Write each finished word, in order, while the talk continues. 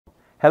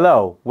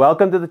Hello,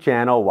 welcome to the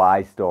channel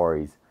Why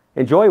Stories.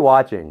 Enjoy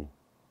watching.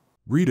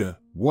 Rita,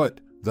 what?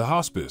 The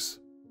hospice?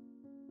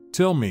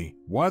 Tell me,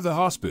 why the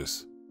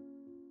hospice?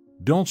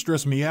 Don't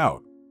stress me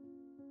out.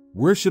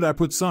 Where should I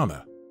put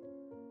SAnna?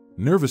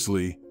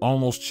 Nervously,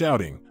 almost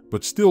shouting,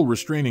 but still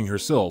restraining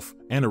herself,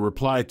 Anna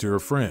replied to her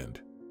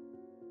friend.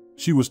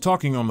 She was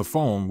talking on the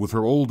phone with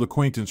her old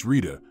acquaintance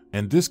Rita,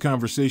 and this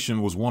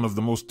conversation was one of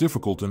the most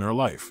difficult in her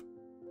life.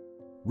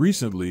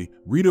 Recently,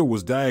 Rita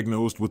was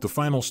diagnosed with the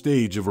final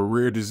stage of a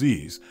rare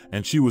disease,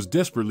 and she was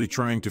desperately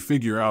trying to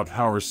figure out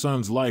how her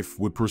son's life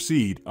would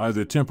proceed,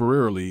 either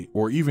temporarily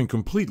or even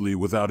completely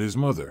without his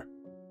mother.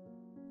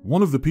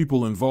 One of the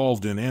people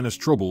involved in Anna's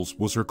troubles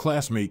was her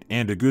classmate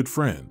and a good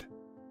friend.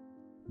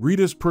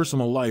 Rita's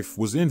personal life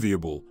was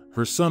enviable,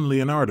 her son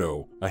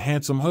Leonardo, a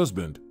handsome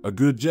husband, a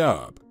good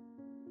job.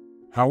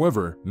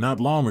 However, not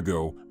long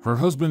ago, her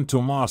husband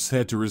Tomas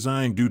had to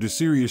resign due to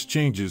serious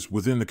changes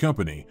within the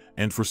company,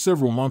 and for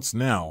several months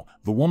now,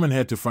 the woman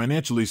had to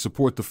financially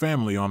support the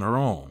family on her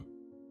own.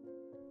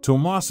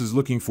 Tomas is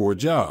looking for a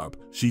job,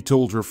 she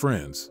told her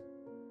friends.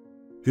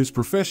 His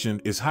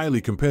profession is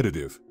highly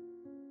competitive.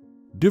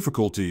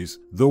 Difficulties,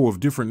 though of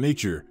different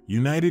nature,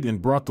 united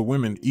and brought the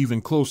women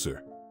even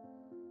closer.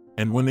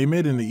 And when they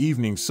met in the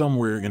evening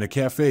somewhere in a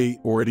cafe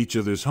or at each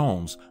other's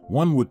homes,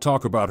 one would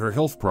talk about her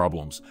health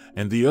problems,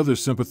 and the other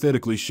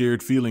sympathetically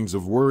shared feelings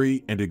of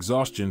worry and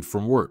exhaustion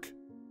from work.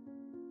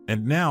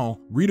 And now,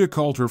 Rita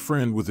called her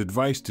friend with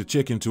advice to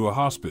check into a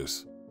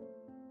hospice.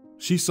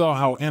 She saw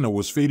how Anna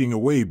was fading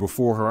away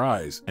before her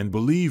eyes and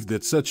believed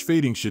that such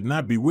fading should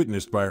not be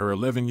witnessed by her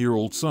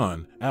 11-year-old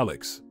son,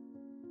 Alex.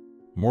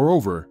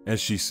 Moreover, as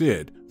she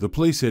said, the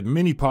place had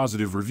many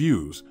positive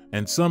reviews,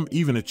 and some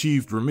even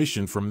achieved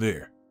remission from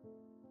there.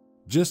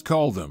 Just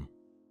call them.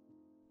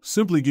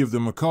 Simply give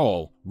them a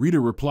call, Rita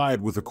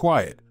replied with a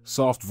quiet,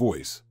 soft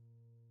voice.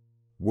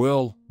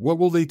 Well, what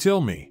will they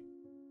tell me?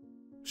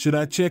 Should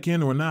I check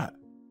in or not?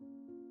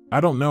 I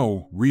don't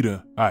know,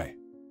 Rita,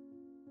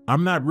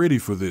 I'm not ready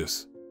for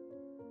this.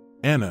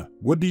 Anna,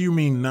 what do you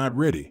mean not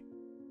ready?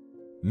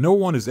 No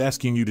one is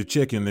asking you to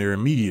check in there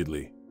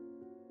immediately.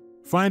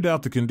 Find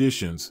out the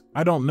conditions,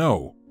 I don't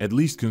know, at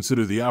least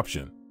consider the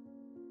option.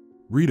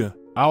 Rita,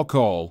 I'll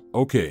call,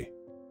 okay.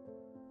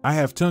 I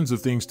have tons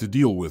of things to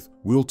deal with,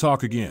 we'll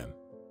talk again.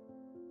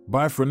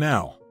 Bye for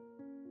now.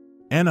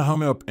 Anna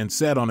hung up and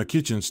sat on a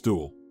kitchen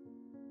stool.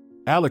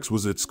 Alex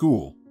was at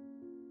school.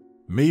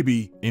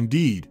 Maybe,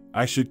 indeed,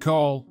 I should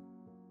call.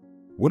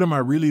 What am I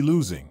really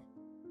losing?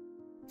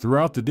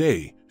 Throughout the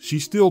day, she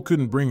still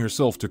couldn't bring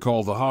herself to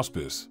call the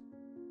hospice.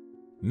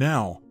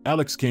 Now,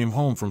 Alex came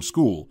home from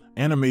school,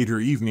 Anna made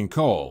her evening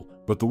call,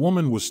 but the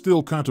woman was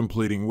still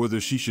contemplating whether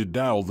she should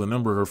dial the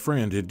number her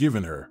friend had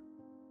given her.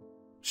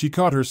 She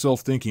caught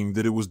herself thinking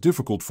that it was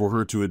difficult for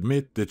her to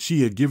admit that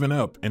she had given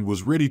up and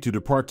was ready to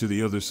depart to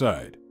the other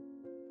side.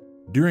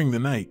 During the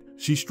night,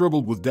 she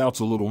struggled with doubts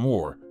a little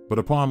more, but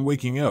upon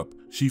waking up,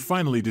 she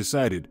finally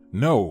decided,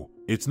 no,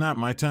 it's not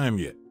my time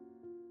yet.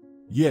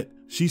 Yet,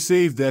 she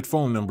saved that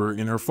phone number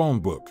in her phone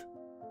book.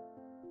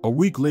 A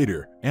week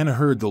later, Anna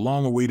heard the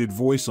long-awaited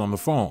voice on the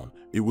phone.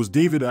 It was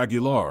David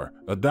Aguilar,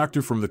 a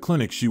doctor from the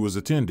clinic she was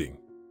attending.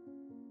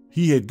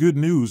 He had good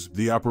news,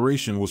 the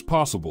operation was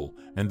possible,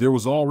 and there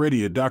was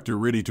already a doctor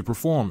ready to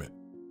perform it.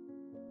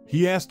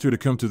 He asked her to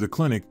come to the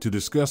clinic to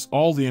discuss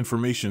all the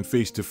information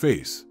face to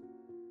face.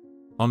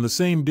 On the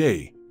same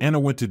day, Anna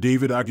went to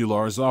David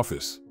Aguilar's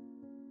office.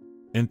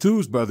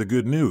 Enthused by the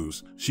good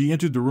news, she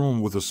entered the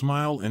room with a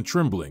smile and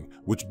trembling,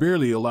 which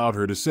barely allowed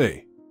her to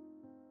say,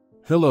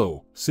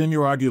 "Hello,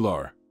 Senor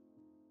Aguilar."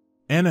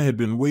 Anna had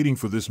been waiting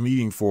for this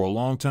meeting for a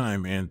long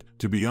time and,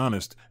 to be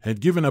honest,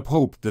 had given up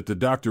hope that the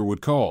doctor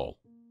would call.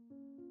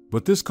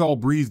 But this call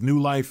breathed new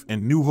life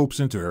and new hopes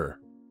into her.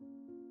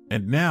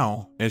 And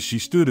now, as she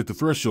stood at the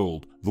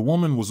threshold, the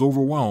woman was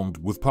overwhelmed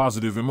with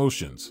positive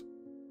emotions.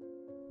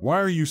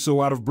 Why are you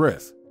so out of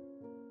breath?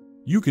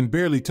 You can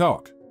barely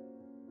talk.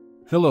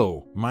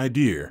 Hello, my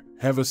dear,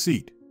 have a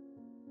seat.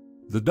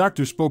 The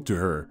doctor spoke to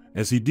her,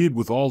 as he did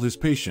with all his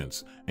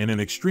patients, in an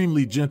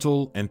extremely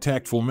gentle and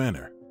tactful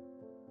manner.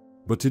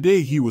 But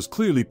today he was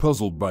clearly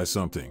puzzled by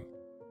something.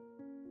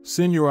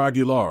 Senor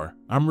Aguilar,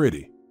 I'm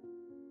ready.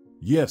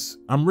 Yes,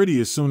 I'm ready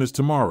as soon as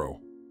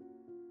tomorrow,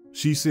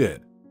 she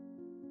said.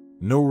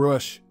 No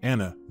rush,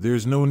 Anna,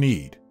 there's no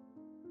need.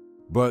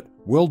 But,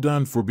 well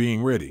done for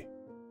being ready.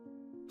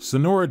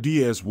 Senora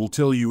Diaz will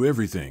tell you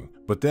everything,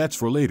 but that's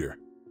for later.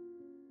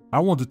 I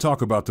want to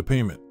talk about the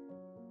payment.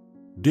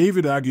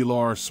 David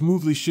Aguilar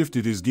smoothly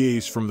shifted his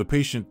gaze from the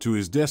patient to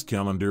his desk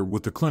calendar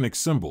with the clinic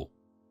symbol.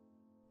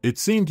 It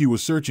seemed he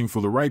was searching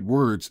for the right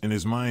words in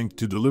his mind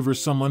to deliver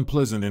some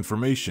unpleasant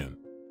information.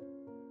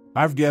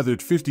 I've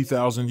gathered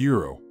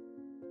 €50,000.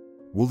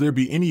 Will there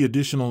be any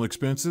additional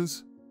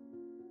expenses?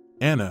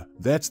 Anna,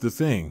 that's the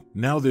thing,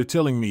 now they're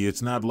telling me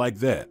it's not like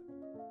that.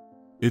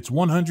 It's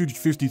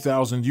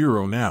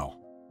 €150,000 now.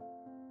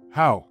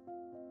 How?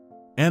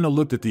 Anna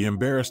looked at the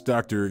embarrassed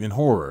doctor in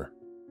horror.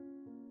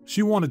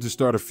 She wanted to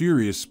start a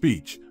furious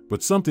speech,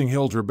 but something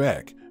held her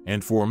back,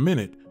 and for a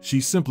minute, she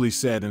simply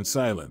sat in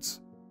silence.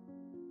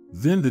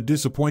 Then the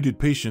disappointed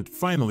patient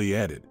finally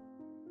added,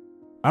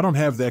 "I don't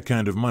have that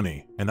kind of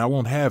money, and I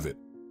won't have it.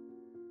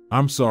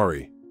 I'm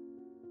sorry."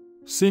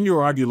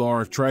 Senor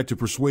Aguilar tried to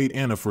persuade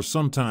Anna for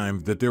some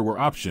time that there were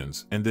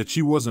options and that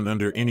she wasn't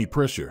under any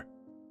pressure.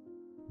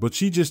 But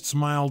she just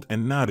smiled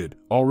and nodded,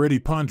 already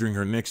pondering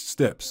her next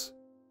steps.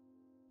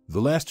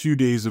 The last few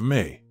days of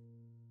May.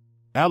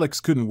 Alex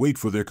couldn't wait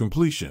for their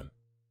completion.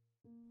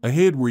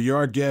 Ahead were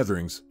yard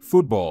gatherings,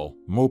 football,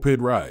 moped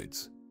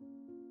rides.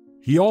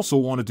 He also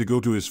wanted to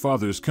go to his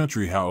father's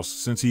country house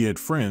since he had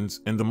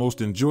friends and the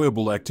most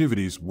enjoyable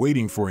activities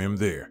waiting for him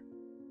there.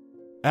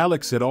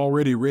 Alex had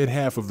already read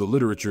half of the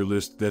literature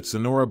list that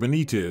Senora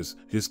Benitez,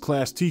 his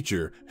class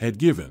teacher, had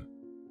given.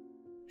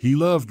 He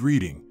loved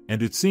reading,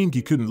 and it seemed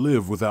he couldn't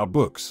live without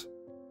books.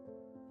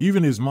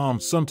 Even his mom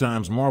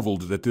sometimes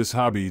marveled at this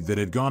hobby that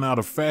had gone out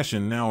of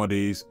fashion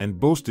nowadays and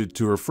boasted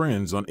to her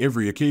friends on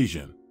every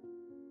occasion.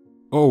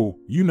 "Oh,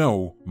 you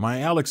know, my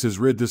Alex has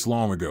read this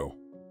long ago."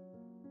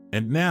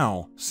 And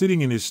now,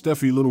 sitting in his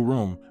stuffy little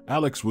room,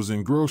 Alex was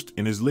engrossed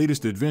in his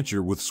latest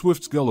adventure with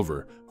Swift's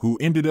Gulliver, who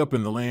ended up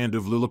in the land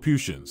of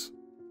Lilliputians.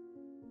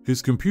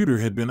 His computer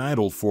had been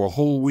idle for a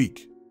whole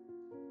week.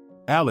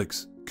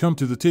 "Alex, come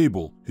to the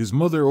table." His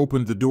mother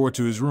opened the door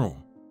to his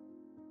room.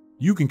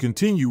 "You can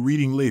continue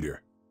reading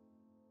later."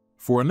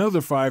 For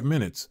another 5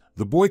 minutes,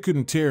 the boy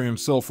couldn't tear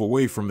himself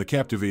away from the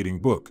captivating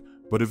book,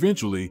 but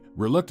eventually,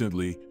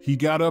 reluctantly, he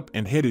got up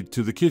and headed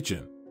to the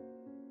kitchen.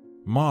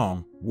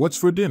 "Mom, what's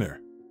for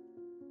dinner?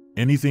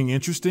 Anything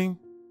interesting?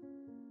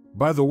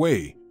 By the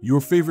way,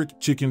 your favorite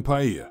chicken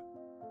paella."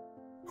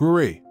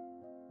 "Hooray!"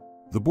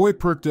 The boy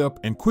perked up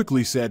and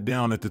quickly sat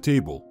down at the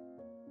table.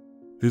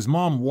 His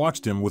mom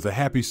watched him with a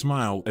happy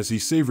smile as he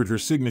savored her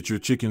signature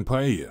chicken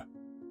paella.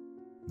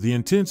 The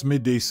intense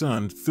midday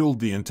sun filled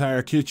the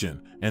entire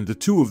kitchen, and the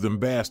two of them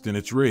basked in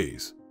its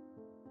rays.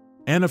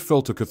 Anna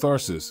felt a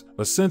catharsis,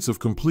 a sense of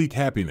complete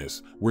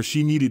happiness, where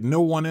she needed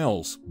no one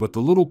else but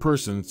the little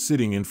person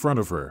sitting in front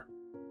of her.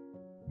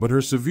 But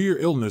her severe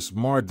illness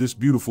marred this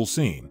beautiful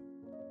scene.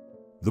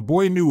 The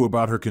boy knew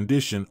about her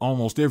condition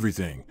almost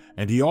everything,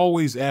 and he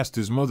always asked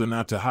his mother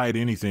not to hide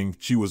anything.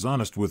 She was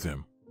honest with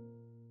him.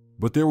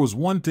 But there was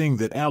one thing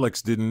that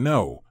Alex didn't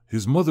know: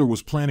 his mother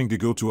was planning to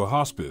go to a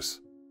hospice.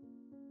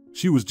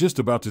 She was just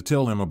about to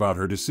tell him about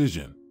her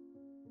decision.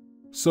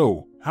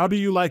 "So, how do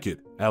you like it,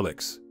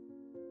 Alex?"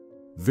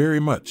 "Very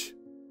much."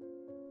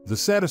 The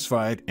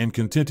satisfied and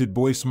contented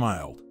boy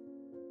smiled.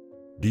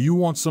 "Do you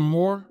want some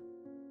more?"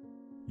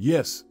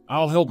 "Yes,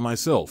 I'll help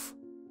myself."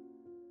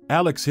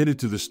 Alex headed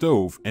to the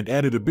stove and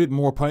added a bit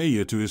more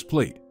paella to his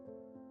plate.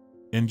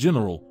 In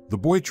general, the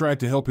boy tried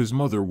to help his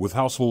mother with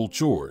household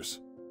chores.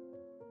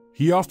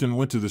 He often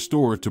went to the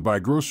store to buy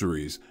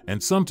groceries,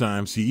 and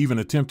sometimes he even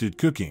attempted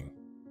cooking.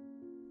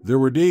 There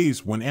were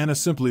days when Anna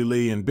simply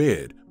lay in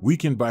bed,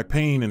 weakened by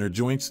pain in her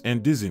joints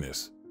and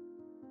dizziness.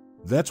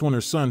 That's when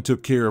her son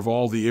took care of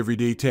all the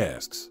everyday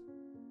tasks.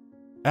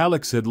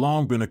 Alex had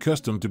long been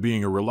accustomed to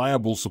being a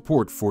reliable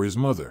support for his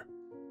mother.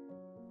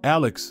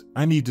 "Alex,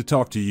 I need to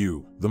talk to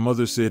you," the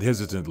mother said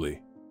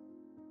hesitantly.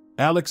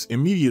 Alex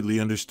immediately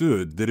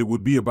understood that it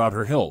would be about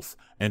her health,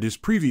 and his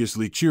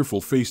previously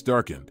cheerful face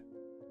darkened.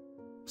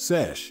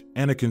 "Sash,"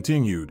 Anna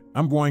continued,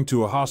 "I'm going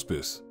to a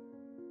hospice.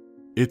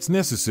 It's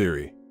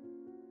necessary.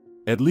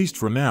 At least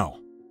for now."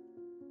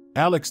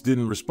 Alex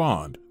didn't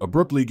respond,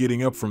 abruptly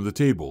getting up from the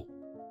table.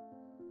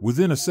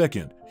 Within a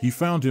second, he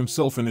found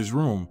himself in his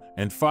room,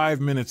 and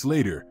 5 minutes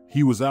later,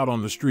 he was out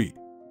on the street.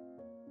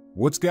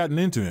 "What's gotten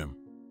into him?"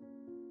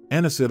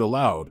 Anna said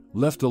aloud,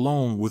 left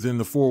alone within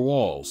the four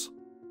walls.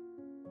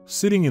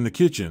 Sitting in the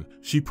kitchen,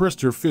 she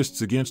pressed her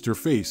fists against her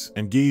face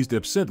and gazed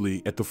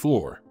absently at the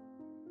floor.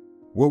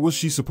 What was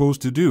she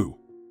supposed to do?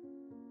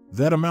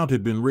 That amount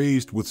had been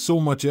raised with so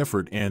much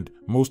effort and,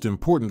 most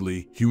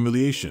importantly,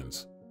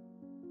 humiliations.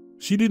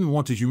 She didn't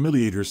want to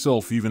humiliate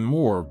herself even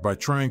more by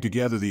trying to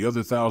gather the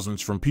other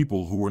thousands from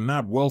people who were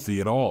not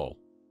wealthy at all.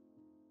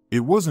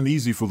 It wasn't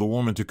easy for the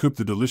woman to cook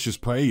the delicious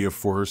paella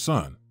for her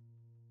son.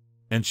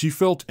 And she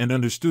felt and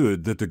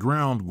understood that the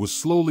ground was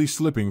slowly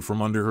slipping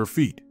from under her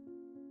feet.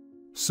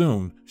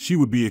 Soon, she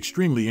would be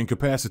extremely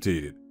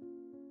incapacitated.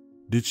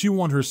 Did she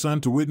want her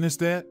son to witness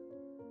that?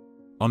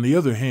 On the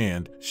other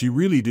hand, she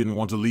really didn't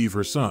want to leave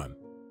her son.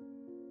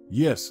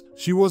 Yes,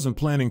 she wasn't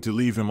planning to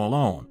leave him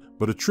alone,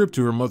 but a trip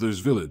to her mother's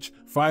village,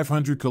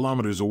 500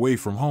 kilometers away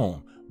from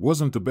home,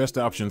 wasn't the best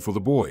option for the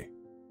boy.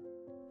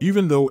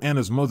 Even though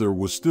Anna's mother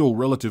was still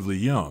relatively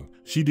young,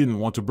 she didn't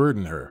want to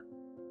burden her.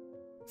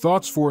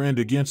 Thoughts for and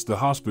against the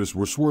hospice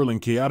were swirling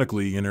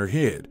chaotically in her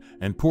head,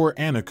 and poor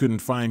Anna couldn't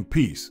find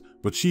peace,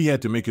 but she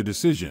had to make a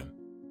decision.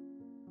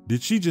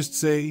 Did she just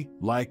say,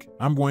 like,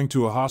 "I'm going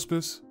to a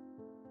hospice"?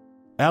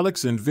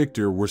 Alex and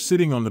Victor were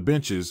sitting on the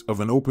benches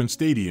of an open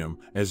stadium,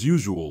 as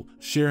usual,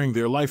 sharing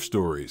their life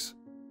stories.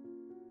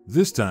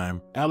 This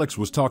time, Alex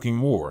was talking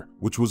more,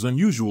 which was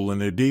unusual in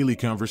their daily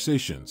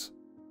conversations.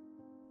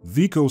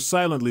 Vico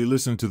silently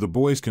listened to the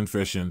boys'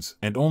 confessions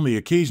and only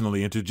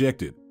occasionally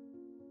interjected.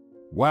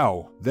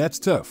 "Wow, that's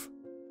tough.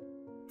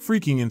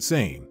 Freaking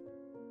insane.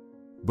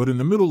 But in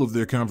the middle of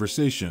their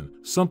conversation,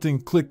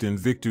 something clicked in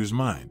Victor's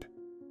mind.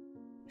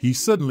 He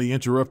suddenly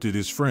interrupted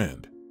his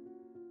friend.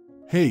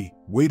 "Hey,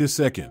 wait a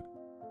second.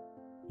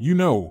 You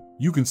know,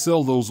 you can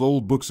sell those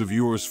old books of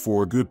yours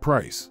for a good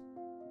price.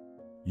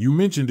 You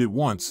mentioned it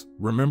once,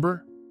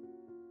 remember?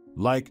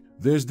 Like,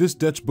 there's this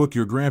Dutch book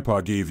your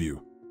grandpa gave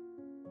you."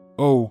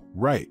 "Oh,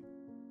 right.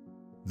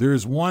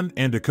 There's one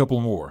and a couple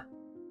more."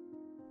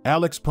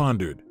 Alex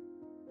pondered.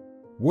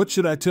 "What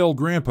should I tell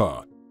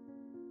Grandpa?"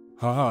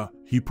 "Haha,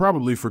 he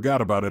probably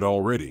forgot about it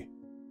already."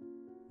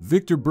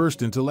 Victor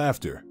burst into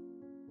laughter.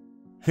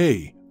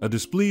 "Hey," a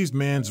displeased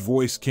man's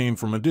voice came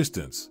from a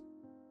distance.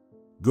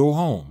 "Go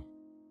home.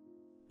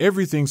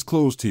 Everything's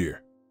closed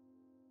here."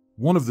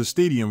 One of the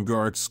stadium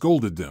guards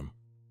scolded them.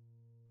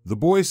 The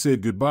boys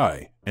said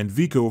goodbye, and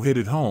Vico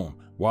headed home,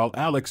 while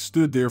Alex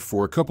stood there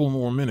for a couple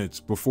more minutes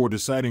before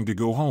deciding to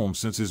go home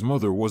since his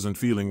mother wasn't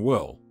feeling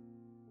well.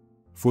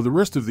 For the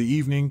rest of the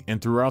evening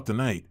and throughout the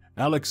night,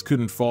 Alex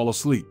couldn't fall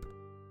asleep.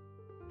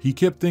 He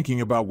kept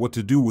thinking about what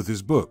to do with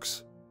his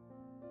books.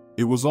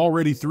 It was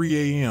already 3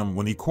 a.m.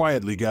 when he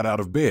quietly got out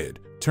of bed,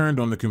 turned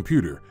on the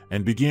computer,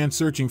 and began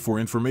searching for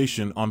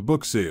information on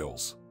book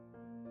sales.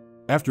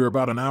 After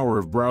about an hour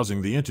of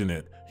browsing the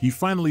internet, he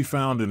finally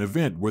found an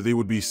event where they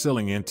would be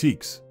selling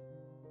antiques.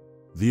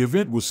 The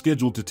event was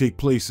scheduled to take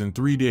place in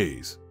 3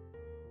 days.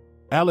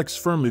 Alex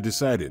firmly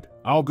decided,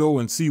 "I'll go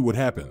and see what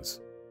happens."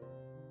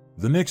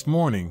 The next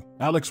morning,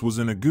 Alex was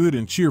in a good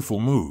and cheerful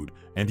mood,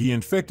 and he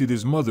infected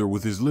his mother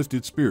with his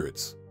lifted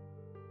spirits.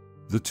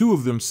 The two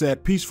of them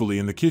sat peacefully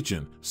in the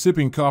kitchen,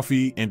 sipping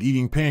coffee and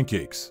eating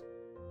pancakes.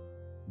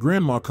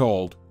 Grandma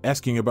called,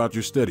 asking about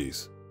your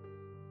studies.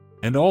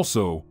 And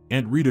also,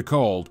 Aunt Rita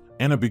called.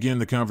 Anna began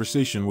the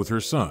conversation with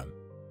her son.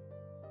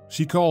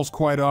 "She calls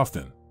quite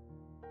often.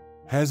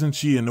 Hasn't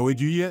she annoyed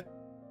you yet?"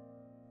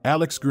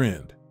 Alex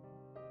grinned.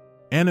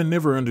 Anna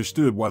never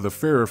understood why the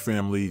Ferrer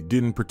family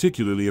didn't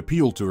particularly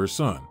appeal to her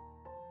son.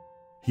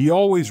 He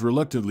always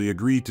reluctantly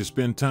agreed to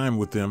spend time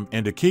with them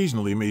and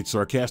occasionally made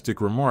sarcastic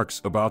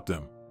remarks about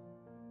them.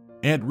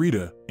 Aunt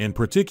Rita, in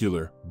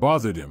particular,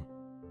 bothered him.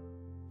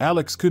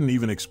 Alex couldn't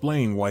even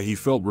explain why he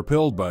felt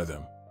repelled by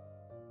them.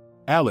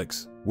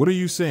 "Alex, what are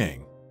you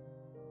saying?"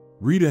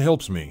 "Rita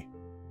helps me."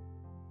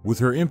 "With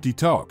her empty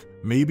talk,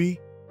 maybe?"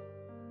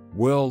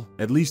 "Well,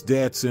 at least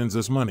Dad sends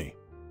us money."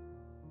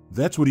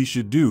 "That's what he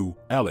should do,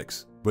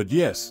 Alex, but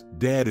yes,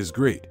 Dad is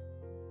great.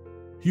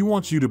 He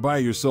wants you to buy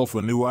yourself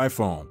a new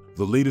iPhone,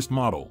 the latest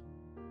model.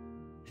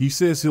 He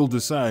says he'll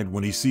decide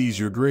when he sees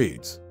your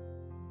grades."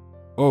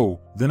 "Oh,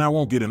 then I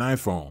won't get an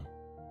iPhone."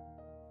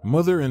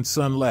 Mother and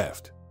son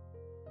laughed.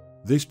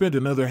 They spent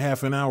another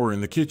half an hour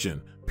in the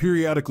kitchen,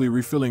 periodically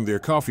refilling their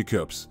coffee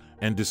cups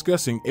and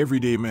discussing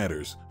everyday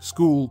matters: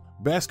 school,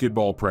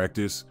 basketball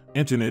practice,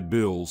 internet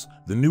bills,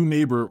 the new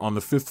neighbor on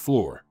the 5th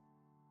floor.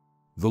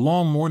 The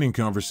long morning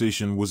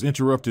conversation was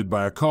interrupted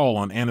by a call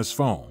on Anna's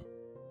phone.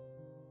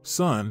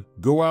 "Son,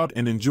 go out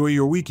and enjoy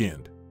your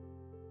weekend,"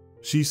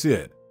 she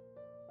said.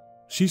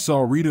 She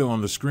saw Rita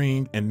on the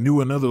screen and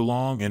knew another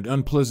long and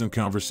unpleasant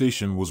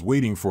conversation was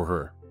waiting for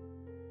her.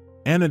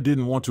 Anna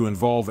didn't want to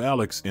involve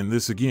Alex in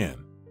this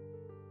again.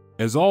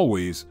 As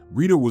always,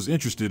 Rita was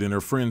interested in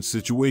her friend's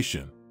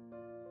situation.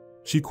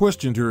 She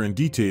questioned her in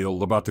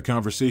detail about the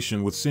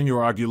conversation with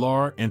Senor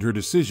Aguilar and her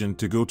decision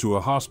to go to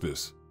a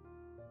hospice.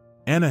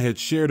 Anna had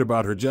shared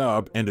about her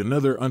job and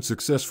another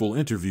unsuccessful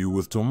interview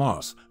with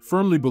Tomas,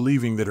 firmly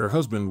believing that her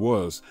husband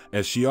was,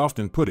 as she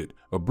often put it,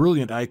 a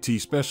brilliant IT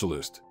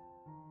specialist.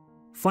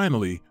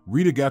 Finally,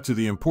 Rita got to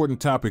the important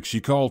topic she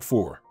called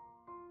for.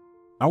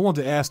 "I want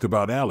to ask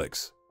about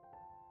Alex.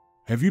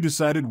 Have you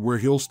decided where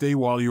he'll stay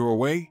while you're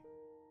away?"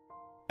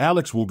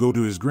 "Alex will go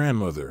to his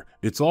grandmother.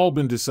 It's all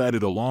been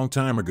decided a long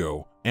time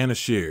ago," Anna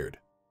shared.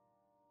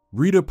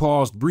 Rita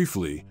paused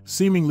briefly,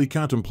 seemingly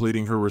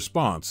contemplating her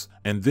response,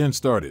 and then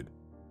started.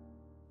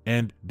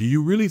 "And do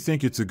you really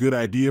think it's a good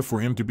idea for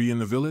him to be in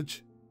the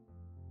village?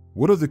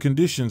 What are the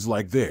conditions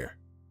like there?"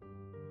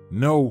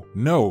 No,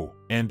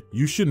 and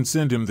you shouldn't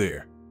send him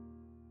there.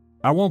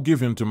 I won't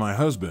give him to my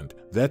husband,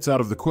 that's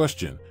out of the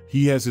question.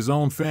 He has his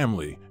own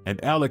family,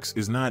 and Alex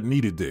is not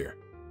needed there.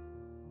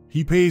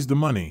 He pays the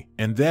money,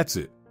 and that's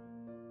it."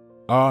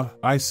 "Ah,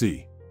 I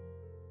see.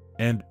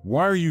 And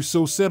why are you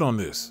so set on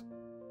this?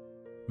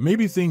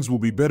 Maybe things will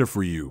be better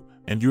for you,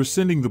 and you're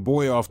sending the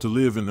boy off to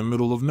live in the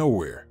middle of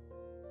nowhere."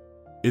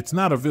 "It's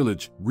not a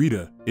village,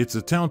 Rita, it's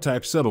a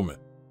town-type settlement.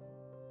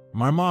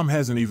 My mom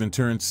hasn't even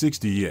turned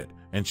 60 yet,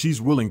 and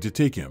she's willing to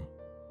take him.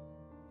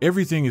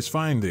 Everything is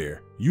fine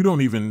there, you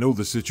don't even know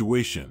the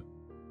situation."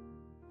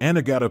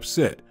 Anna got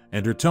upset,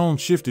 and her tone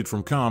shifted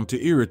from calm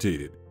to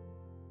irritated.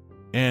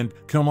 "And,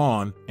 come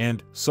on,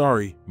 and,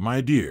 sorry,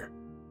 my dear."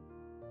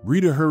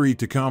 Rita hurried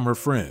to calm her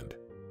friend.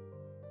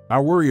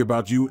 "I worry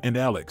about you and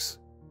Alex.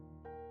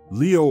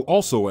 Leo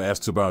also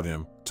asks about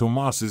him.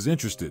 Tomas is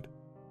interested.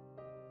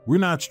 We're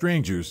not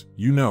strangers,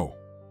 you know."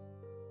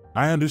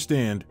 "I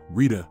understand,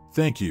 Rita,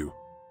 thank you.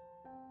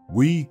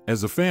 We,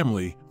 as a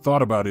family,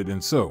 thought about it,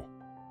 and so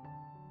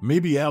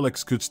maybe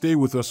Alex could stay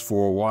with us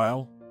for a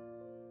while.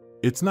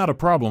 It's not a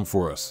problem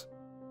for us.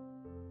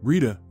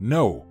 Rita,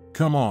 no,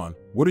 come on,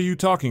 what are you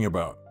talking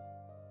about?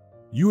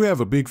 You have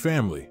a big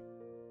family.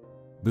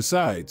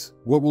 Besides,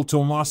 what will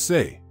Tomas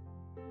say?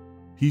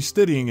 He's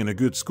studying in a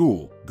good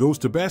school, goes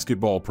to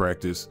basketball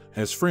practice,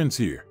 has friends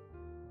here.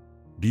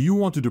 Do you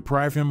want to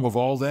deprive him of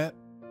all that?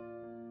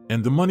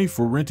 And the money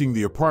for renting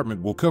the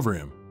apartment will cover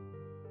him.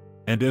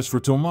 And as for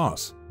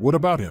Tomas, what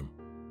about him?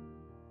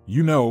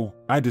 You know,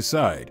 I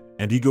decide,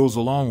 and he goes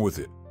along with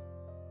it.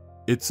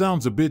 It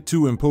sounds a bit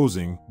too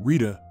imposing,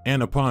 Rita,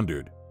 Anna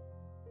pondered.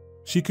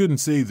 She couldn't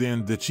say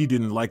then that she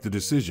didn't like the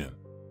decision.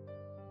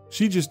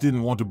 She just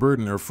didn't want to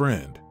burden her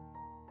friend.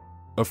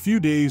 A few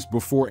days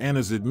before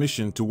Anna's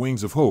admission to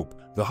Wings of Hope,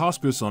 the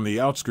hospice on the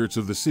outskirts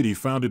of the city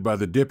founded by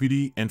the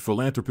deputy and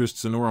philanthropist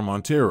Sonora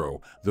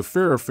Montero, the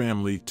Ferrer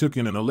family took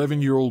in an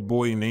 11-year-old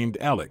boy named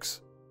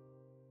Alex.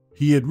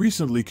 He had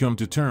recently come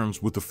to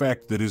terms with the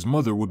fact that his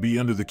mother would be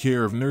under the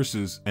care of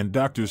nurses and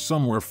doctors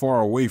somewhere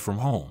far away from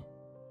home.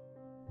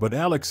 But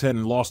Alex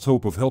hadn't lost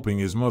hope of helping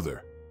his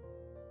mother.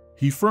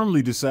 He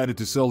firmly decided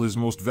to sell his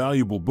most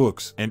valuable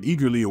books and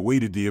eagerly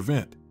awaited the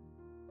event.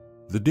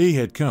 The day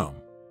had come.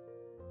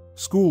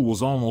 School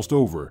was almost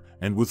over,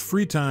 and with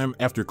free time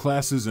after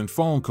classes and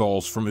phone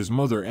calls from his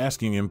mother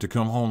asking him to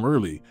come home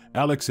early,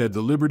 Alex had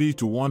the liberty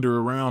to wander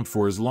around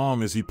for as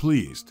long as he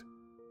pleased.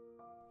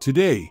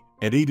 Today,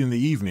 at 8 in the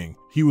evening,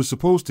 he was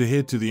supposed to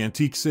head to the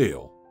antique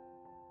sale.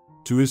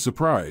 To his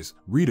surprise,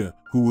 Rita,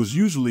 who was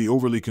usually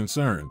overly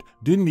concerned,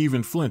 didn't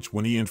even flinch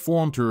when he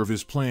informed her of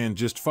his plan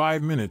just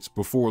 5 minutes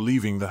before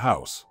leaving the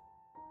house.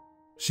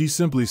 She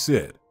simply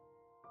said,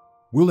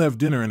 "We'll have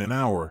dinner in an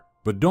hour,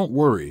 but don't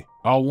worry,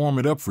 I'll warm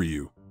it up for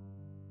you."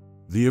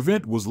 The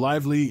event was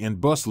lively and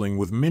bustling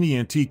with many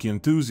antique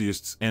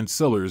enthusiasts and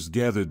sellers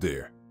gathered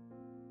there.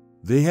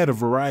 They had a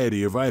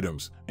variety of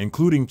items,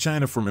 including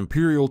china from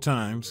imperial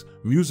times,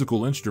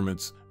 musical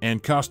instruments,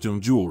 and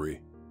costume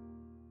jewelry.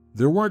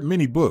 There weren't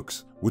many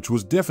books, which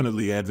was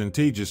definitely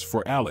advantageous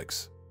for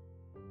Alex.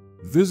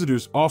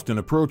 Visitors often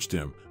approached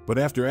him, but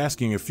after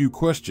asking a few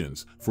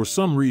questions, for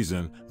some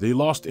reason, they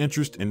lost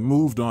interest and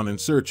moved on in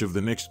search of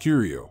the next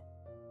curio.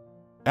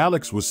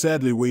 Alex was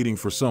sadly waiting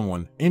for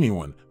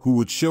anyone, who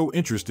would show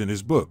interest in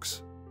his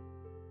books.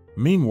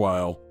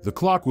 Meanwhile, the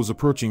clock was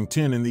approaching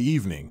 10 in the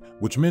evening,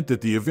 which meant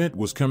that the event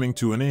was coming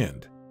to an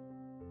end.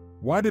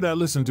 Why did I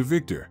listen to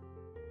Victor?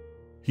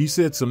 He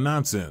said some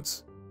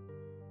nonsense.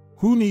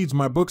 Who needs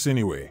my books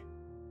anyway?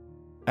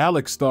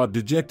 Alex thought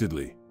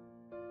dejectedly.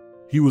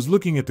 He was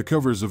looking at the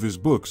covers of his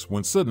books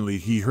when suddenly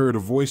he heard a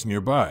voice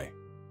nearby.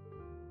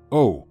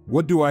 Oh,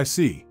 what do I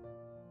see?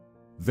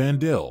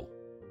 Vandel.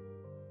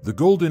 The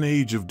Golden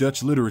Age of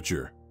Dutch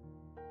Literature.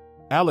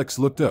 Alex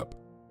looked up.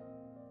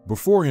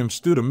 Before him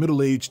stood a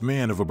middle-aged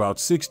man of about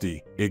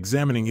 60,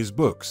 examining his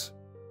books.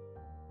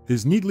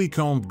 His neatly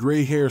combed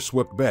gray hair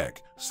swept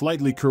back,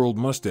 slightly curled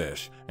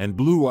mustache, and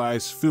blue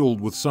eyes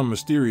filled with some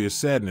mysterious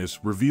sadness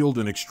revealed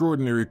an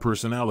extraordinary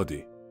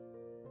personality.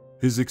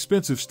 His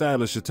expensive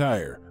stylish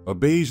attire, a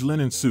beige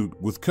linen suit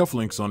with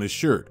cufflinks on his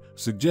shirt,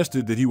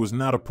 suggested that he was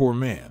not a poor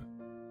man.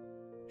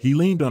 He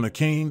leaned on a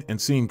cane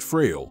and seemed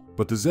frail,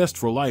 but the zest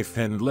for life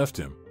hadn't left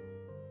him.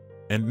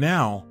 And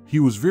now, he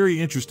was very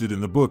interested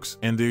in the books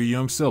and their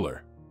young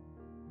seller.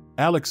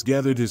 Alex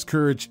gathered his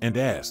courage and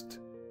asked,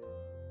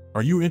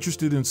 "Are you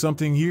interested in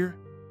something here?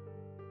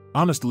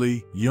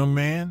 Honestly, young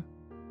man?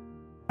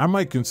 I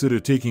might consider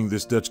taking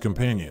this Dutch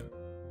companion.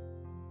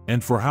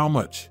 And for how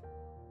much?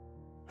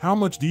 How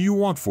much do you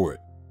want for it?"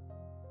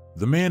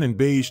 The man in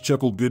beige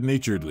chuckled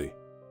good-naturedly.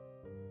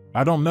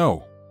 "I don't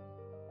know."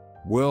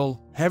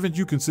 "Well, haven't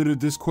you considered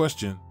this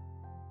question?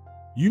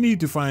 You need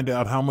to find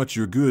out how much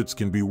your goods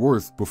can be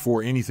worth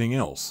before anything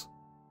else."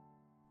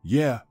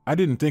 "Yeah, I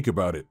didn't think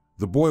about it."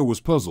 The boy was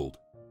puzzled.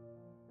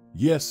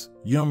 "Yes,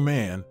 young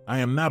man, I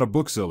am not a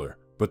bookseller,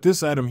 but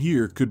this item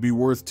here could be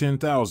worth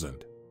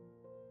 10,000.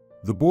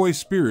 The boy's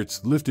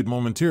spirits lifted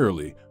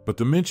momentarily, but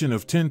the mention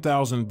of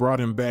 10,000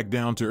 brought him back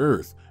down to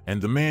earth,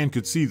 and the man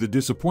could see the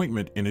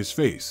disappointment in his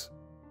face.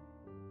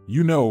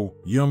 "You know,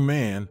 young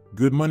man,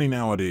 good money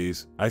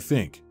nowadays, I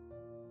think.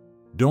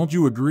 Don't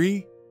you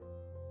agree?"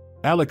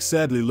 Alex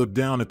sadly looked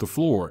down at the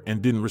floor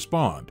and didn't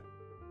respond.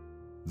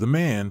 The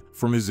man,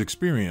 from his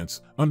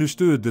experience,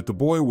 understood that the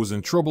boy was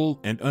in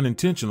trouble and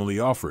unintentionally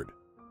offered,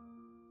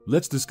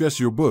 "Let's discuss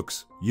your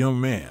books, young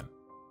man.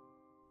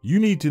 You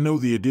need to know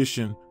the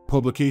edition,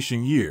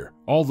 publication year,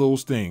 all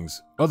those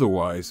things,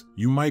 otherwise,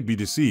 you might be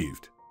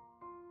deceived.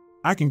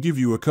 I can give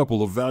you a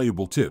couple of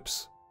valuable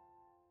tips."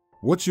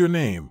 "What's your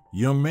name,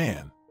 young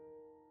man?"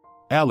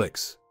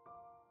 "Alex."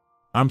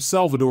 "I'm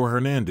Salvador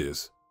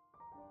Hernandez.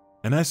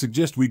 And I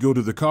suggest we go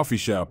to the coffee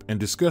shop and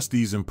discuss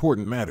these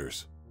important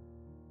matters."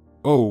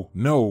 "Oh,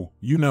 no,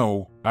 you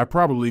know, I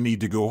probably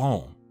need to go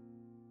home."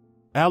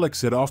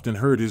 Alex had often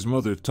heard his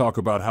mother talk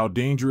about how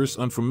dangerous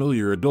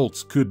unfamiliar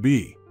adults could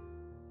be.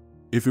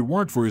 If it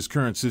weren't for his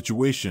current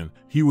situation,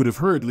 he would have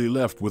hurriedly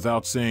left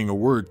without saying a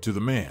word to the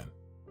man.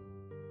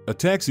 "A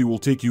taxi will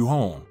take you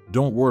home,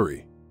 don't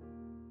worry.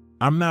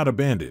 I'm not a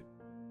bandit."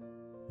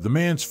 The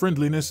man's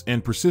friendliness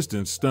and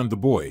persistence stunned the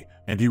boy,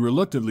 and he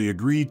reluctantly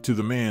agreed to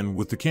the man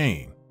with the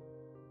cane.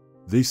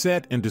 They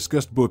sat and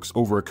discussed books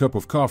over a cup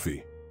of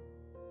coffee.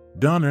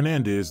 Don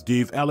Hernandez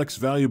gave Alex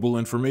valuable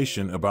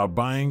information about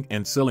buying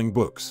and selling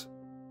books.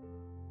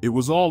 It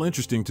was all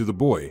interesting to the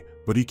boy,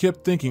 but he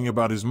kept thinking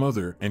about his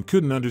mother and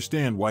couldn't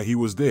understand why he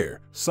was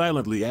there,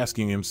 silently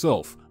asking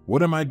himself,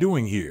 "What am I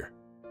doing here?"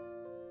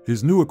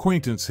 His new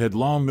acquaintance had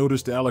long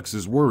noticed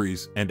Alex's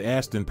worries and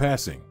asked in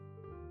passing,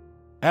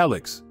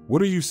 "Alex,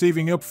 what are you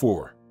saving up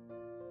for?"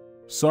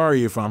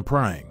 "Sorry if I'm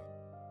prying.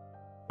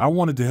 I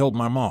wanted to help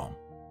my mom."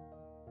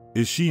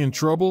 "Is she in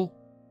trouble?"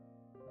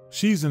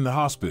 "She's in the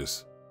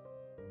hospice.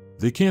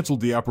 They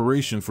canceled the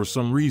operation for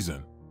some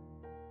reason.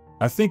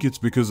 I think it's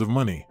because of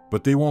money,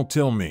 but they won't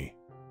tell me."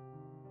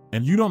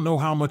 "And you don't know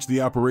how much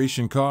the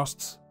operation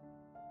costs?"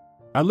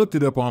 "I looked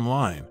it up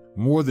online,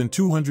 more than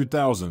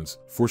 200,000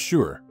 for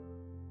sure."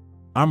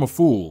 "I'm a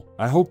fool.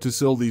 I hope to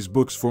sell these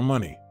books for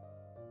money."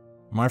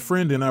 My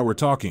friend and I were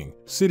talking,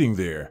 sitting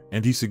there,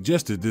 and he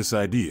suggested this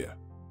idea.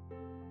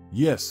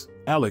 "Yes,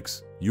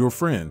 Alex, your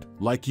friend,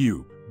 like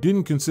you,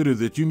 didn't consider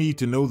that you need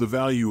to know the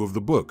value of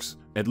the books,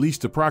 at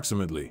least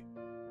approximately.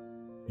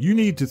 You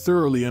need to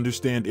thoroughly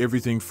understand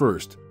everything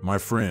first, my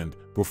friend,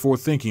 before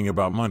thinking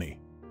about money.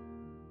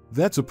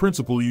 That's a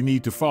principle you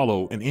need to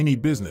follow in any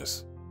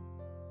business."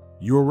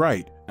 "You're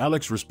right,"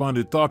 Alex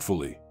responded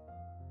thoughtfully.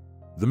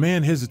 The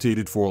man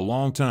hesitated for a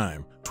long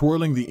time,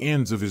 twirling the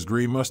ends of his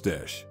gray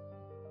mustache.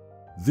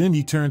 Then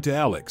he turned to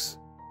Alex.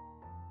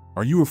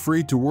 "Are you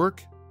afraid to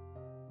work?"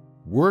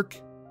 "Work?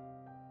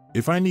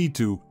 If I need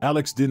to."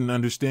 Alex didn't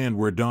understand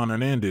where Don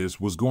Hernandez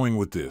was going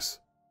with this.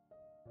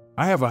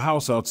 "I have a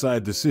house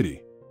outside the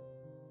city.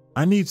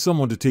 I need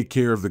someone to take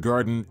care of the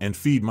garden and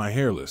feed my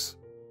hairless."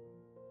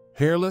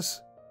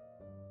 "Hairless?"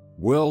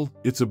 "Well,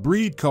 it's a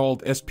breed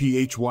called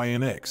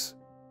SPHYNX.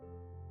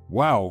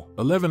 "Wow,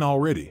 11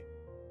 already.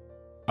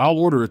 I'll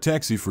order a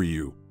taxi for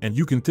you, and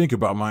you can think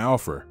about my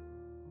offer.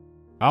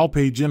 I'll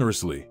pay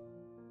generously."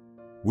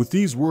 With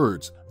these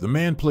words, the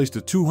man placed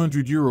a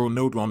 €200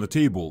 note on the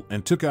table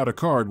and took out a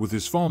card with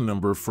his phone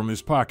number from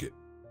his pocket.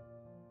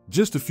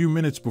 Just a few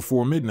minutes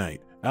before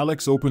midnight,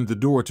 Alex opened the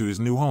door to his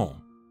new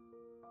home.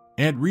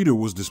 Aunt Rita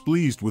was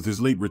displeased with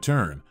his late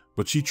return,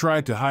 but she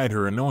tried to hide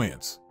her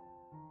annoyance.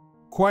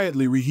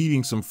 Quietly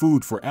reheating some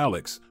food for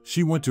Alex,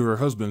 she went to her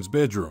husband's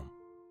bedroom.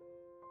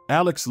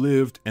 Alex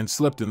lived and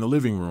slept in the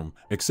living room,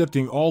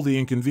 accepting all the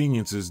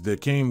inconveniences that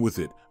came with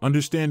it,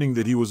 understanding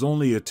that he was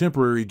only a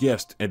temporary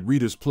guest at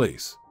Rita's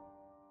place.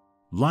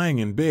 Lying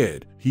in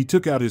bed, he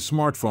took out his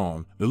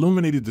smartphone,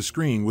 illuminated the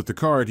screen with the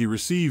card he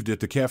received at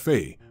the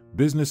cafe,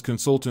 business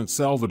consultant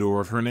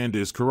Salvador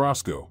Hernandez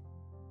Carrasco.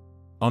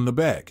 On the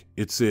back,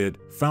 it said,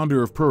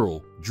 "Founder of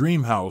Pearl,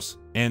 Dream House,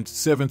 and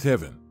Seventh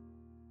Heaven."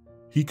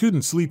 He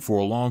couldn't sleep for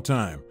a long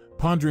time,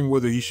 pondering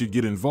whether he should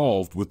get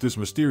involved with this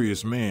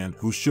mysterious man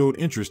who showed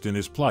interest in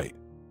his plight.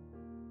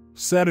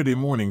 Saturday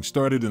morning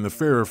started in the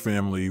Ferrer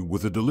family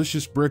with a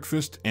delicious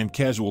breakfast and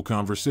casual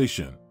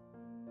conversation.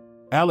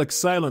 Alex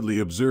silently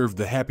observed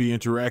the happy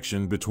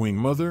interaction between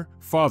mother,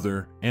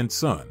 father, and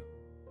son.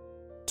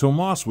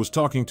 Tomas was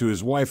talking to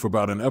his wife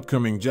about an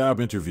upcoming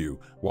job interview,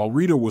 while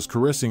Rita was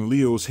caressing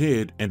Leo's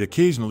head and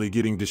occasionally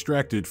getting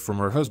distracted from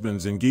her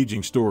husband's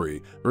engaging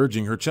story,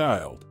 urging her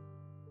child.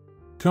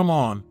 "Come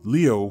on,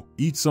 Leo,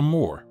 eat some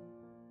more."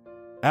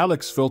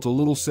 Alex felt a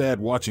little sad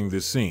watching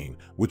this scene,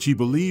 which he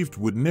believed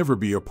would never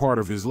be a part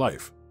of his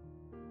life.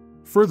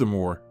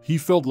 Furthermore, he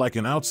felt like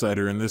an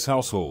outsider in this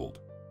household.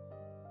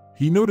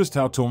 He noticed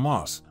how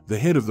Tomas, the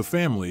head of the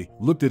family,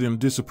 looked at him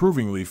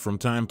disapprovingly from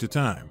time to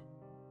time.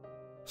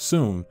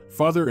 Soon,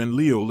 father and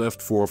Leo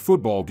left for a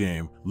football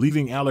game,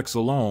 leaving Alex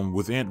alone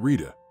with Aunt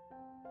Rita.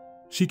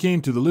 She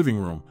came to the living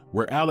room,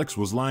 where Alex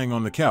was lying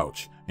on the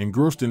couch,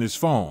 engrossed in his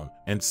phone,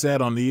 and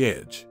sat on the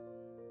edge.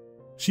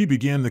 She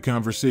began the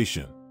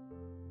conversation.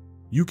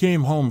 "You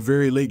came home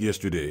very late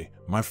yesterday.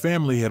 My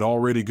family had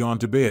already gone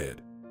to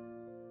bed."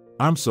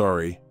 "I'm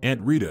sorry,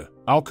 Aunt Rita.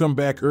 I'll come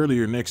back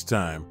earlier next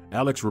time,"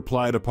 Alex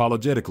replied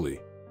apologetically.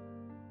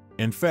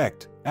 "In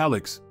fact,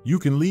 Alex, you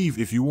can leave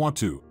if you want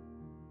to.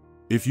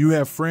 If you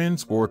have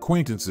friends or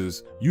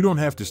acquaintances, you don't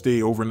have to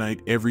stay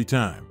overnight every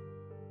time.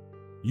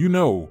 You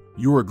know,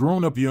 you're a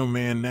grown-up young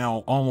man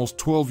now, almost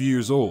 12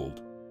 years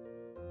old.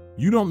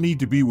 You don't need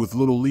to be with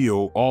little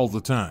Leo all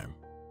the time.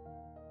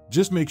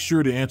 Just make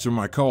sure to answer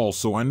my calls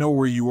so I know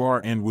where you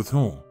are and with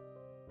whom.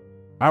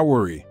 I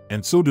worry,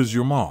 and so does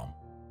your mom.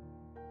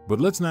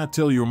 But let's not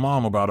tell your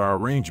mom about our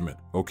arrangement,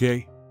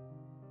 okay?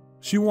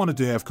 She wanted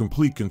to have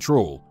complete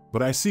control,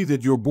 but I see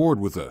that you're bored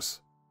with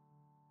us."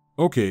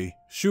 "Okay,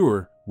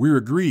 sure, we're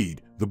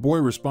agreed," the boy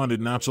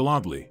responded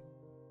nonchalantly.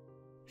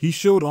 He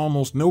showed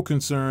almost no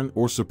concern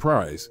or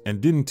surprise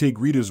and didn't take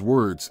Rita's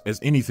words as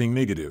anything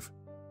negative.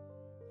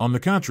 On the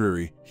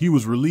contrary, he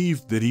was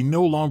relieved that he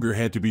no longer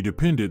had to be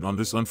dependent on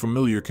this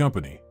unfamiliar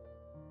company.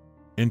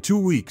 In 2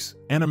 weeks,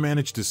 Anna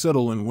managed to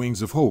settle in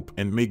Wings of Hope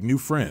and make new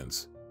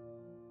friends.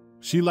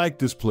 She liked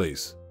this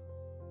place.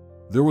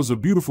 There was a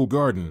beautiful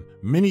garden,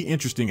 many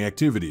interesting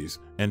activities,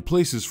 and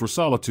places for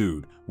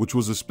solitude, which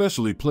was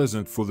especially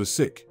pleasant for the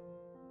sick.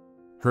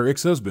 Her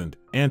ex-husband,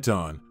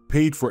 Anton,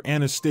 paid for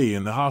Anna's stay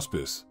in the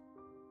hospice.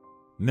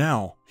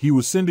 Now, he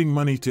was sending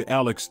money to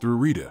Alex through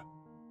Rita.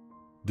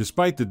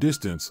 Despite the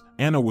distance,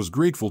 Anna was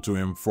grateful to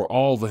him for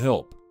all the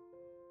help.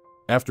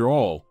 After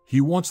all,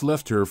 he once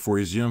left her for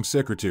his young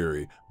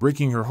secretary,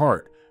 breaking her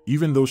heart,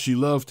 even though she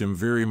loved him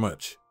very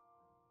much.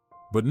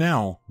 But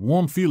now,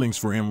 warm feelings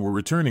for him were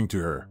returning to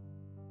her.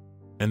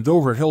 And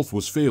though her health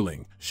was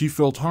failing, she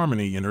felt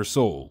harmony in her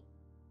soul.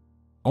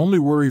 Only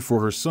worry for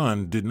her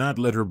son did not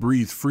let her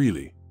breathe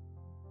freely.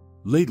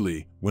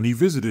 Lately, when he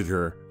visited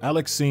her,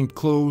 Alex seemed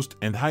closed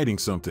and hiding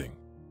something.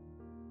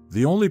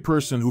 The only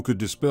person who could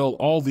dispel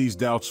all these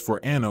doubts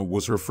for Anna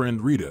was her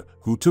friend Rita,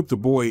 who took the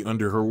boy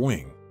under her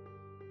wing.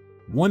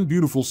 One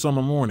beautiful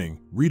summer morning,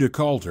 Rita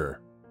called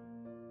her.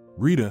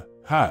 "Rita,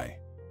 hi.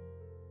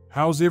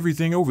 How's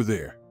everything over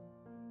there?"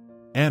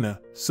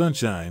 "Anna,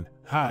 sunshine,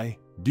 hi,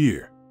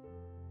 dear.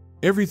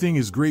 Everything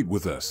is great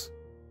with us.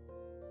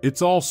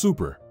 It's all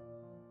super.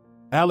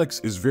 Alex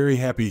is very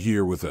happy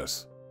here with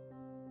us.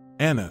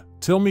 Anna,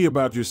 tell me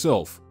about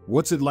yourself.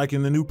 What's it like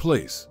in the new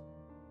place?"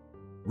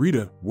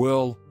 "Rita,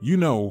 well,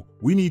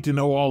 we need to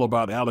know all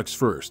about Alex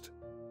first.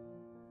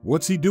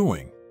 What's he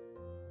doing?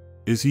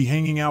 Is he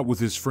hanging out with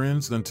his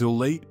friends until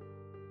late?"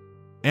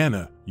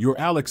 "Anna, your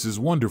Alex is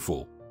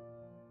wonderful.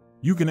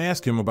 You can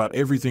ask him about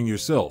everything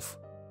yourself."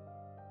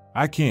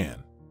 "I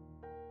can.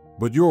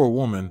 But you're a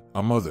woman,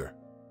 a mother.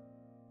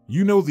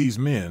 You know these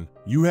men,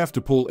 you have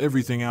to pull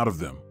everything out of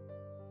them."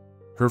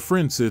 Her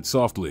friend said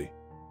softly.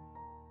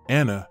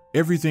 "Anna,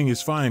 everything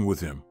is fine with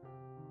him.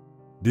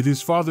 Did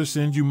his father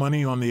send you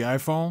money on the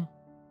iPhone?"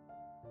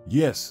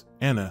 "Yes,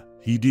 Anna,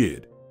 he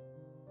did.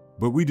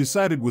 But we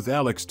decided with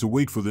Alex to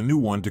wait for the new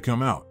one to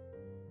come out.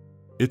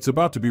 It's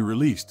about to be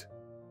released.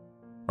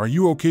 Are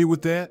you okay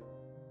with that?"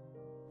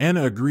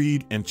 Anna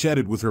agreed and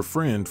chatted with her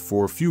friend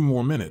for a few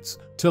more minutes,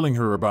 telling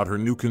her about her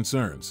new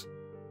concerns.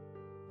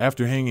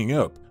 After hanging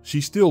up,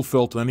 she still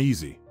felt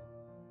uneasy.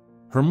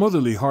 Her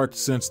motherly heart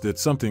sensed that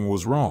something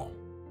was wrong.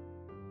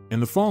 In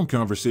the phone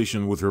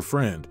conversation with her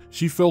friend,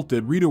 she felt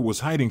that Rita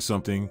was hiding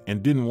something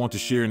and didn't want to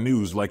share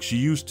news like she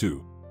used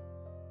to.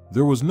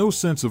 There was no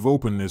sense of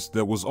openness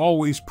that was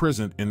always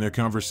present in their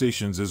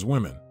conversations as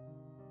women.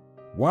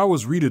 Why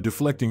was Rita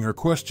deflecting her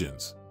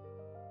questions?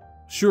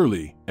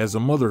 Surely, as a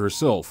mother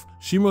herself,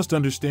 she must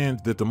understand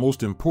that the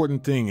most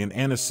important thing in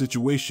Anna's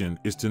situation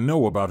is to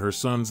know about her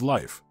son's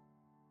life.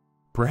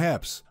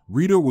 Perhaps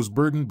Rita was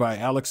burdened by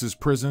Alex's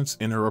presence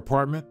in her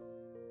apartment?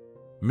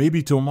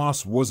 Maybe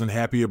Tomas wasn't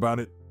happy about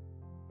it?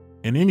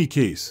 In any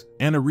case,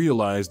 Anna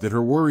realized that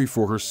her worry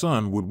for her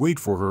son would wait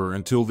for her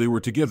until they were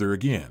together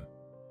again,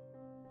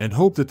 and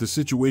hoped that the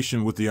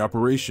situation with the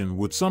operation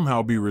would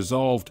somehow be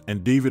resolved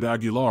and David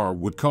Aguilar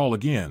would call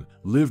again,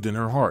 lived in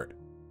her heart.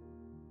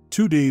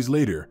 2 days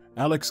later,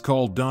 Alex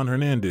called Don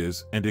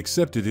Hernandez and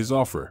accepted his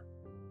offer.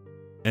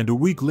 And a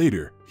week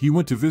later, he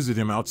went to visit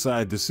him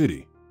outside the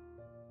city.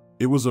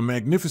 It was a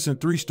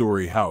magnificent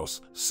 3-story house,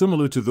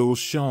 similar to those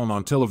shown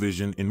on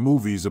television in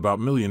movies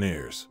about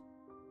millionaires.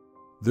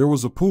 There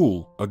was a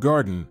pool, a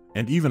garden,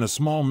 and even a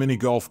small mini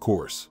golf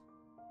course.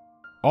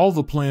 All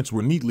the plants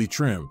were neatly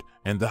trimmed,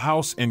 and the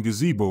house and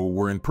gazebo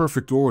were in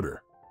perfect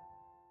order.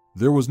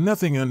 There was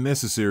nothing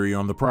unnecessary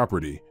on the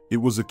property. It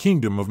was a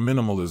kingdom of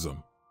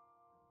minimalism.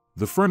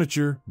 The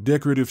furniture,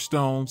 decorative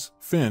stones,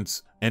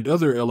 fence, and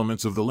other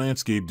elements of the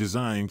landscape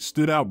design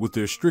stood out with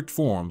their strict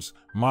forms,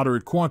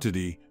 moderate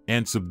quantity,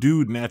 and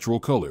subdued natural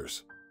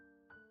colors.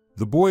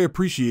 The boy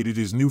appreciated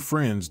his new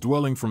friends'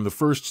 dwelling from the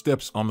first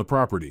steps on the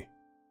property.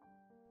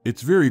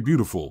 "It's very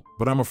beautiful,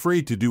 but I'm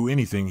afraid to do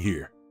anything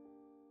here.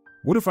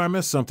 What if I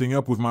mess something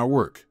up with my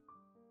work?"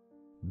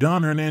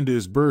 Don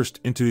Hernandez burst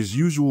into his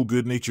usual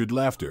good-natured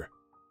laughter.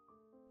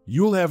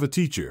 "You'll have a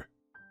teacher."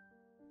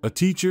 "A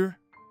teacher?"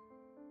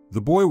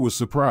 The boy was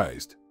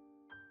surprised.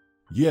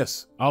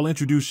 "Yes, I'll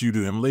introduce you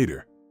to him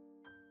later.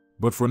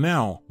 But for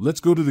now, let's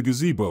go to the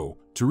gazebo.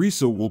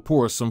 Teresa will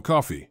pour us some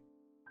coffee."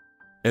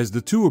 As the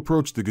two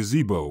approached the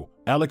gazebo,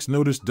 Alex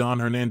noticed Don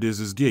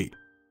Hernandez's gait.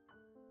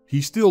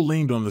 He still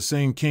leaned on the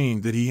same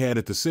cane that he had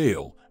at the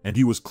sale, and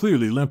he was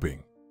clearly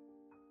limping.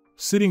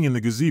 Sitting in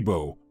the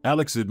gazebo,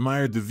 Alex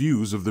admired the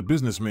views of the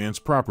businessman's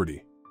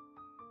property.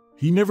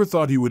 He never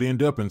thought he would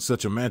end up in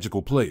such a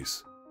magical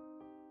place.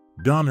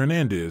 Don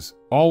Hernandez,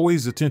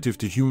 always attentive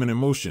to human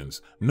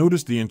emotions,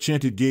 noticed the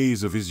enchanted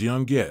gaze of his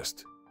young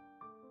guest.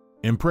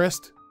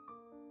 "Impressed?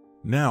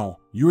 Now,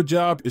 your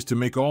job is to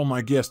make all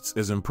my guests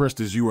as impressed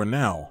as you are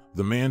now,"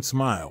 the man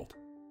smiled.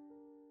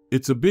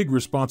 "It's a big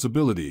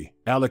responsibility,"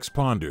 Alex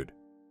pondered.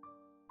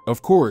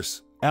 "Of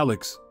course,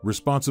 Alex,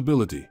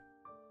 responsibility.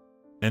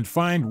 And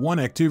find one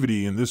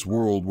activity in this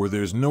world where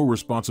there's no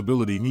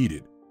responsibility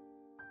needed.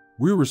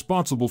 We're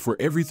responsible for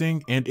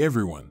everything and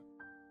everyone."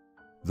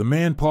 The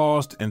man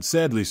paused and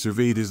sadly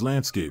surveyed his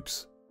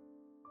landscapes.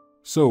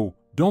 "So,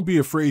 don't be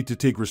afraid to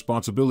take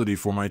responsibility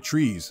for my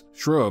trees,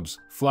 shrubs,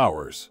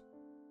 flowers.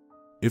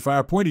 If I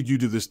appointed you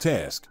to this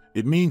task,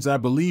 it means I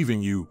believe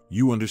in you,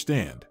 you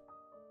understand.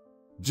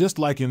 Just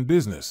like in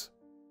business."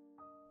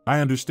 "I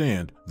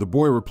understand," the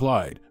boy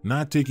replied,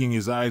 not taking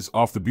his eyes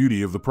off the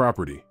beauty of the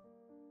property.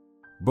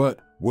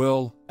 "But,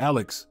 well,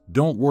 Alex,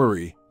 don't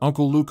worry,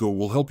 Uncle Luca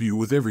will help you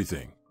with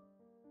everything."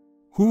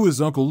 "Who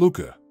is Uncle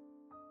Luca?"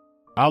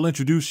 "I'll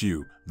introduce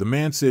you," the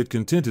man said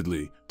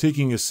contentedly,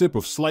 taking a sip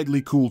of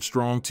slightly cooled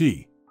strong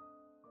tea.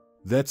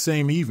 That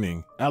same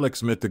evening,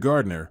 Alex met the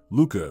gardener,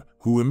 Luca,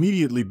 who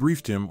immediately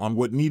briefed him on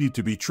what needed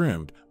to be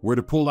trimmed, where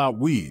to pull out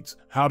weeds,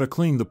 how to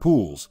clean the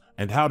pools,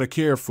 and how to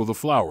care for the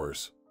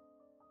flowers.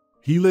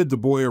 He led the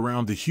boy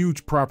around the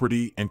huge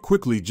property and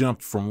quickly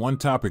jumped from one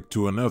topic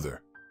to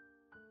another.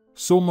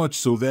 So much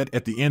so that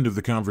at the end of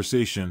the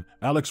conversation,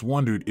 Alex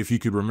wondered if he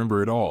could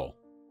remember it all.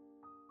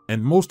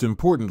 And most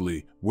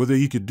importantly, whether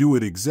he could do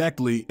it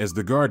exactly as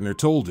the gardener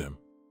told him.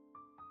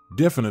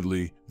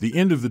 Definitely, the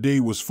end of the day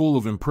was full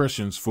of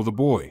impressions for the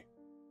boy.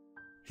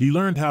 He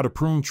learned how to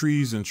prune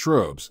trees and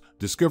shrubs,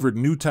 discovered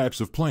new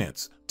types of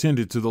plants,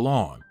 tended to the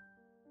lawn.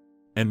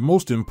 And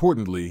most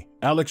importantly,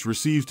 Alex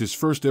received his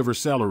first ever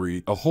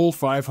salary, a whole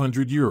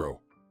 €500.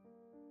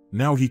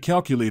 Now he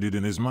calculated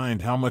in his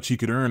mind how much he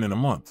could earn in a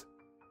month.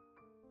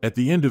 At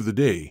the end of the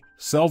day,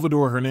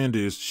 Salvador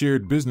Hernandez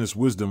shared business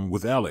wisdom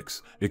with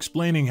Alex,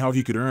 explaining how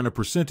he could earn a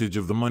percentage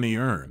of the money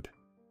earned.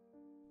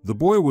 The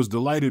boy was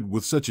delighted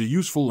with such a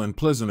useful and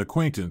pleasant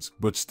acquaintance,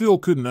 but still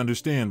couldn't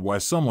understand why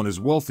someone as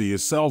wealthy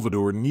as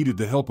Salvador needed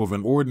the help of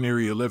an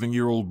ordinary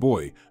 11-year-old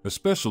boy,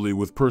 especially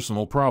with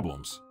personal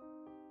problems.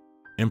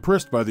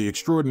 Impressed by the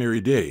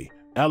extraordinary day,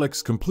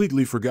 Alex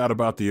completely forgot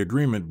about the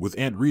agreement with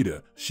Aunt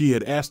Rita. She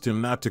had asked him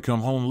not to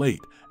come home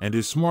late, and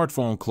his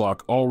smartphone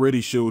clock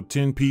already showed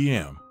 10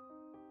 p.m.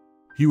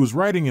 He was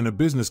riding in a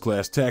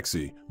business-class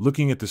taxi,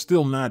 looking at the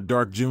still not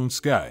dark June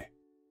sky.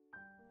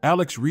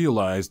 Alex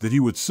realized that he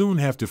would soon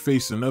have to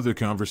face another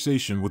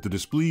conversation with the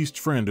displeased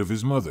friend of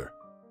his mother.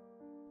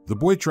 The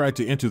boy tried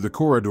to enter the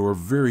corridor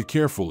very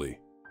carefully.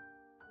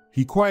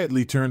 He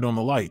quietly turned on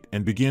the light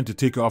and began to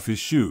take off his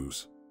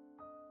shoes.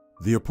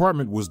 The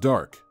apartment was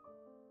dark.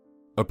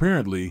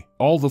 Apparently,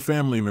 all the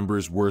family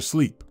members were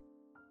asleep.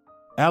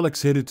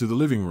 Alex headed to the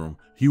living room.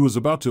 He was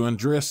about to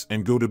undress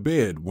and go to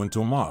bed when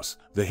Tomas,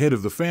 the head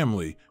of the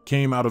family,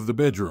 came out of the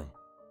bedroom.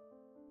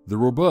 The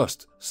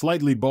robust,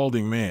 slightly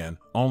balding man,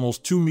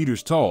 almost 2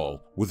 meters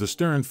tall, with a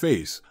stern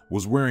face,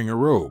 was wearing a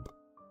robe.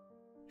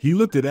 He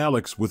looked at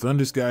Alex with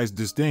undisguised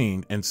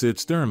disdain and said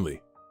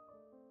sternly,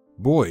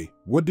 "Boy,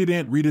 what did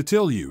Aunt Rita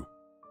tell you?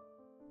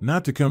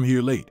 Not to come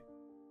here late.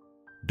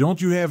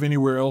 Don't you have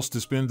anywhere else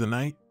to spend the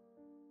night?"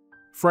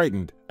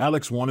 Frightened,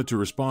 Alex wanted to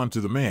respond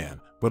to the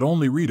man, but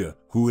only Rita,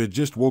 who had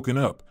just woken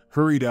up,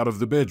 hurried out of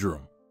the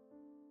bedroom.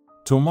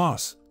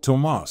 Tomas,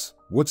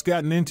 what's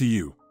gotten into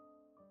you?"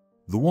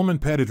 The woman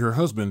patted her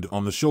husband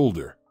on the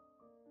shoulder.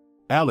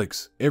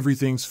 "Alex,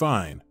 everything's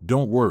fine,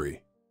 don't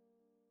worry."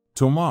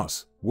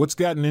 "Tomas, what's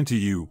gotten into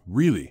you,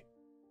 really?"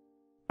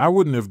 "I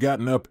wouldn't have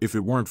gotten up if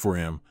it weren't for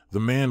him," the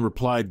man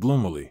replied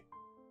gloomily.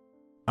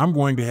 "I'm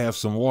going to have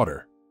some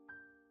water."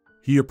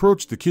 He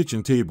approached the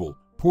kitchen table,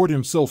 poured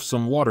himself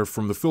some water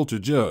from the filter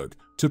jug,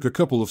 took a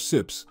couple of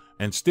sips,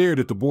 and stared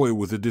at the boy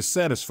with a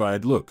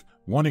dissatisfied look,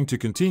 wanting to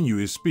continue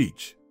his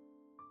speech.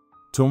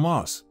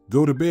 "Tomas,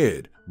 go to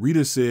bed,"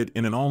 Rita said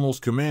in an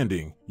almost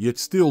commanding, yet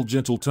still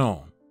gentle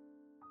tone.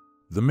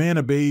 The man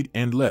obeyed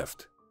and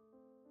left.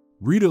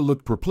 Rita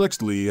looked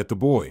perplexedly at the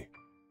boy.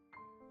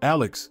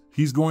 "Alex,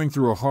 he's going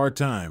through a hard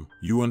time,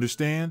 you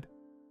understand?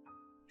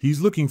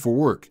 He's looking for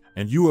work,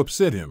 and you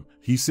upset him.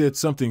 He said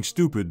something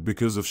stupid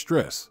because of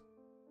stress.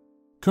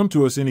 Come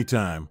to us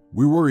anytime,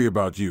 we worry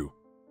about you.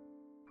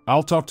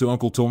 I'll talk to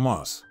Uncle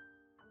Tomas."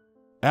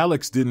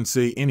 Alex didn't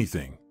say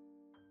anything.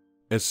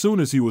 As soon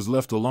as he was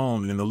left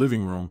alone in the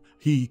living room,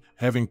 he,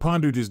 having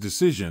pondered his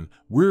decision,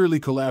 wearily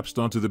collapsed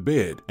onto the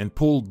bed and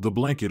pulled the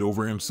blanket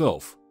over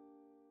himself.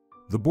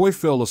 The boy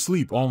fell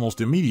asleep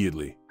almost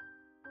immediately.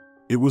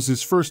 It was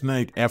his first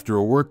night after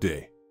a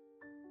workday.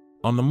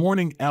 On the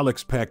morning,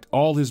 Alex packed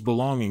all his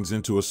belongings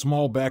into a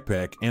small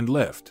backpack and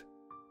left.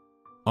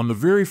 On the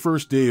very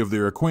first day of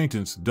their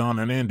acquaintance, Don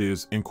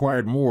Hernandez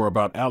inquired more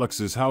about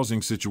Alex's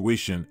housing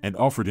situation and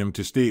offered him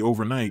to stay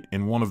overnight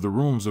in one of the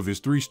rooms of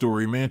his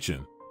 3-story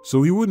mansion,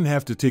 so he wouldn't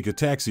have to take a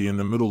taxi in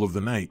the middle of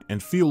the night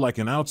and feel like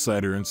an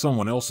outsider in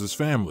someone else's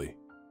family.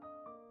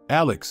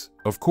 Alex,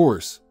 of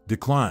course,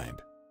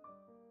 declined.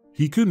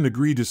 He couldn't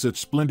agree to such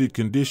splendid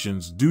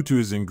conditions due to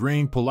his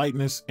ingrained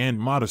politeness and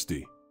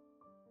modesty.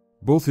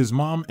 Both his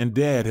mom and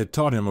dad had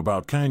taught him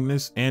about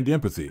kindness and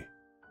empathy.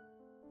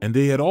 And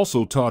they had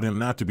also taught him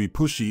not to be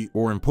pushy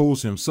or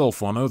impose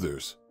himself on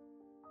others.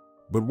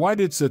 But why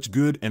did such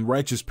good and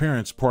righteous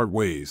parents part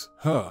ways,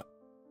 huh?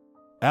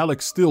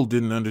 Alex still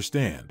didn't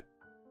understand.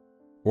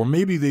 Or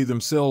maybe they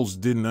themselves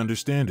didn't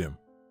understand him.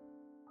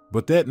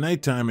 But that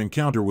nighttime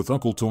encounter with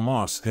Uncle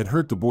Tomas had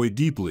hurt the boy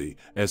deeply,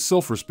 as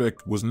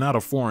self-respect was not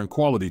a foreign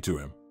quality to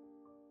him.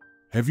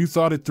 "Have you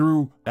thought it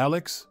through,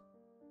 Alex?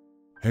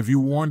 Have you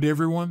warned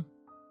everyone?"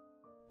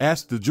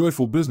 asked the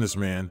joyful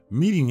businessman,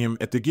 meeting him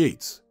at the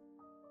gates.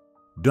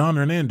 Don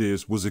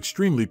Hernandez was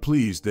extremely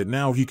pleased that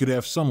now he could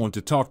have someone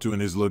to talk to in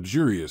his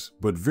luxurious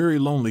but very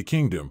lonely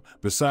kingdom,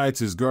 besides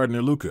his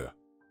gardener Luca.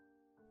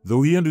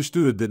 Though he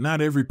understood that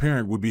not every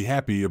parent would be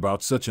happy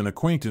about such an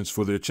acquaintance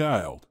for their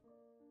child.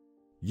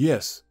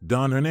 Yes,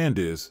 Don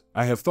Hernandez,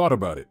 I have thought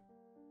about it.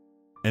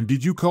 And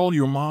did you call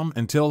your mom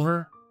and tell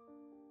her?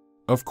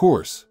 Of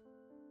course.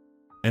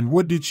 And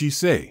what did she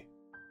say?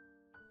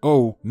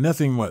 Oh,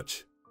 nothing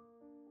much.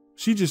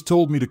 She just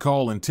told me to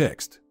call and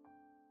text.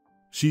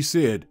 She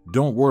said,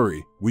 "Don't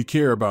worry, we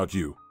care about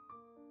you."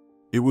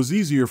 It was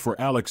easier for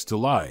Alex to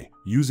lie,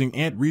 using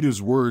Aunt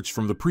Rita's words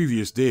from the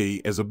previous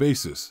day as a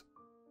basis.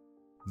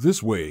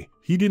 This way,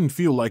 he didn't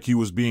feel like he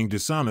was being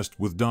dishonest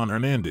with Don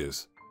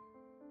Hernandez.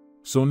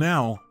 So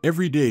now,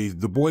 every day,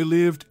 the boy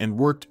lived and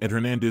worked at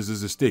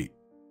Hernandez's estate.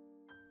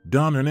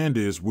 Don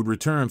Hernandez would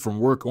return from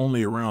work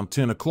only around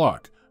 10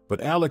 o'clock, but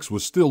Alex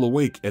was still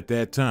awake at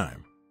that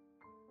time.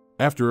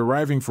 After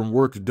arriving from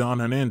work, Don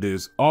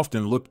Hernandez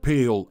often looked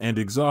pale and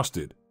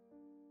exhausted.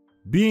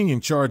 Being in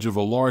charge of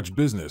a large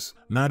business,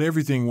 not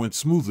everything went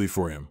smoothly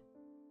for him.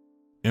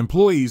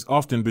 Employees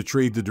often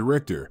betrayed the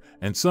director,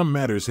 and some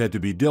matters had to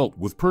be dealt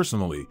with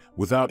personally,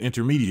 without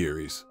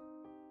intermediaries.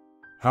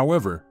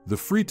 However, the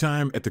free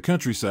time at the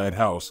countryside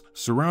house,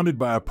 surrounded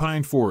by a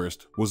pine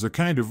forest, was a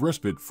kind of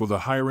respite for the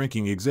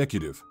high-ranking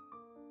executive.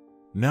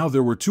 Now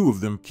there were two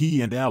of them,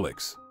 he and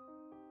Alex.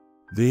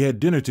 They had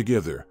dinner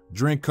together,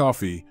 drank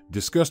coffee,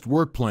 discussed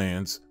work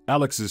plans,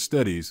 Alex's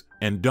studies,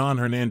 and Don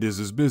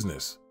Hernandez's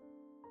business.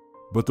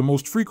 But the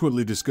most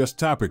frequently discussed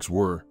topics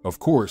were, of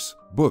course,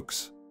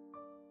 books.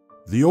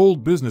 The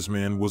old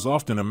businessman was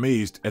often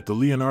amazed at the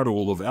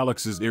Leonardo of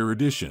Alex's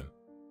erudition.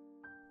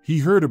 He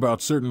heard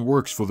about certain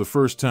works for the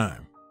first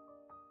time.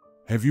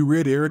 "Have you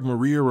read Eric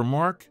Maria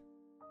Remarque?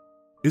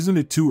 Isn't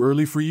it too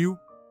early for you?"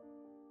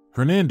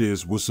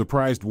 Hernandez was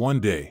surprised one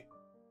day.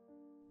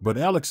 But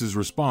Alex's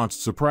response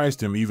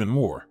surprised him even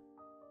more.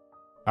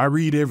 "I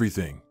read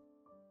everything.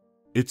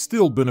 It's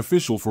still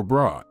beneficial for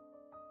broad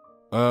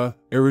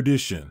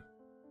erudition."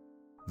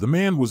 The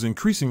man was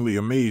increasingly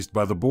amazed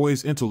by the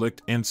boy's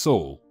intellect and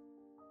soul.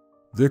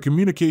 Their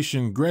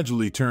communication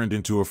gradually turned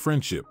into a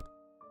friendship.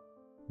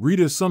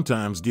 Rita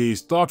sometimes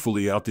gazed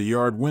thoughtfully out the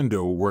yard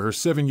window where her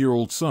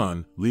 7-year-old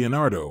son,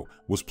 Leonardo,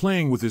 was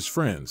playing with his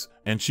friends,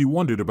 and she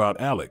wondered about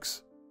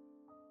Alex.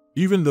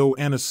 Even though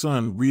Anna's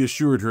son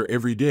reassured her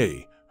every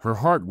day, her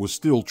heart was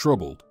still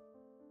troubled.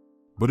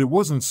 But it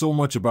wasn't so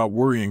much about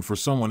worrying for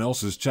someone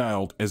else's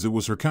child as it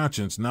was her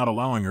conscience not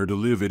allowing her to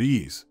live at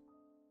ease.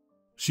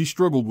 She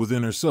struggled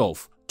within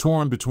herself,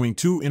 torn between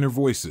two inner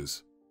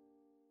voices.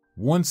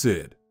 One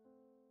said,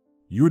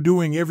 "You're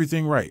doing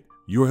everything right,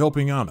 you're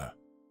helping Anna.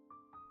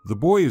 The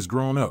boy is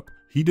grown up,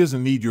 he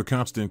doesn't need your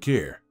constant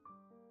care.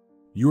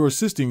 You're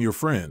assisting your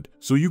friend,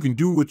 so you can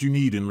do what you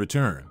need in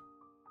return."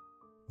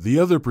 The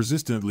other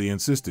persistently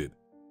insisted,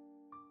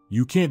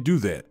 "You can't do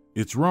that,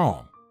 it's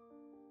wrong."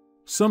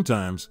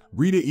 Sometimes,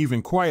 Rita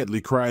even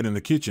quietly cried in the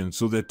kitchen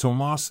so that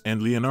Tomas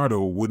and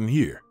Leonardo wouldn't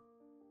hear.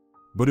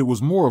 But it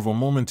was more of a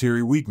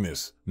momentary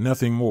weakness,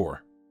 nothing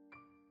more.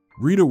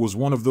 Rita was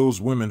one of those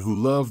women who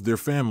loved their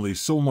family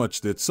so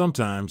much that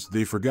sometimes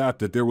they forgot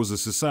that there was a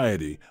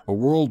society, a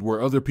world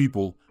where other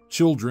people,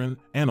 children,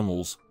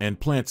 animals, and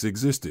plants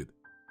existed.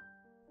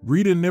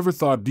 Rita never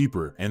thought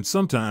deeper and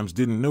sometimes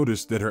didn't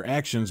notice that her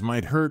actions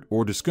might hurt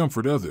or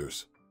discomfort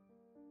others.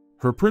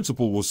 Her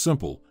principle was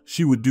simple: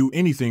 she would do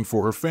anything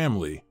for her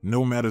family,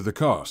 no matter the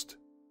cost.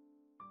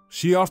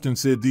 She often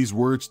said these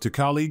words to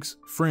colleagues,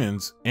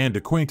 friends, and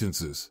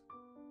acquaintances.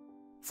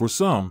 For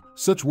some,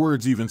 such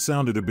words even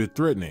sounded a bit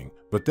threatening,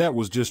 but that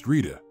was just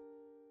Rita.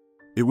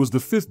 It was the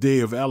 5th day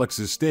of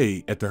Alex's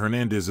stay at the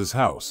Hernandez's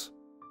house.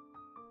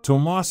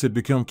 Tomas had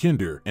become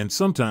kinder and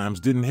sometimes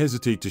didn't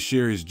hesitate to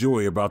share his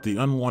joy about the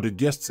unwanted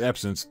guest's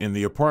absence in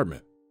the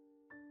apartment.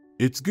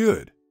 It's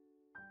good.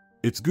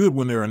 It's good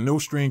when there are no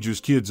strangers'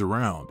 kids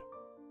around.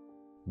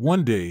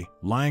 One day,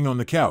 lying on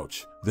the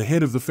couch, the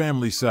head of the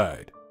family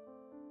sighed.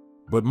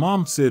 "But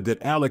Mom said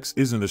that Alex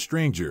isn't a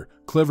stranger,"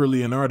 clever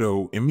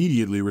Leonardo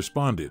immediately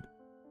responded.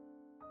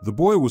 The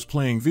boy was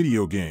playing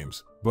video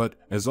games, but,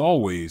 as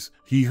always,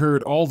 he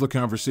heard all the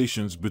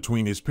conversations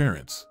between his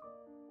parents.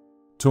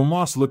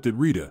 Tomas looked at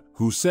Rita,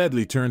 who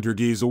sadly turned her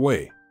gaze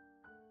away.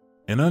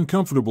 An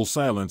uncomfortable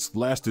silence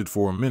lasted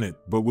for a minute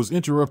but was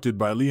interrupted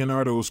by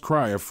Leonardo's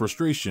cry of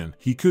frustration.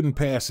 He couldn't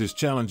pass his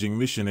challenging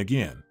mission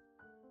again.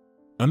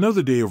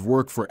 Another day of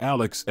work for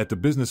Alex at the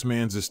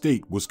businessman's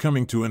estate was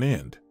coming to an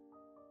end.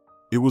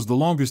 It was the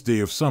longest day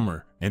of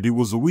summer, and it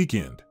was a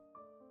weekend.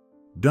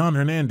 Don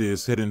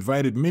Hernandez had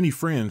invited many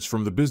friends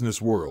from the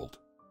business world.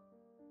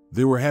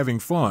 They were having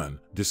fun,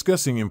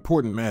 discussing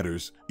important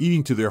matters,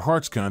 eating to their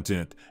heart's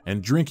content,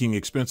 and drinking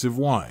expensive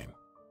wine.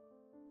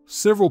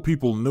 Several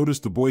people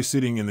noticed the boy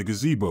sitting in the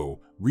gazebo,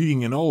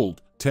 reading an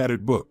old,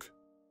 tattered book.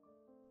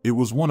 It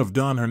was one of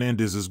Don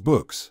Hernandez's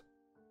books.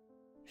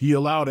 He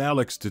allowed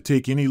Alex to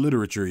take any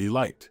literature he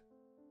liked.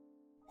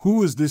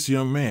 "Who is this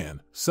young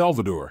man,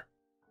 Salvador?"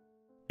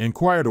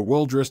 inquired a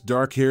well-dressed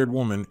dark-haired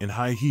woman in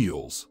high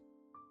heels.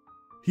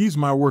 "He's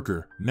my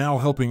worker, now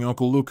helping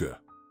Uncle Luca."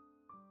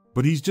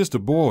 "But he's just a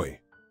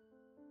boy,"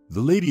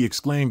 the lady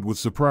exclaimed with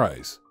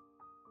surprise.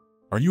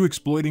 "Are you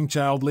exploiting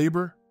child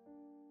labor?"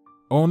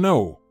 "Oh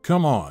no,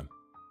 come on.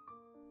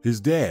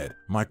 His dad,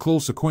 my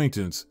close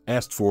acquaintance,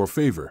 asked for a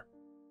favor."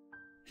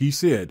 He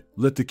said,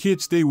 let the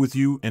kid stay with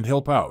you and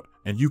help out,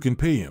 and you can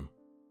pay him.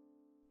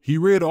 He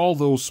read all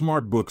those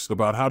smart books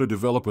about how to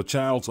develop a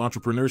child's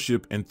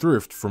entrepreneurship and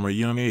thrift from a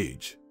young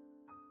age.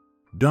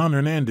 Don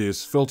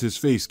Hernandez felt his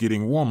face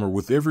getting warmer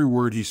with every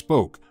word he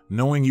spoke,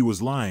 knowing he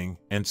was lying,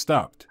 and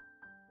stopped.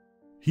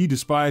 He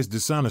despised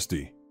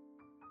dishonesty.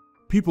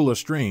 People are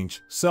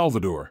strange,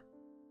 Salvador.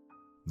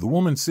 The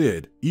woman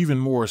said, even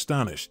more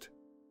astonished.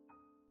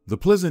 The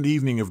pleasant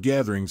evening of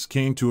gatherings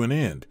came to an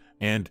end,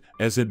 and,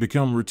 as had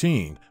become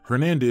routine,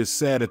 Hernandez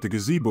sat at the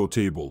gazebo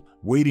table,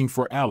 waiting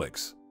for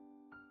Alex.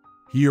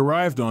 He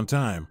arrived on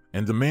time,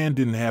 and the man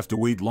didn't have to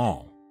wait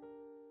long.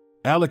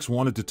 Alex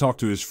wanted to talk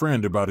to his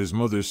friend about his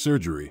mother's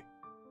surgery.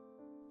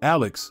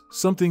 Alex,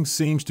 something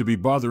seems to be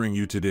bothering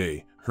you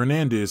today,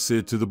 Hernandez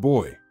said to the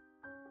boy.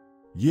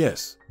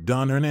 Yes,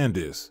 Don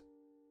Hernandez.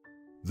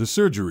 The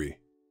surgery.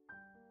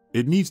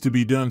 It needs to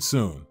be done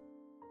soon.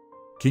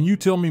 Can you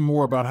tell me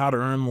more about how to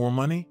earn more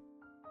money?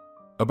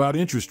 About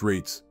interest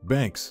rates,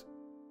 banks.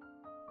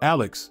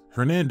 Alex,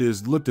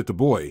 Hernandez looked at the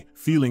boy,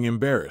 feeling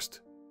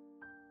embarrassed.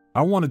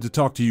 I wanted to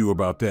talk to you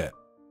about that.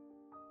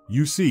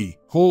 You see,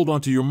 hold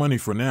on to your money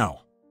for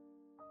now.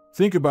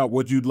 Think about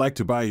what you'd like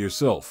to buy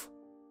yourself.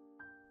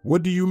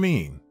 What do you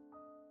mean?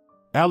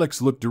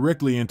 Alex looked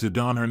directly into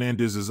Don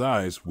Hernandez's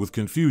eyes with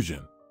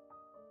confusion.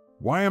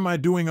 Why am I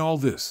doing all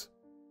this?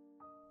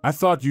 I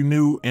thought you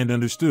knew and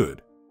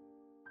understood.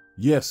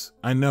 Yes,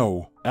 I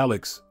know,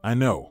 Alex, I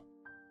know.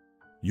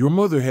 Your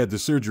mother had the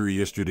surgery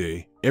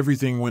yesterday,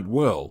 everything went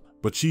well,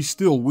 but she's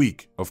still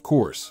weak, of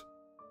course.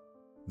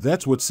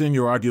 That's what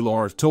Senor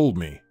Aguilar told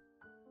me.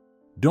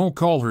 Don't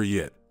call her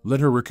yet,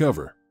 let her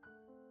recover.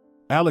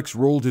 Alex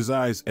rolled his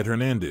eyes at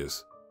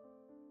Hernandez.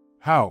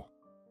 How?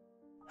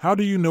 How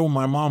do you know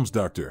my mom's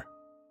doctor?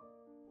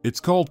 It's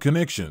called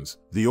connections,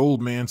 the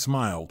old man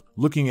smiled,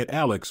 looking at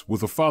Alex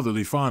with a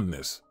fatherly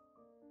fondness.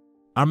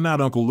 I'm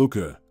not Uncle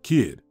Luca,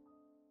 kid.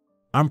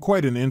 I'm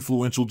quite an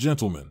influential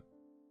gentleman.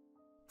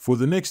 For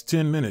the next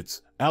 10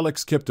 minutes,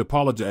 Alex kept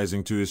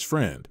apologizing to his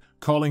friend,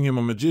 calling him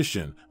a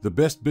magician, the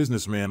best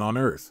businessman on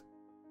earth.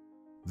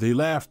 They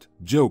laughed,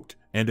 joked,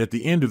 and at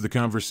the end of the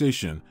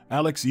conversation,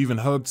 Alex even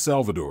hugged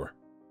Salvador.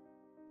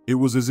 It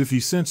was as if he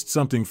sensed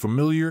something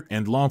familiar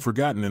and long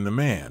forgotten in the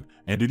man,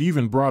 and it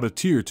even brought a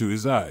tear to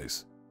his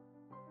eyes.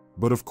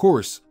 But of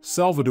course,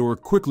 Salvador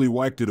quickly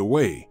wiped it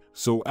away,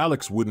 so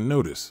Alex wouldn't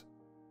notice.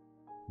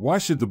 Why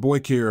should the boy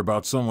care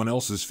about someone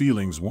else's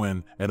feelings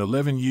when, at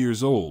 11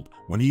 years old,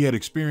 when he had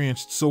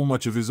experienced so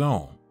much of his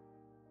own?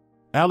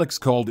 Alex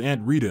called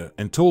Aunt Rita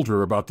and told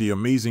her about the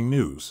amazing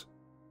news.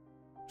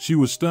 She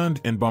was stunned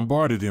and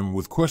bombarded him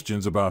with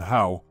questions about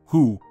how,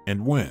 who,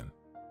 and when.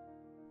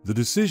 The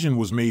decision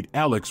was made: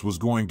 Alex was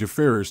going to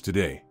Ferrer's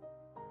today.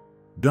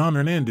 Don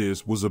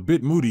Hernandez was a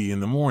bit moody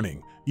in the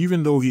morning,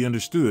 even though he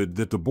understood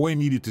that the boy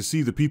needed to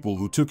see the people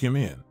who took him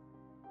in.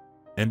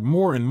 And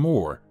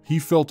more, he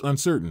felt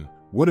uncertain.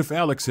 What if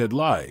Alex had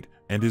lied,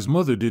 and his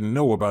mother didn't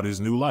know about his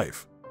new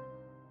life?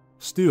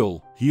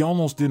 Still, he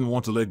almost didn't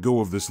want to let go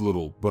of this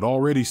little, but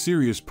already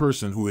serious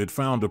person who had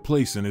found a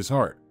place in his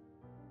heart.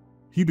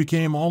 He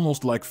became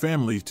almost like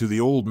family to the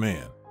old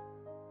man.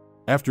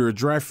 After a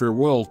dry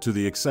farewell to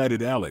the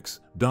excited Alex,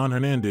 Don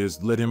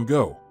Hernandez let him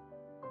go.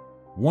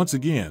 Once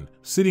again,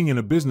 sitting in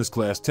a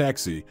business-class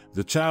taxi,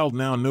 the child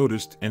now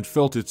noticed and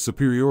felt its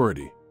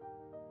superiority.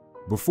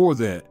 Before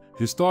that,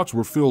 his thoughts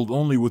were filled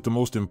only with the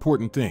most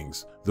important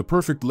things: the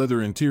perfect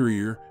leather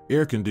interior,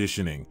 air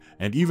conditioning,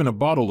 and even a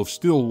bottle of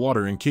still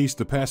water in case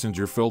the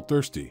passenger felt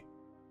thirsty.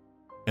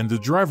 And the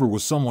driver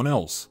was someone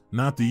else,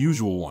 not the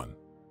usual one.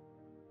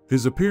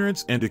 His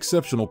appearance and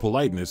exceptional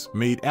politeness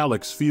made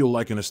Alex feel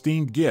like an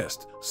esteemed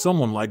guest,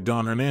 someone like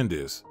Don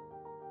Hernandez.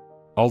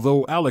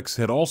 Although Alex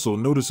had also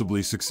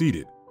noticeably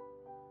succeeded.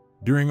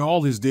 During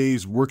all his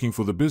days working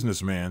for the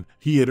businessman,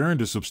 he had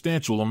earned a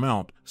substantial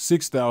amount,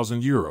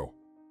 €6,000.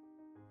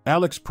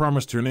 Alex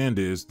promised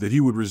Hernandez that he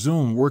would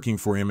resume working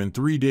for him in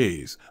 3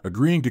 days,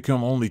 agreeing to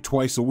come only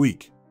twice a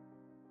week.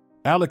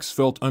 Alex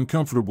felt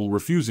uncomfortable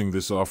refusing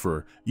this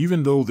offer,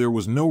 even though there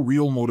was no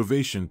real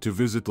motivation to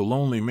visit the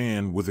lonely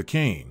man with a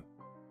cane.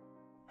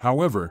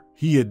 However,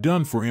 he had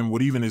done for him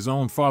what even his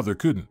own father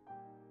couldn't.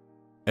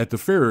 At the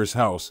Ferrer's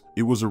house,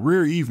 it was a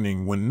rare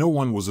evening when no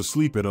one was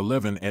asleep at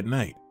 11 at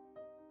night.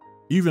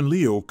 Even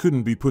Leo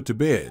couldn't be put to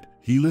bed.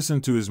 He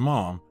listened to his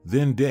mom,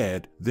 then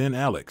Dad, then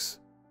Alex.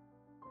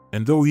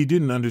 And though he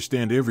didn't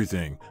understand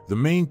everything, the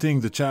main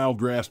thing the child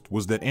grasped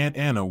was that Aunt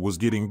Anna was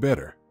getting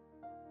better.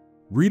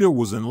 Rita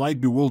was in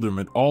light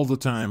bewilderment all the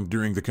time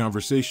during the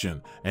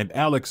conversation, and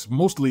Alex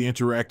mostly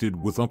interacted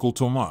with Uncle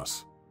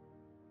Tomas.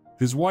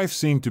 His wife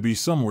seemed to be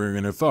somewhere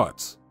in her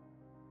thoughts.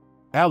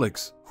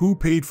 Alex, who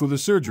paid for the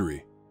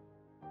surgery?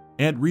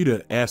 Aunt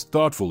Rita asked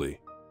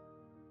thoughtfully.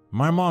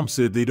 My mom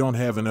said they don't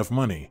have enough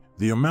money.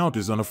 The amount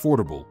is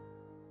unaffordable.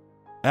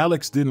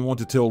 Alex didn't want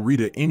to tell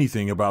Rita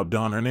anything about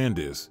Don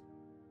Hernandez.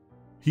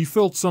 He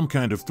felt some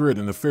kind of threat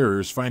in the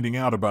Ferrers finding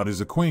out about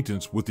his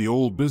acquaintance with the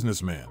old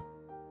businessman.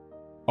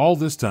 All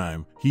this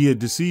time, he had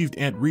deceived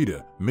Aunt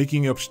Rita,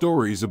 making up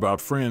stories about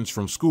friends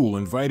from school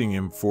inviting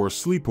him for a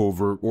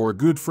sleepover or a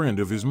good friend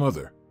of his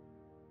mother.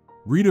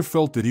 Rita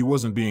felt that he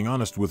wasn't being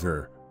honest with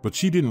her, but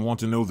she didn't want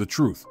to know the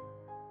truth.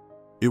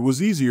 It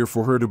was easier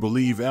for her to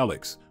believe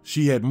Alex.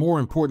 She had more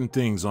important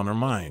things on her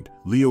mind: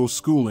 Leo's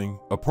schooling,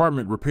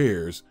 apartment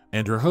repairs,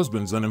 and her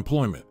husband's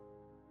unemployment.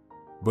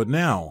 But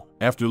now,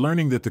 after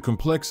learning that the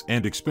complex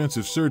and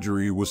expensive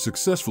surgery was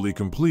successfully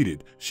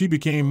completed, she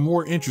became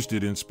more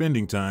interested in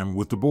spending time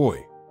with the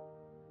boy.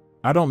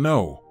 "I don't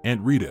know,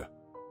 Aunt Rita.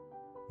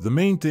 The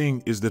main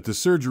thing is that the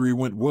surgery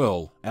went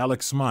well,"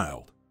 Alex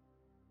smiled.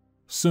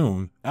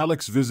 Soon,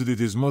 Alex visited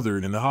his mother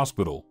in the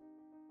hospital.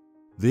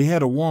 They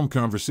had a warm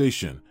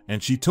conversation,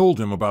 and she told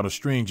him about a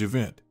strange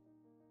event.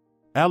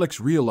 Alex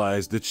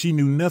realized that she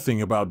knew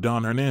nothing about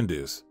Don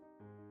Hernandez.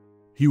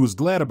 He was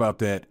glad about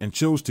that and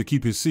chose to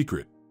keep his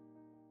secret.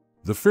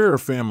 The Ferrer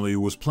family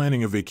was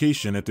planning a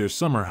vacation at their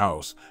summer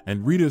house,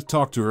 and Rita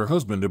talked to her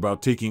husband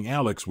about taking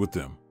Alex with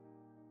them.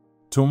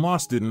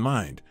 Tomas didn't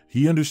mind.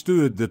 He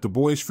understood that the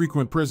boy's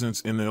frequent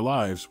presence in their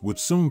lives would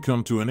soon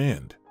come to an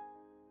end.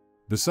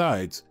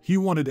 Besides, he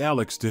wanted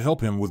Alex to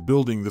help him with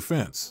building the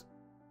fence.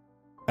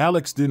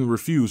 Alex didn't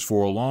refuse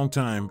for a long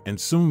time and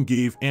soon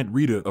gave Aunt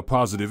Rita a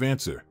positive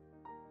answer.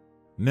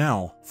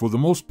 Now, for the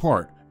most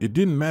part, it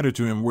didn't matter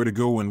to him where to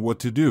go and what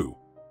to do.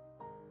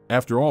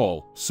 After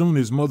all, soon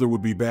his mother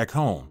would be back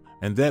home,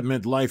 and that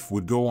meant life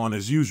would go on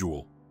as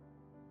usual.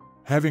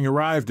 Having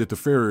arrived at the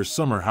Ferrers'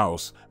 summer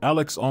house,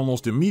 Alex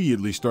almost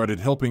immediately started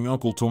helping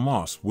Uncle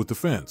Tomas with the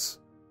fence.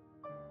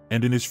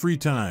 And in his free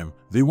time,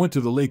 they went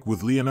to the lake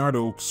with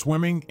Leonardo,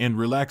 swimming and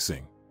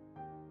relaxing.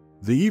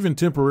 They even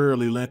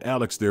temporarily lent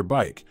Alex their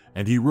bike,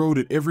 and he rode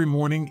it every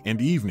morning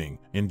and evening,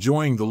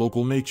 enjoying the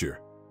local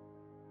nature.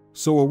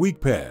 So a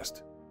week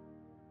passed.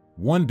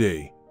 One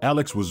day,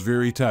 Alex was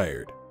very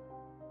tired.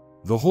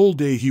 The whole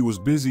day he was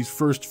busy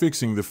first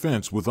fixing the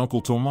fence with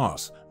Uncle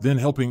Tomas, then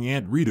helping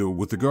Aunt Rita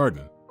with the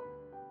garden.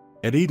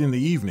 At 8 in the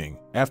evening,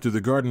 after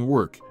the garden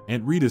work,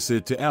 Aunt Rita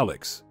said to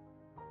Alex,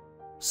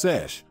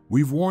 "Sash,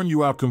 we've worn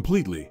you out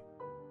completely.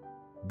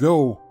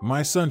 Go,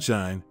 my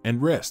sunshine,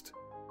 and rest."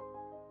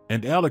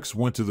 And Alex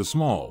went to the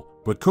small,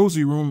 but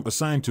cozy room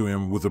assigned to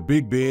him with a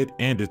big bed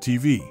and a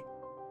TV.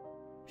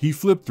 He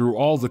flipped through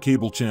all the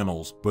cable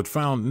channels, but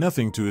found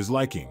nothing to his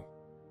liking.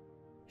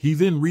 He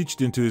then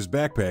reached into his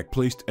backpack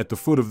placed at the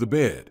foot of the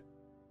bed.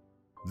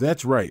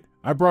 "That's right,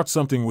 I brought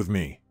something with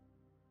me,"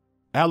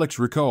 Alex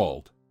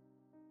recalled.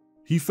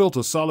 He felt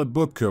a solid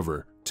book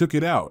cover, took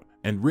it out,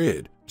 and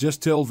read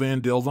Gestel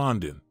van del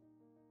Vonden.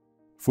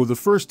 For the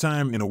first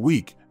time in a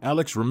week,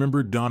 Alex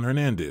remembered Don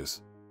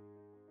Hernandez.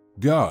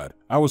 God,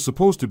 I was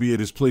supposed to be at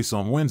his place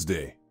on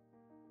Wednesday.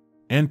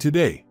 And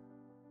today,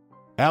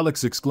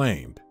 Alex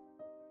exclaimed.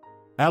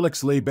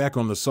 Alex lay back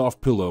on the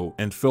soft pillow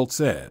and felt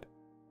sad.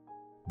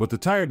 But the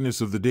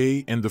tiredness of the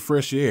day and the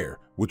fresh air,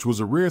 which was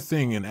a rare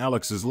thing in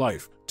Alex's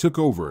life, took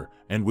over,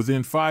 and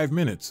within 5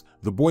 minutes,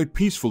 the boy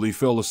peacefully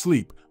fell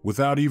asleep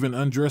without even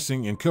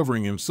undressing and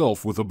covering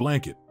himself with a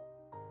blanket.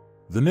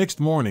 The next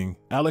morning,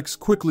 Alex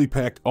quickly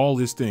packed all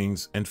his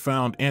things and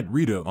found Aunt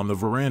Rita on the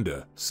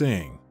veranda,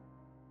 saying,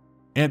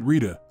 "Aunt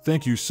Rita,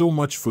 thank you so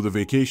much for the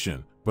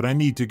vacation, but I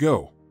need to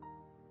go."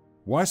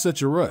 "Why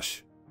such a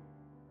rush?"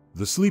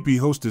 the sleepy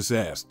hostess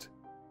asked.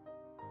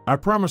 "I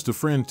promised a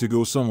friend to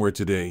go somewhere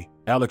today,"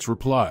 Alex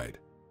replied.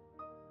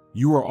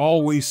 "You are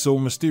always so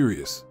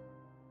mysterious."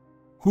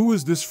 "Who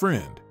is this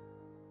friend?"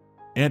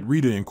 Aunt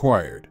Rita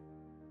inquired.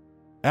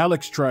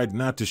 Alex tried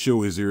not to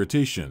show his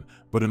irritation,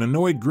 but an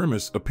annoyed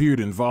grimace appeared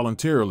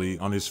involuntarily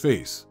on his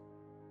face.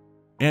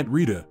 "Aunt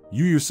Rita,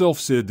 you yourself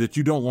said that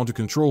you don't want to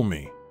control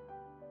me."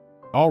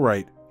 "All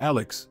right,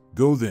 Alex,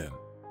 go then."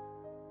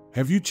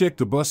 "Have you checked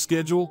the bus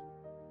schedule?"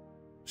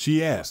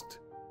 she asked.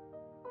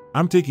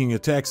 "I'm taking a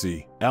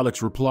taxi,"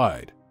 Alex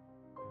replied.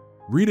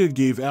 Rita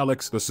gave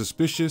Alex a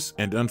suspicious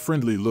and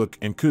unfriendly look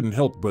and couldn't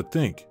help but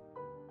think,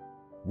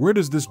 where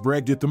does this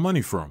brat get the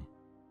money from?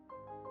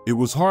 It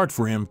was hard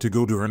for him to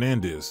go to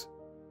Hernandez.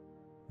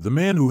 The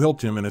man who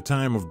helped him in a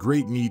time of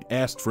great need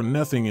asked for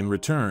nothing in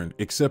return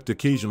except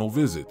occasional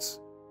visits.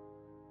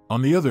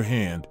 On the other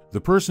hand,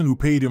 the person who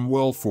paid him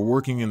well for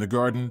working in the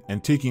garden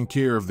and taking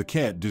care of the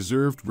cat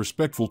deserved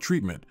respectful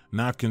treatment,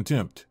 not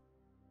contempt.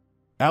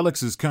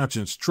 Alex's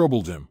conscience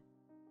troubled him.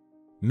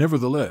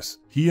 Nevertheless,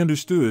 he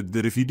understood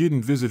that if he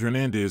didn't visit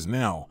Hernandez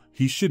now,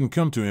 he shouldn't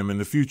come to him in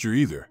the future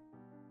either.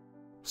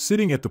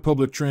 Sitting at the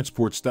public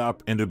transport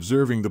stop and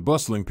observing the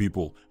bustling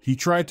people, he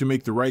tried to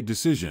make the right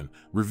decision,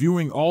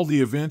 reviewing all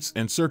the events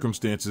and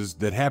circumstances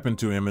that happened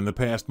to him in the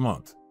past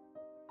month.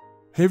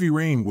 Heavy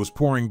rain was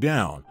pouring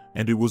down,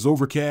 and it was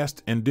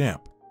overcast and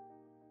damp.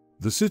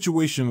 The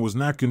situation was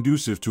not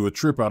conducive to a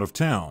trip out of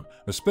town,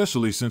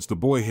 especially since the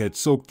boy had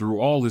soaked through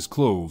all his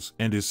clothes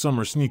and his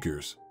summer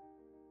sneakers.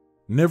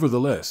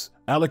 Nevertheless,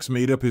 Alex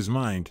made up his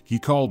mind. He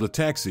called a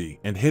taxi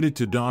and headed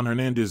to Don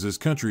Hernandez's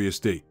country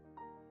estate.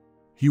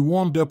 He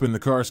warmed up in the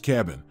car's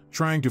cabin,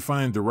 trying to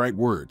find the right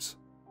words.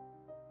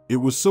 It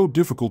was so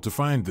difficult to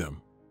find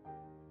them.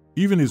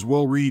 Even his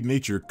well-read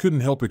nature couldn't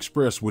help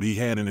express what he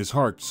had in his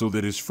heart so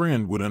that his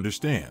friend would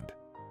understand.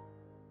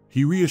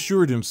 He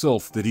reassured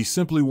himself that he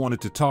simply wanted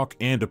to talk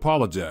and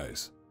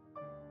apologize.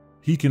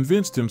 He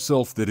convinced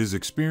himself that his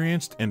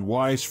experienced and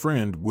wise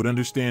friend would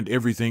understand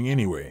everything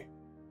anyway.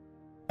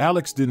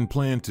 Alex didn't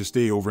plan to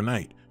stay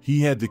overnight.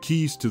 He had the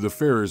keys to the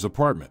Ferrers'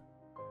 apartment.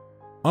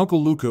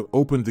 Uncle Luca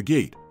opened the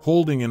gate,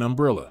 holding an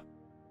umbrella.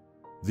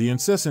 The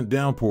incessant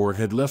downpour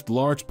had left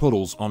large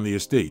puddles on the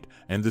estate,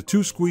 and the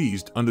two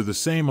squeezed under the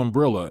same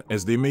umbrella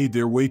as they made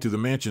their way to the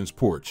mansion's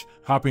porch,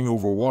 hopping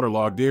over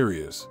waterlogged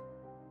areas.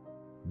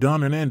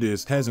 Don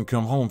Hernandez hasn't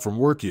come home from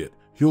work yet.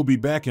 He'll be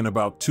back in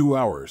about 2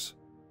 hours.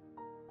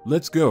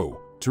 Let's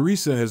go.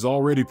 Teresa has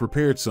already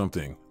prepared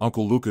something,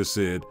 Uncle Luca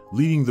said,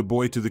 leading the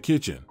boy to the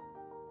kitchen.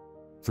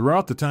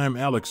 Throughout the time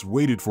Alex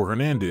waited for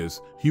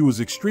Hernandez, he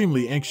was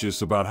extremely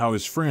anxious about how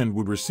his friend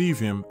would receive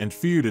him and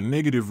feared a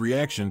negative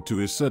reaction to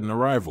his sudden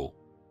arrival.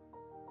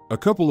 A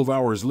couple of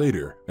hours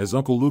later, as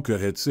Uncle Luca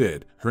had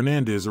said,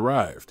 Hernandez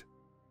arrived.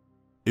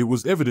 It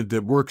was evident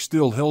that work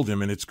still held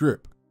him in its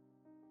grip.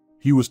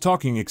 He was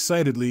talking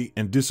excitedly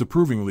and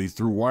disapprovingly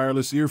through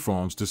wireless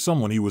earphones to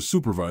someone he was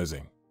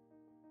supervising.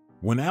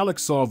 When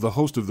Alex saw the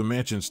host of the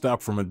mansion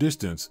stop from a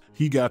distance,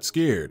 he got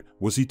scared.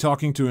 Was he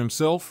talking to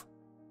himself?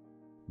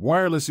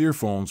 Wireless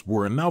earphones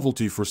were a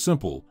novelty for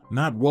simple,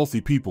 not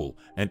wealthy people,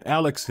 and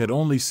Alex had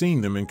only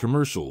seen them in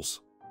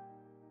commercials.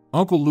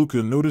 Uncle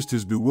Luca noticed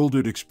his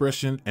bewildered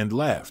expression and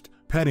laughed,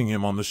 patting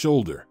him on the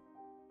shoulder.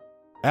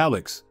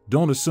 Alex,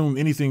 don't assume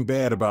anything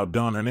bad about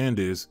Don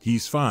Hernandez,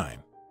 he's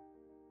fine.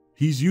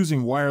 He's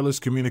using wireless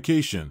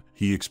communication,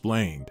 he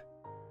explained.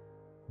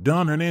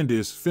 Don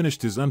Hernandez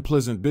finished his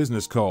unpleasant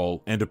business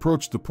call and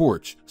approached the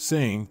porch,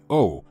 saying,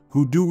 "Oh,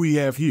 who do we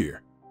have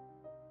here?"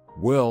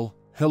 "Well,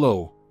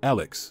 hello,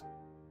 Alex."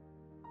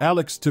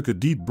 Alex took a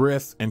deep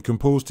breath and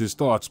composed his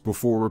thoughts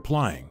before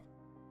replying.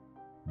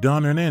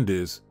 "Don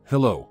Hernandez,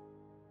 hello.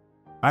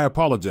 I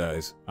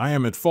apologize, I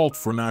am at fault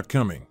for not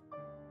coming."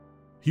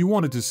 He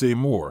wanted to say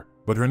more,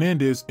 but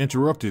Hernandez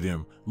interrupted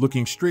him,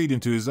 looking straight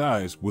into his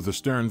eyes with a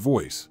stern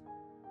voice.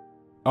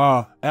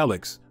 "Ah,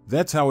 Alex,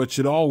 that's how it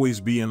should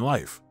always be in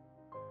life.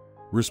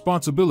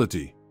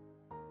 Responsibility.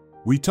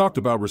 We talked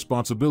about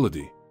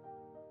responsibility.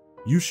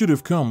 You should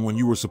have come when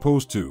you were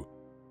supposed to.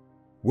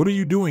 What are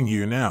you doing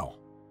here now?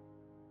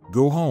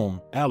 Go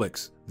home,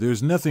 Alex,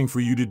 there's nothing for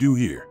you to do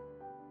here."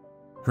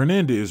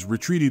 Hernandez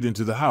retreated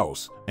into the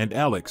house, and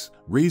Alex,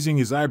 raising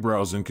his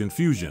eyebrows in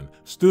confusion,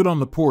 stood on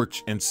the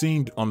porch and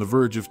seemed on the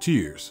verge of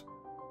tears.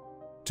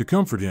 To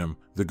comfort him,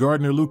 the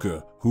gardener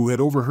Luca, who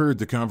had overheard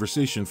the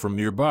conversation from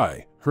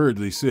nearby,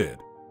 hurriedly said,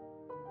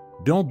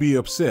 "Don't be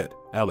upset,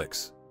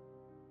 Alex.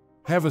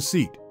 Have a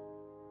seat."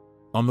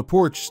 On the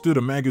porch stood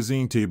a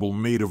magazine table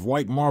made of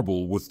white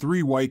marble with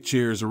 3 white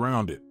chairs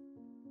around it.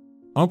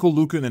 Uncle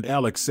Luca and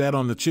Alex sat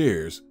on the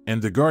chairs,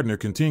 and the gardener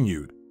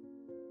continued,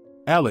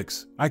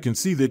 "Alex, I can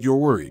see that you're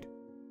worried.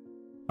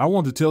 I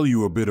want to tell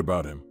you a bit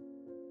about him.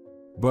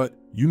 But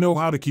you know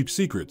how to keep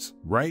secrets,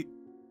 right?"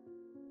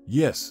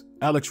 "Yes,"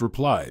 Alex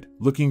replied,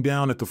 looking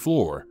down at the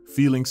floor,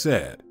 feeling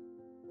sad.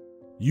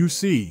 "You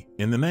see,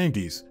 in the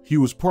 90s, he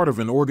was part of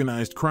an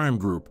organized crime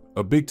group,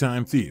 a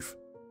big-time thief.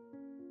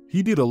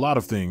 He did a lot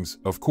of things,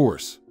 of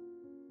course.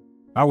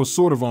 I was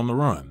sort of on the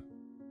run.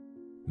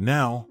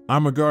 Now,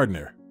 I'm a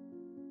gardener.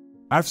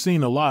 I've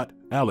seen a lot,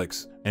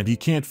 Alex, and he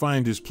can't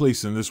find his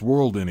place in this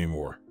world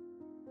anymore.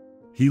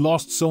 He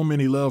lost so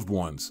many loved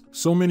ones,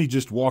 so many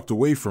just walked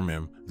away from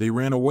him, they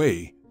ran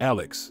away,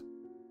 Alex."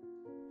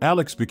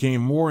 Alex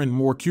became more and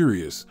more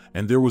curious,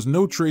 and there was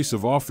no trace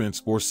of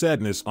offense or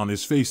sadness on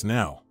his face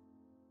now.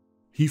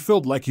 He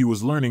felt like he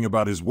was learning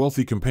about his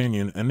wealthy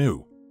companion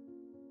anew.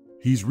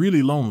 "He's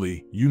really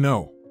lonely, you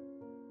know."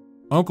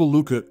 Uncle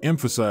Luca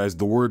emphasized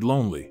the word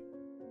lonely.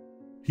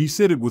 He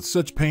said it with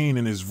such pain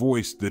in his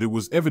voice that it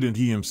was evident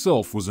he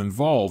himself was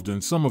involved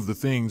in some of the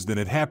things that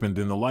had happened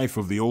in the life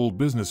of the old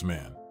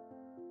businessman.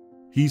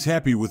 He's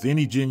happy with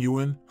any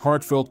genuine,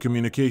 heartfelt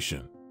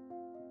communication.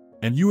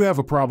 And you have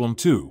a problem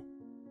too.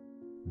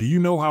 Do you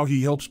know how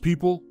he helps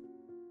people?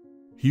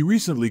 He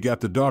recently got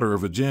the daughter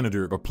of a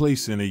janitor a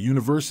place in a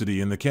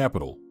university in the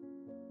capital.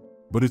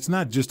 But it's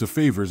not just a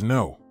favors,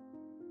 no.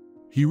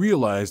 He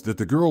realized that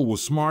the girl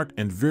was smart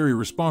and very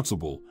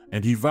responsible,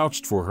 and he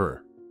vouched for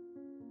her.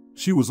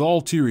 She was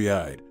all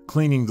teary-eyed,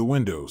 cleaning the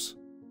windows.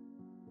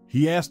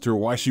 He asked her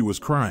why she was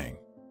crying.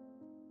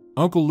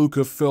 Uncle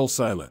Luca fell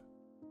silent.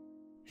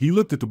 He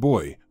looked at the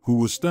boy, who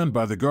was stunned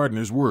by the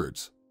gardener's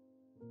words.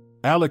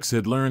 Alex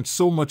had learned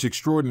so much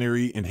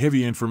extraordinary and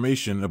heavy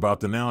information about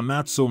the now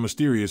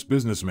not-so-mysterious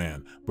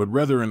businessman, but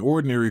rather an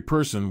ordinary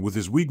person with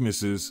his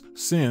weaknesses,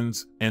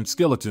 sins, and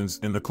skeletons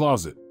in the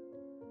closet.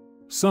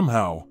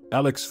 Somehow,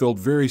 Alex felt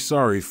very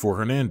sorry for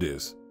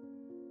Hernandez.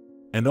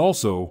 And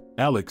also,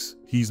 Alex,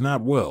 he's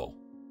not well.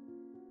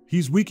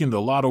 He's weakened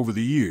a lot over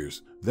the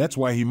years, that's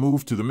why he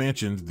moved to the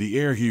mansion. The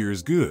air here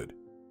is good.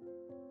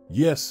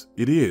 Yes,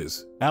 it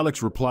is,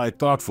 Alex replied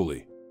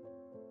thoughtfully.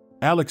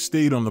 Alex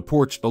stayed on the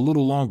porch a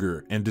little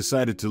longer and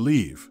decided to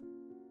leave.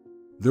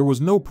 There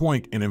was no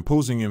point in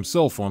imposing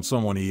himself on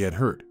someone he had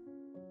hurt.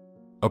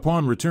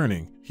 Upon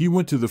returning, he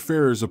went to the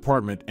Ferrers'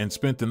 apartment and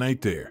spent the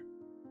night there.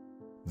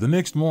 The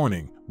next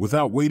morning,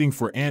 without waiting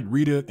for Aunt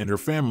Rita and her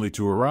family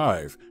to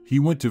arrive, he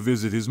went to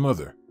visit his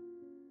mother.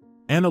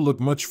 Anna looked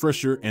much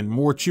fresher and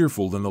more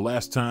cheerful than the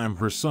last time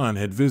her son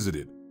had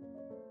visited.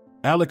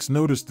 Alex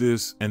noticed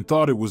this and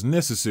thought it was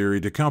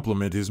necessary to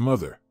compliment his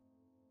mother.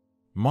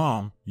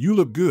 "Mom, you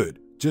look good,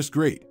 just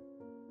great."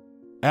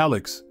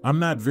 "Alex, I'm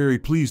not very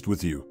pleased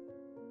with you.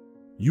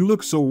 You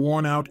look so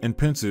worn out and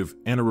pensive,"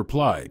 Anna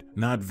replied,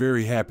 not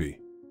very happy.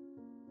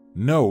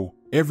 "No,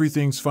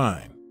 everything's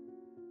fine.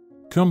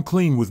 Come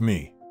clean with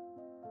me.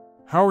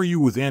 How are you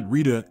with Aunt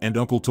Rita and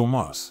Uncle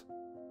Tomas?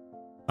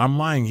 I'm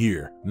lying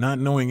here, not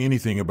knowing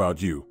anything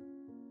about you.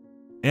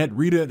 Aunt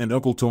Rita and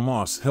Uncle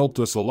Tomas helped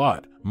us a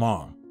lot,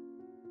 Mom.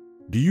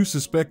 Do you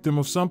suspect them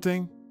of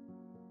something?"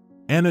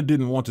 Anna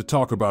didn't want to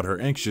talk about her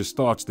anxious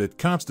thoughts that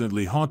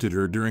constantly haunted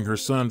her during her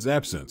son's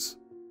absence.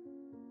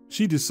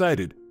 She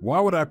decided,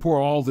 why would I pour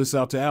all this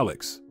out to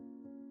Alex?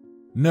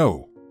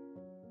 No.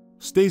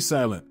 Stay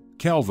silent,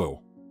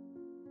 Calvo.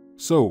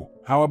 So,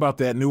 how about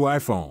that new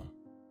iPhone?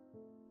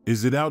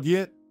 Is it out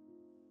yet?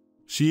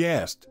 She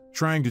asked,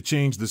 trying to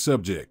change the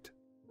subject.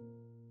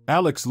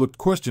 Alex looked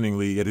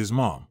questioningly at his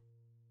mom.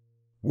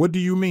 What do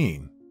you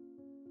mean?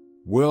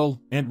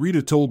 Well, Aunt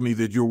Rita told me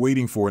that you're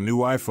waiting for a new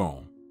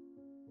iPhone.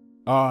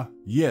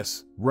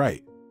 Yes,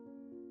 right.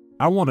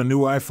 I want a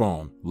new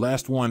iPhone,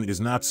 last one is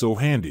not so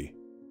handy.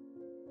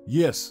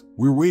 Yes,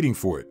 we're waiting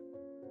for it.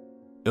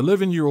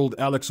 11-year-old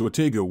Alex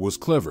Ortega was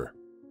clever.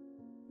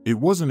 It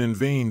wasn't in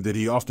vain that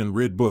he often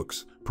read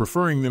books,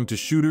 preferring them to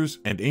shooters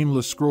and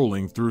aimless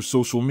scrolling through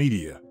social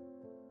media.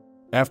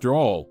 After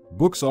all,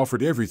 books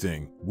offered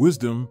everything: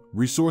 wisdom,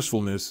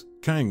 resourcefulness,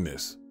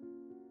 kindness.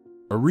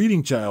 A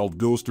reading child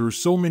goes through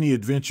so many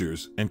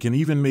adventures and can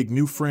even make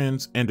new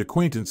friends and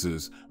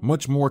acquaintances,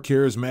 much more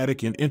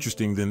charismatic and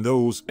interesting than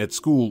those at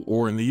school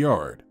or in the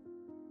yard.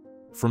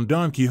 From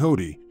Don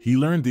Quixote, he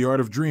learned the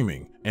art of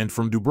dreaming, and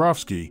from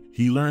Dubrovsky,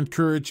 he learned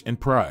courage and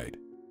pride.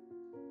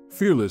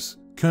 Fearless,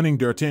 cunning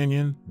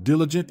D'Artagnan,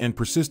 diligent and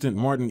persistent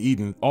Martin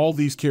Eden, all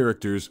these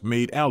characters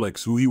made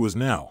Alex who he was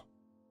now.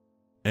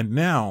 And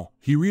now,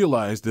 he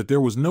realized that there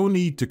was no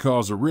need to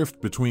cause a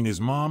rift between his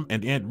mom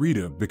and Aunt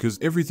Rita because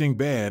everything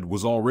bad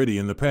was already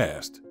in the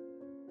past.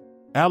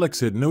 Alex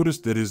had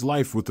noticed that his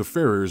life with the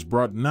Ferrers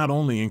brought not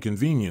only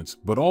inconvenience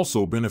but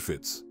also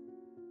benefits.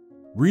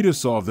 Rita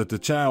saw that the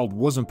child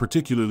wasn't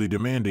particularly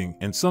demanding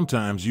and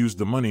sometimes used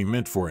the money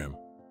meant for him.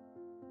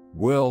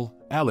 Well,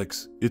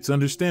 Alex, it's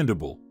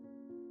understandable.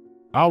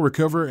 I'll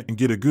recover and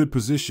get a good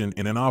position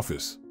in an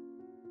office.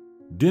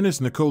 Dennis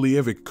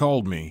Nikolaevich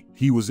called me,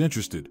 he was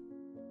interested.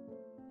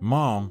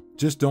 Mom,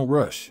 just don't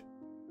rush.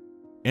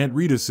 Aunt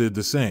Rita said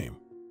the same.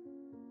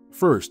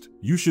 First,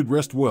 you should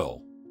rest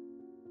well.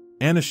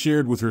 Anna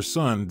shared with her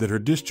son that her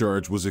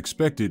discharge was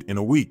expected in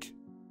a week.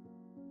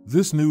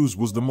 This news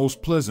was the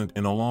most pleasant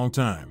in a long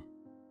time.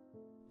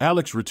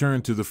 Alex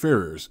returned to the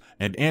Ferrers,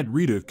 and Aunt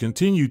Rita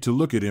continued to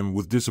look at him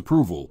with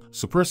disapproval,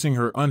 suppressing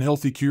her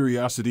unhealthy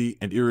curiosity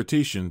and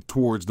irritation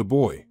towards the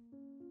boy.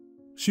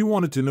 She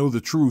wanted to know the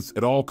truth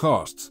at all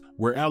costs: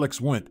 where Alex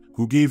went,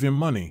 who gave him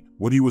money,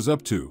 what he was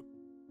up to.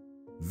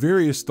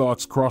 Various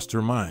thoughts crossed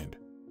her mind.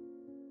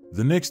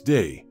 The next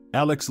day,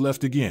 Alex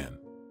left again.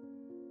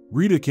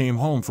 Rita came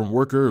home from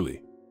work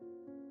early.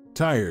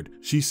 Tired,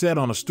 she sat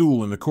on a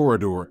stool in the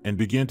corridor and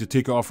began to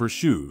take off her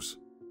shoes.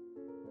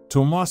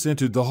 Tomas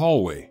entered the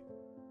hallway.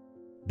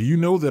 Do you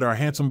know that our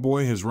handsome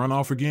boy has run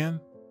off again?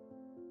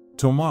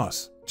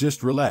 Tomas,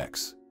 just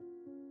relax.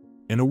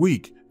 In a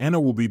week, Anna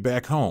will be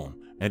back home,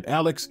 and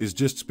Alex is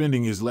just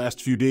spending his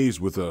last few days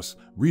with us.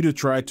 Rita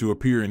tried to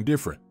appear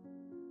indifferent.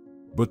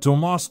 But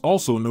Tomas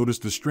also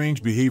noticed the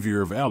strange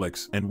behavior of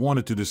Alex and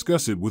wanted to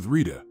discuss it with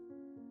Rita.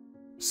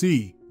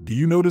 See, do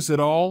you notice at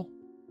all?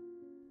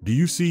 Do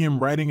you see him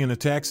riding in a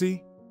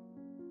taxi?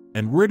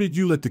 And where did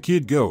you let the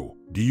kid go?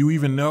 Do you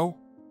even know?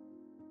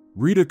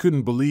 Rita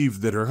couldn't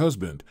believe that her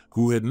husband,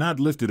 who had not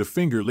lifted a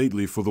finger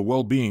lately for the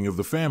well-being of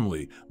the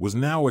family, was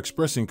now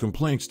expressing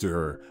complaints to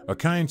her, a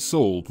kind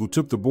soul who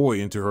took the boy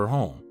into her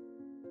home.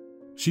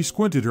 She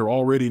squinted her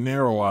already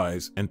narrow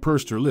eyes and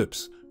pursed her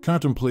lips,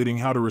 contemplating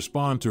how to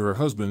respond to her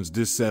husband's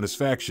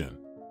dissatisfaction.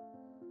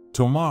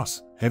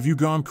 Tomas, have you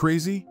gone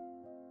crazy?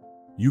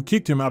 You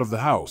kicked him out of the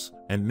house,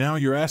 and now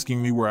you're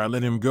asking me where I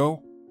let him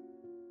go?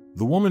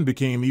 The woman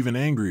became even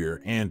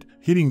angrier and,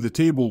 hitting the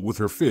table with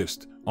her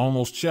fist,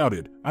 almost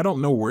shouted, I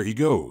don't know where he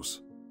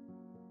goes.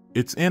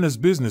 It's Anna's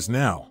business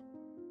now.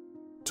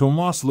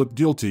 Tomas looked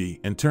guilty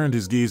and turned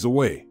his gaze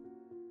away.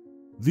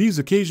 These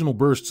occasional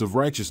bursts of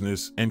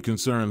righteousness and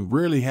concern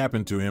rarely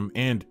happened to him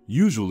and,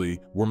 usually,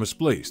 were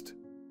misplaced.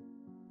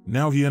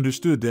 Now he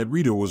understood that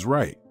Rita was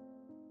right.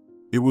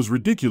 It was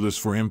ridiculous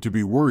for him to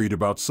be worried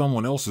about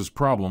someone else's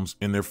problems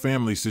in their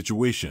family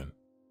situation.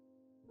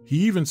 He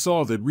even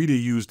saw that Rita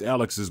used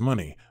Alex's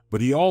money,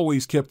 but he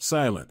always kept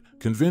silent,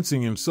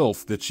 convincing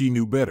himself that she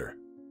knew better.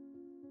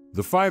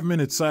 The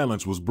 5-minute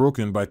silence was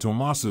broken by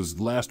Tomas's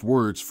last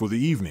words for the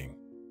evening.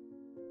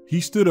 He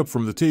stood up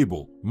from the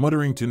table,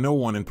 muttering to no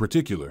one in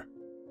particular.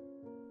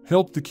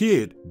 Help the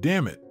kid,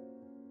 damn it.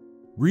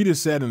 Rita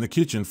sat in the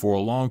kitchen for a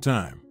long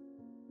time.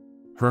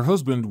 Her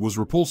husband was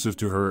repulsive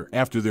to her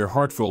after their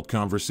heartfelt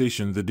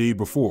conversation the day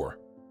before.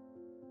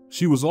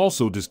 She was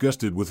also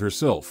disgusted with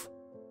herself.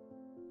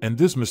 And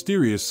this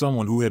mysterious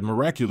someone who had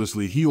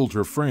miraculously healed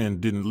her friend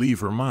didn't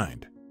leave her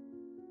mind.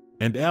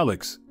 And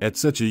Alex, at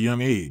such a young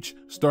age,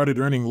 started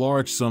earning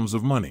large sums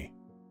of money.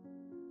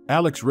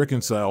 Alex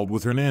reconciled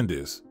with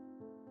Hernandez.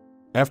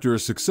 After a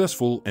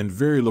successful and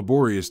very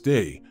laborious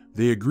day,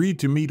 they agreed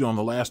to meet on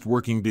the last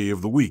working day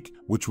of the week,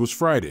 which was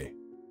Friday.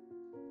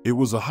 It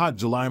was a hot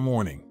July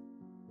morning.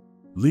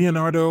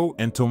 Leonardo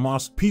and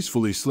Tomas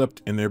peacefully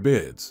slept in their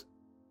beds.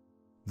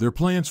 Their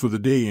plans for the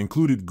day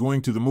included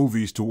going to the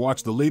movies to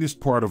watch the latest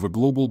part of a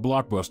global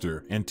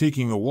blockbuster and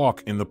taking a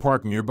walk in the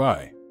park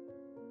nearby.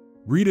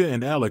 Rita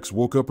and Alex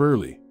woke up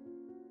early.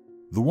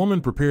 The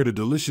woman prepared a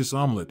delicious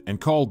omelet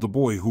and called the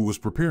boy who was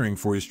preparing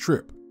for his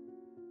trip.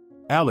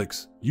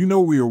 Alex, you know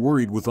we are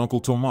worried with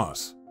Uncle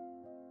Tomas.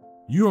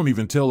 You don't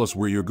even tell us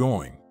where you're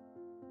going.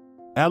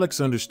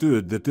 Alex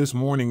understood that this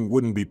morning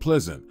wouldn't be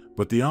pleasant,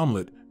 but the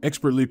omelet,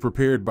 expertly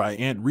prepared by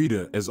Aunt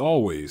Rita as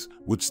always,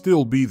 would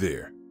still be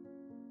there.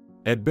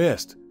 At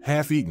best,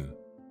 half-eaten.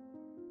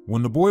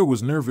 When the boy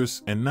was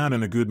nervous and not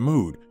in a good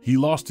mood, he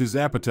lost his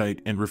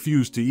appetite and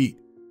refused to eat.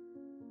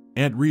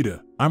 Aunt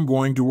Rita, I'm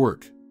going to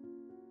work.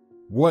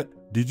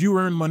 What, did you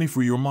earn money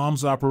for your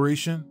mom's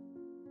operation?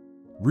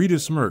 Rita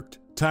smirked,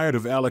 tired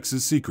of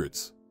Alex's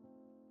secrets.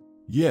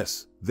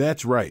 Yes,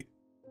 that's right.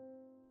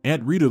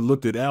 Aunt Rita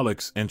looked at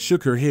Alex and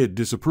shook her head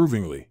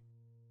disapprovingly.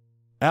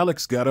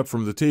 Alex got up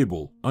from the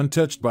table,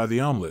 untouched by the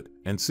omelet,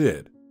 and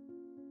said,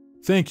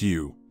 Thank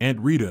you, Aunt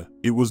Rita,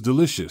 it was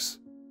delicious.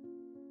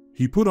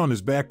 He put on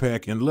his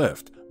backpack and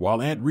left,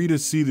 while Aunt Rita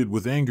seethed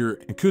with anger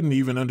and couldn't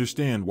even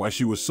understand why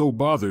she was so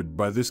bothered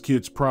by this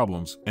kid's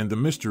problems and the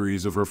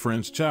mysteries of her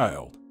friend's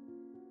child.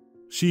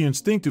 She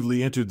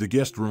instinctively entered the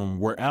guest room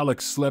where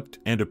Alex slept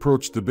and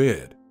approached the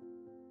bed.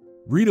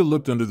 Rita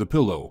looked under the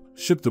pillow,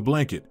 shook the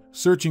blanket,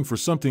 searching for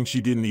something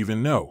she didn't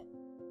even know.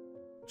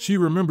 She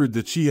remembered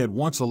that she had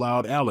once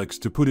allowed Alex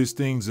to put his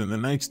things in the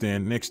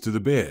nightstand next to the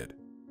bed.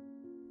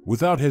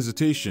 Without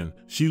hesitation,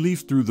 she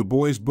leafed through the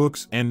boy's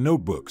books and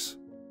notebooks.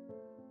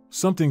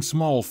 Something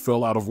small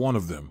fell out of one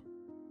of them.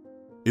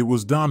 It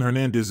was Don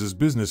Hernandez's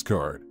business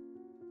card.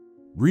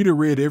 Rita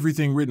read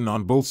everything written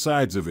on both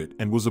sides of it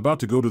and was about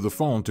to go to the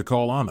phone to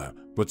call Anna,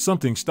 but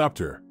something stopped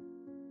her.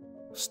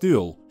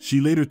 Still, she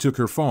later took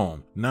her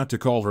phone, not to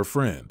call her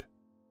friend.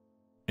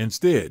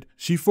 Instead,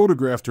 she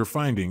photographed her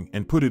finding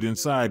and put it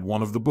inside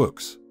one of the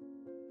books.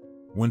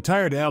 When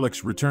tired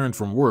Alex returned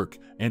from work,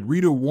 Aunt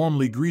Rita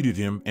warmly greeted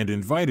him and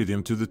invited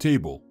him to the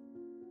table.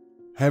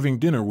 Having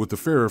dinner with the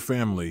Ferrer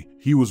family,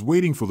 he was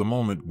waiting for the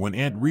moment when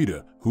Aunt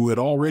Rita, who had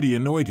already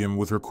annoyed him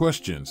with her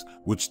questions,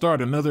 would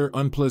start another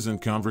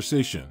unpleasant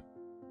conversation.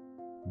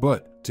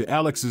 But, to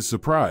Alex's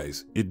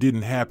surprise, it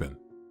didn't happen.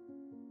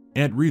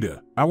 Aunt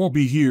Rita, I won't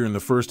be here in the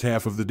first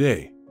half of the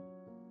day.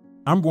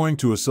 I'm going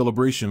to a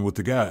celebration with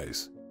the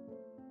guys.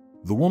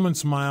 The woman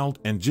smiled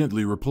and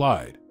gently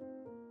replied.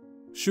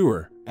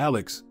 Sure,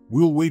 Alex,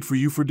 we'll wait for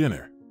you for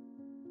dinner.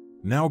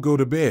 Now go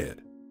to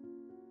bed.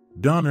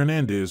 Don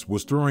Hernandez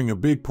was throwing a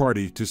big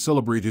party to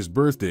celebrate his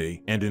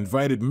birthday and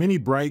invited many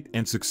bright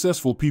and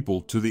successful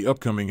people to the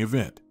upcoming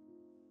event.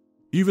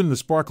 Even the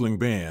sparkling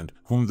band,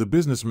 whom the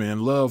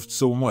businessman loved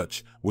so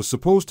much, was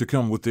supposed to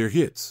come with their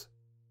hits.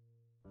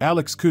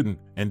 Alex couldn't,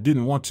 and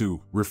didn't want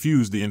to,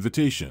 refuse the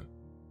invitation.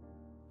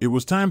 It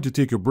was time to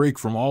take a break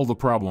from all the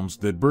problems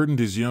that burdened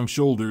his young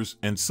shoulders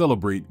and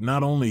celebrate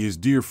not only his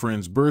dear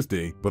friend's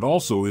birthday, but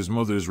also his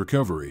mother's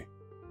recovery.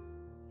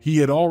 He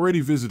had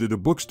already visited a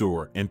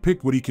bookstore and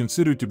picked what he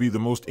considered to be the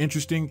most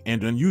interesting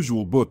and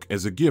unusual book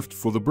as a gift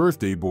for the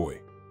birthday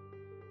boy.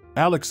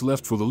 Alex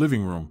left for the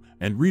living room,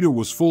 and Rita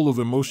was full of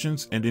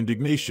emotions and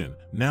indignation,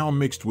 now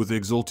mixed with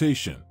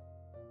exultation.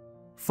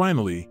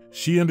 Finally,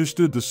 she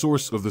understood the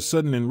source of the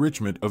sudden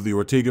enrichment of the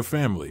Ortega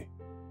family.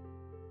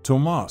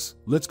 Tomas,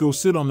 let's go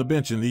sit on the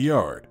bench in the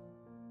yard.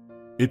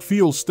 It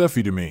feels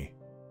stuffy to me.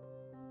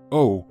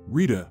 Oh,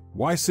 Rita,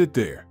 why sit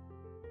there?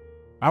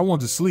 I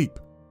want to sleep.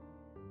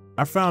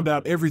 I found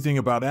out everything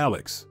about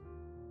Alex.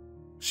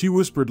 She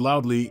whispered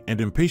loudly and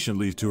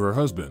impatiently to her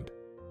husband.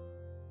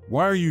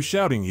 Why are you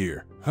shouting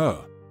here,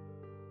 huh?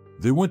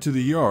 They went to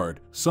the yard.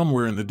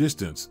 Somewhere in the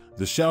distance,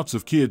 the shouts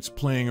of kids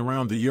playing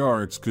around the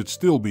yards could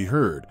still be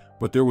heard,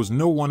 but there was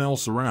no one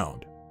else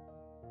around.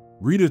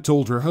 Rita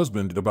told her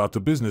husband about the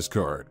business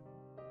card.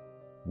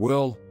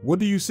 Well, what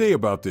do you say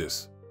about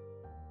this?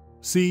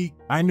 See,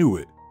 I knew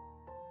it.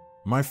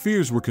 My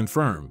fears were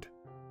confirmed.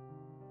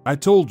 I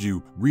told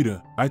you,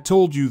 Rita, I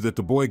told you that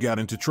the boy got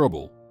into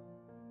trouble.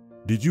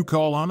 Did you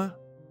call Anna?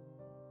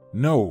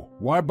 No,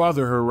 why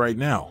bother her right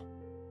now?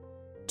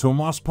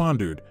 Tomas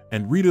pondered,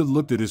 and Rita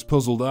looked at his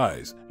puzzled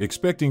eyes,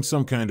 expecting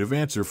some kind of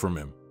answer from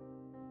him.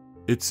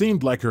 It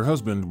seemed like her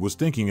husband was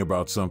thinking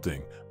about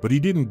something, but he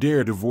didn't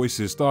dare to voice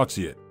his thoughts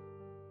yet.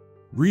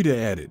 Rita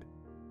added,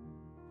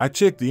 I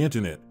checked the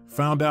internet,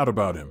 found out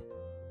about him.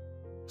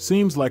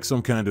 Seems like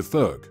some kind of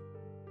thug.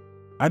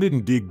 I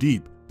didn't dig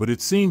deep, but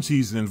it seems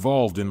he's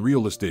involved in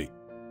real estate.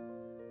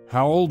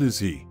 How old is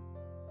he?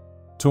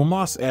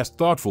 Tomas asked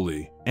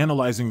thoughtfully,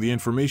 analyzing the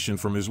information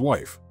from his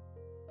wife.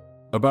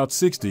 About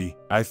 60,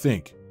 I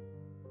think.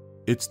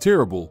 It's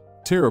terrible,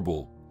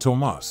 terrible,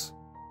 Tomas.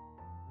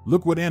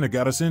 Look what Anna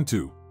got us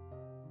into.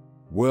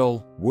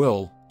 Well,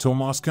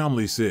 Tomas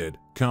calmly said,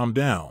 calm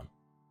down.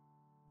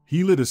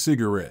 He lit a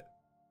cigarette.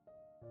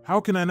 How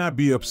can I not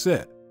be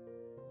upset?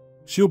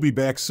 She'll be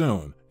back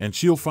soon, and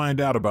she'll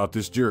find out about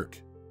this jerk.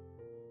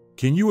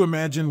 Can you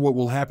imagine what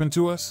will happen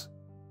to us?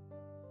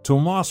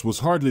 Tomas was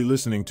hardly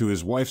listening to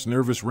his wife's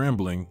nervous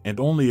rambling and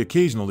only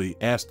occasionally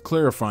asked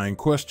clarifying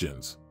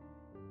questions.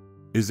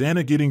 Is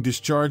Anna getting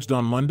discharged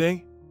on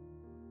Monday?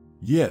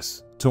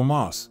 Yes,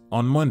 Tomas,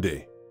 on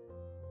Monday.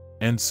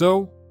 And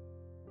so?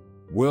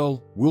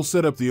 Well, we'll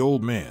set up the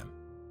old man.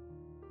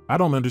 I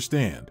don't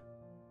understand.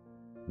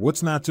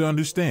 What's not to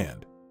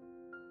understand?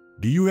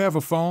 Do you have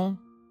a phone?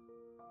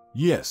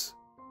 Yes.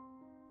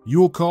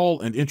 You'll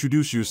call and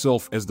introduce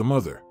yourself as the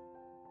mother.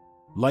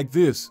 Like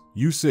this,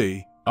 you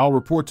say, I'll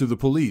report to the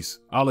police,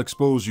 I'll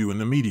expose you in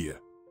the media.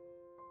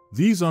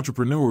 These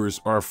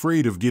entrepreneurs are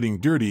afraid of getting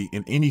dirty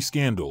in any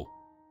scandal.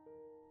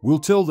 We'll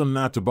tell them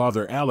not to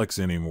bother Alex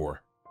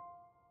anymore.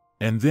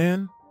 And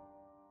then?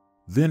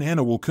 Then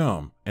Anna will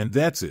come, and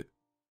that's it.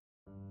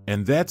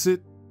 And that's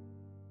it.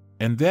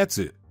 And that's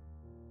it.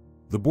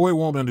 The boy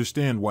won't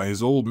understand why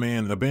his old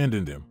man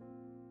abandoned him.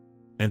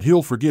 And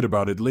he'll forget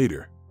about it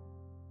later.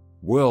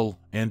 Well,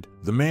 and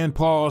the man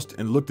paused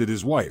and looked at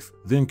his wife,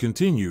 then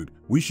continued,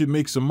 we should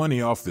make some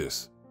money off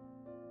this.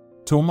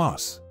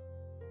 Tomas.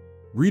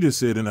 Rita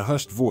said in a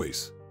hushed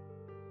voice.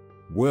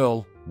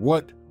 Well,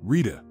 what,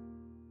 Rita?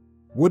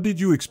 What did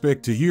you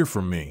expect to hear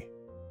from me?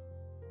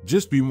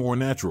 Just be more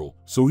natural,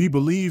 so he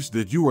believes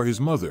that you are his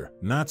mother,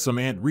 not some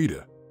Aunt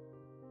Rita.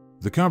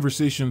 The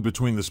conversation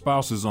between the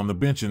spouses on the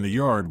bench in the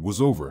yard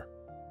was over.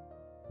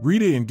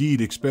 Rita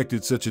indeed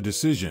expected such a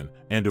decision,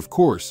 and of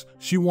course,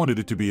 she wanted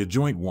it to be a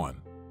joint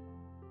one.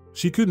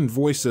 She couldn't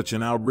voice such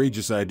an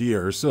outrageous idea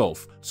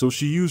herself, so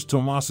she used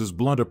Tomas's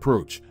blunt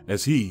approach,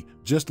 as he,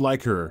 just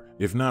like her,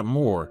 if not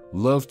more,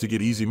 loved to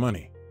get easy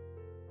money.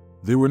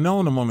 They were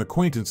known among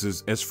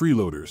acquaintances as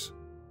freeloaders.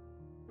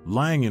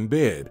 Lying in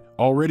bed,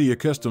 already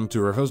accustomed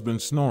to her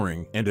husband's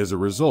snoring and as a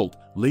result,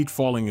 late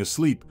falling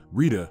asleep,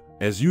 Rita,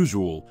 as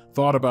usual,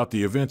 thought about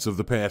the events of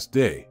the past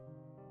day.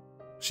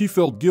 She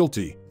felt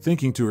guilty,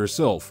 thinking to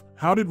herself,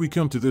 how did we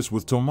come to this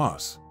with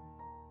Tomas?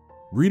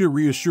 Rita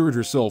reassured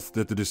herself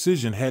that the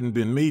decision hadn't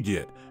been made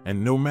yet,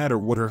 and no matter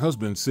what her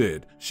husband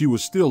said, she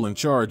was still in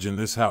charge in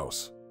this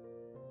house.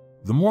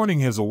 The morning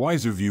has a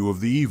wiser view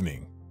of the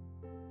evening.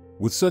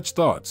 With such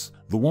thoughts,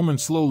 the woman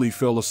slowly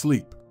fell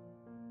asleep.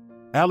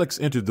 Alex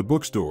entered the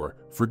bookstore,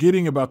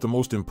 forgetting about the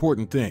most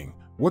important thing.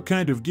 What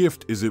kind of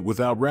gift is it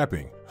without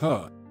wrapping,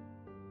 huh?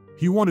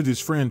 He wanted his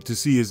friend to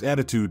see his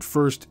attitude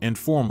first and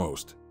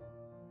foremost.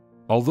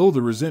 Although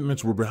the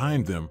resentments were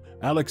behind them,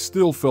 Alex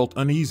still felt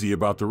uneasy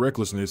about the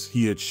recklessness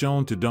he had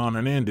shown to Don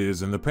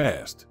Hernandez in the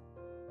past.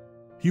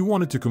 He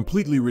wanted to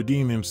completely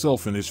redeem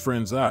himself in his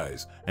friend's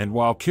eyes, and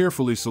while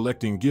carefully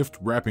selecting gift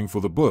wrapping for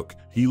the book,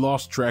 he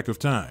lost track of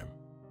time.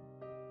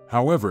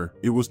 However,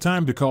 it was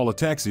time to call a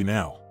taxi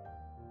now.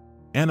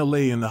 Anna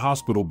lay in the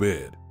hospital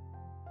bed.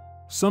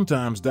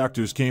 Sometimes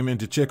doctors came in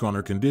to check on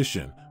her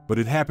condition, but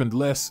it happened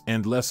less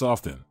and less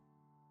often.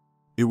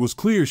 It was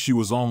clear she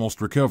was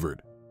almost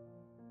recovered.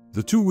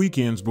 The 2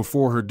 weekends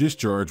before her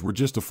discharge were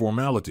just a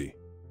formality.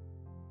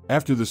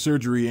 After the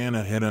surgery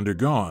Anna had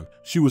undergone,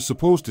 she was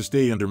supposed to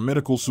stay under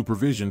medical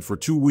supervision for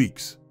 2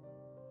 weeks.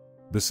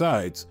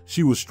 Besides,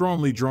 she was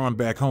strongly drawn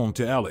back home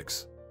to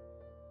Alex.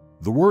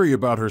 The worry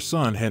about her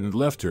son hadn't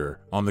left her,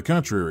 on the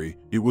contrary,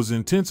 it was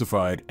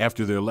intensified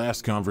after their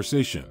last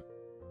conversation.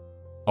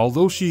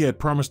 Although she had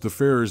promised the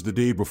Ferrers the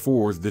day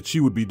before that she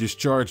would be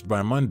discharged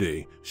by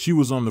Monday, she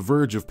was on the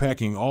verge of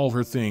packing all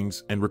her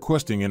things and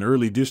requesting an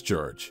early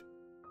discharge.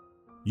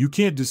 You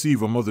can't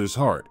deceive a mother's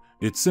heart.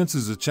 It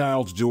senses a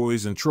child's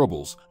joys and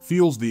troubles,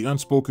 feels the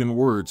unspoken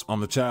words on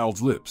the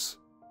child's lips.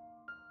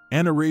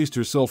 Anna raised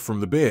herself from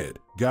the bed,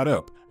 got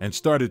up, and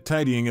started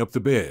tidying up the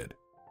bed.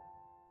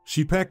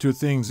 She packed her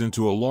things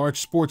into a large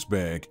sports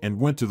bag and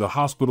went to the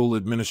hospital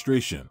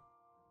administration.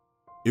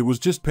 It was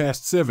just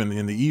past 7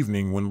 in the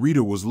evening when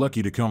Rita was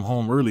lucky to come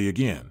home early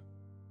again.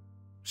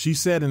 She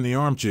sat in the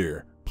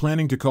armchair,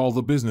 planning to call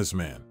the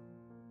businessman.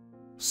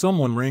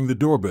 Someone rang the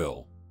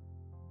doorbell.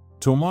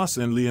 Tomas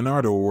and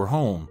Leonardo were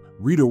home.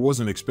 Rita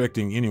wasn't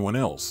expecting anyone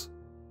else.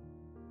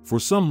 For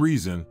some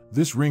reason,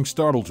 this ring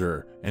startled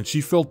her, and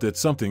she felt that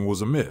something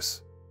was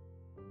amiss.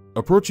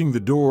 Approaching the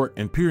door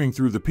and peering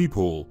through the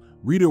peephole,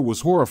 Rita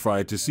was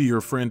horrified to see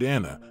her friend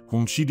Anna,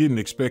 whom she didn't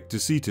expect to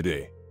see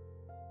today.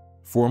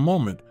 For a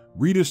moment,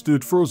 Rita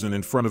stood frozen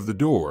in front of the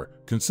door,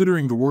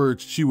 considering the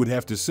words she would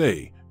have to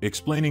say,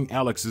 explaining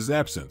Alex's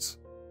absence.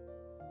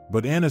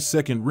 But Anna's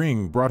second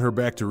ring brought her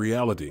back to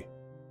reality.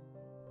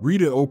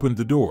 Rita opened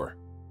the door.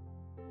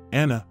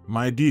 Anna,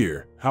 my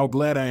dear, how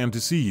glad I am to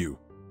see you.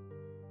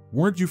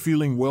 Weren't you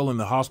feeling well in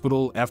the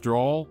hospital after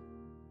all?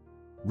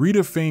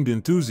 Rita feigned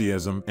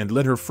enthusiasm and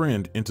led her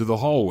friend into the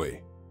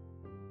hallway.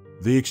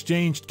 They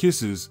exchanged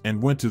kisses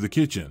and went to the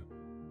kitchen.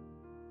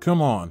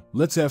 Come on,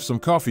 let's have some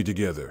coffee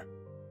together.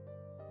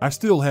 I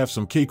still have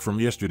some cake from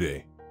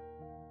yesterday,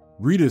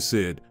 Rita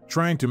said,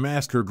 trying to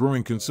mask her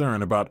growing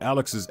concern about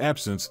Alex's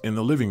absence in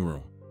the living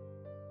room.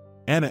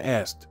 Anna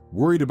asked,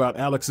 worried about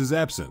Alex's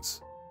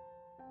absence.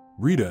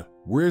 Rita,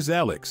 where's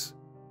Alex?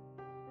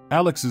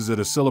 Alex is at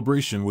a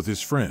celebration with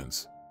his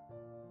friends.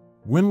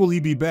 When will he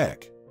be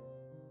back?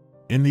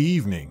 In the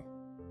evening.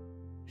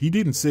 He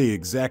didn't say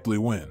exactly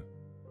when.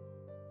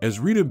 As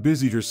Rita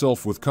busied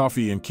herself with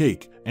coffee and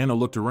cake, Anna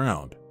looked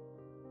around.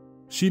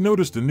 She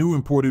noticed a new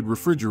imported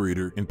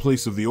refrigerator in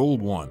place of the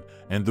old one,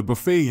 and the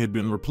buffet had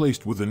been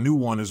replaced with a new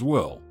one as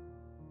well.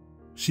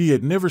 She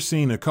had never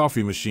seen a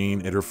coffee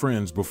machine at her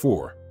friend's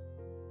before.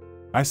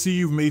 I see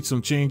you've made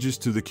some changes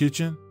to the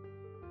kitchen,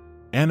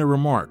 Anna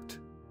remarked.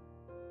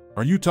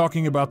 Are you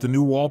talking about the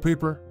new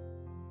wallpaper?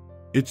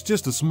 It's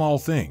just a small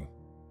thing,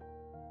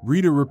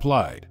 Rita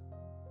replied.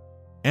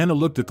 Anna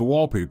looked at the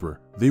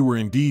wallpaper. They were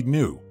indeed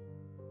new.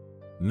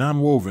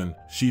 Non-woven,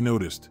 she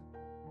noticed.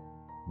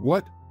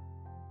 What?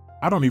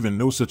 I don't even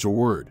know such a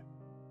word,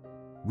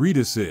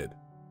 Rita said.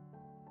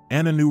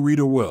 Anna knew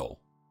Rita well.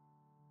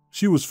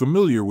 She was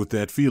familiar with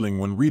that feeling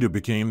when Rita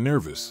became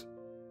nervous.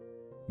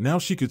 Now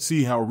she could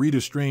see how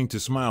Rita strained to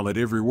smile at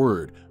every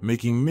word,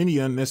 making many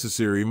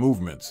unnecessary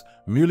movements,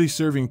 merely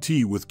serving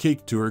tea with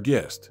cake to her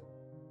guest.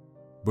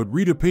 But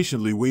Rita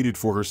patiently waited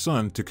for her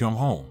son to come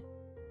home.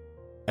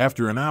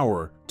 After an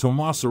hour,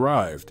 Tomas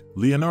arrived.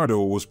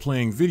 Leonardo was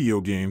playing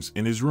video games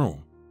in his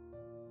room.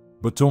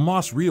 But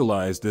Tomas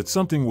realized that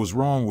something was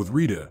wrong with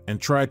Rita and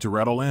tried to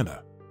rattle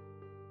Anna.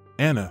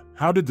 Anna,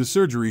 how did the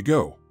surgery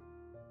go?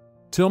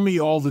 Tell me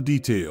all the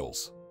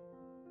details.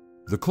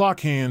 The clock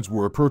hands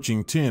were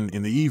approaching 10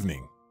 in the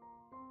evening.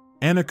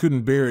 Anna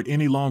couldn't bear it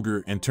any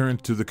longer and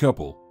turned to the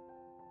couple.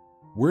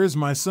 Where's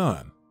my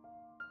son?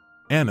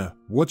 Anna,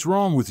 what's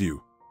wrong with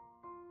you?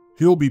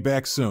 He'll be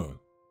back soon.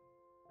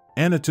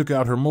 Anna took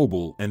out her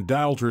mobile and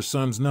dialed her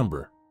son's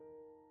number.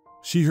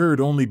 She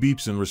heard only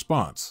beeps in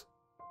response.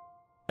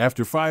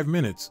 After 5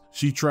 minutes,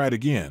 she tried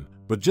again,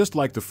 but just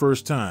like the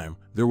first time,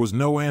 there was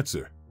no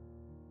answer.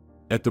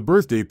 At the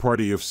birthday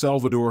party of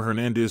Salvador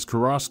Hernandez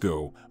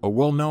Carrasco, a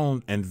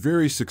well-known and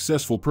very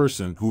successful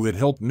person who had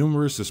helped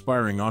numerous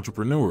aspiring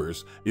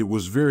entrepreneurs, it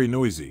was very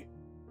noisy.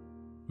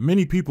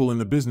 Many people in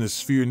the business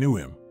sphere knew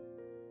him.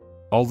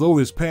 Although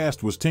his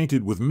past was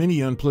tainted with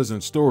many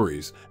unpleasant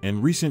stories,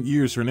 in recent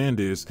years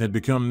Hernandez had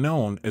become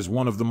known as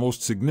one of the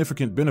most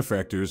significant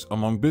benefactors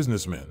among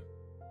businessmen.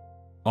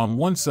 On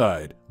one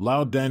side,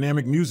 loud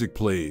dynamic music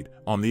played,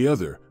 on the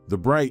other, the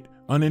bright,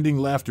 unending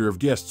laughter of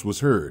guests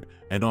was heard,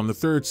 and on the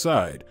third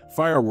side,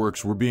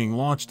 fireworks were being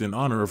launched in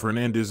honor of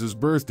Hernandez's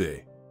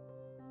birthday.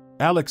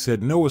 Alex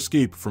had no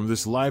escape from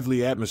this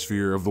lively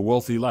atmosphere of the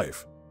wealthy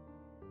life.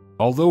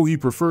 Although he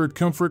preferred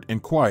comfort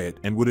and quiet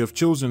and would have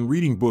chosen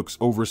reading books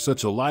over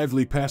such a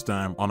lively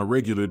pastime on a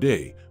regular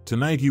day,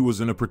 tonight he was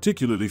in a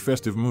particularly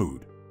festive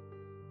mood.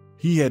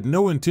 He had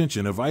no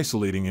intention of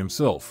isolating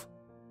himself.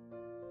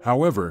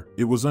 However,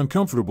 it was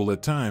uncomfortable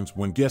at times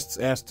when guests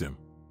asked him,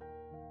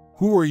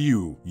 "Who are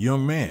you,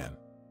 young man?"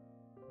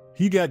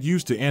 He got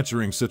used to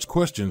answering such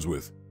questions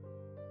with,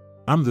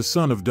 "I'm the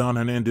son of Don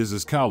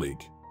Hernandez's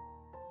colleague."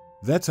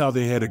 That's how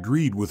they had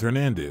agreed with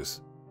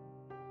Hernandez.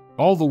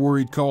 All the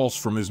worried calls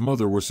from his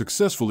mother were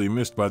successfully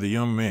missed by the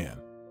young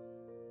man.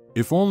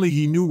 If only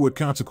he knew what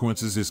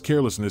consequences his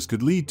carelessness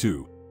could lead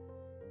to.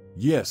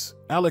 Yes,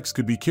 Alex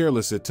could be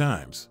careless at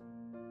times.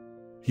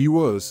 He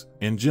was,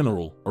 in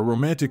general, a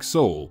romantic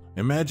soul,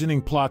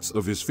 imagining plots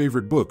of his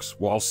favorite books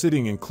while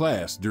sitting in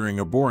class during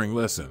a boring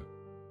lesson.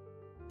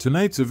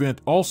 Tonight's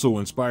event also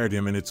inspired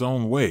him in its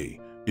own way.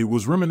 It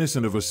was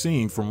reminiscent of a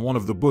scene from one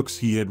of the books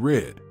he had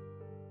read.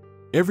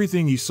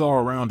 Everything he saw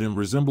around him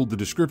resembled the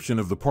description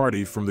of the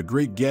party from The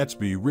Great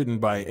Gatsby written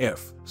by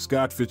F.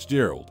 Scott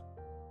Fitzgerald.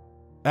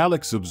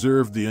 Alex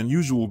observed the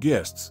unusual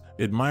guests,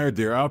 admired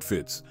their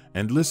outfits,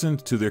 and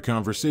listened to their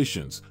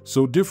conversations,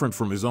 so different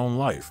from his own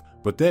life,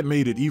 but that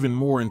made it even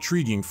more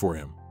intriguing for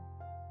him.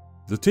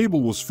 The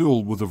table was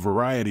filled with a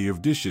variety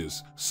of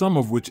dishes, some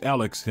of which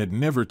Alex had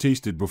never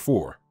tasted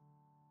before.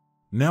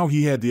 Now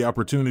he had the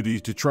opportunity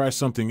to try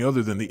something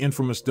other than the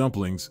infamous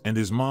dumplings and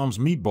his mom's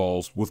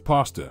meatballs with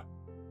pasta.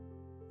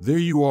 "There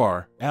you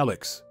are,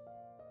 Alex,"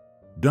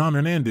 Don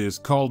Hernandez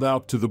called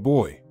out to the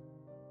boy.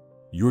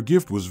 "Your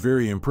gift was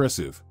very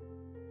impressive.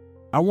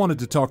 I wanted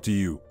to talk to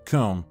you.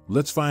 Come,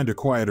 let's find a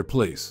quieter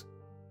place."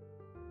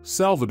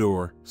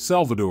 Salvador,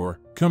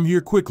 come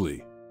here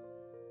quickly.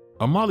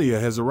 Amalia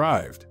has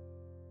arrived."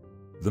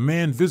 The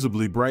man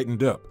visibly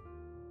brightened up.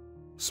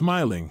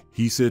 Smiling,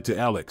 he said to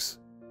Alex,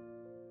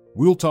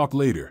 "We'll talk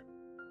later."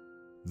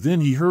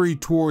 Then he hurried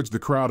towards the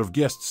crowd of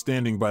guests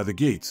standing by the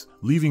gates,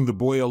 leaving the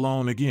boy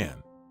alone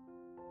again.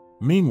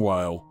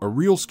 Meanwhile, a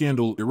real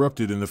scandal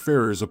erupted in the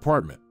Ferrers'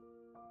 apartment.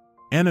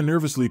 Anna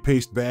nervously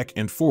paced back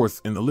and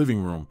forth in the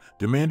living room,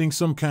 demanding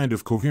some kind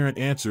of coherent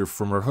answer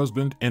from her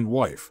husband and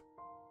wife.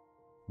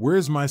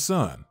 "Where's my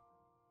son?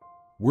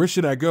 Where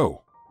should I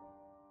go?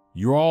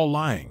 You're all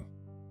lying."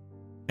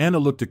 Anna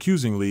looked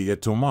accusingly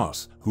at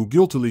Tomas, who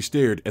guiltily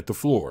stared at the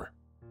floor.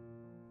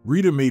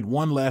 Rita made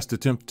one last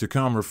attempt to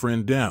calm her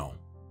friend down.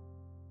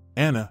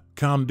 "Anna,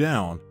 calm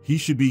down, he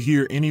should be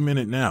here any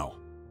minute now.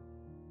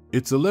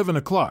 It's 11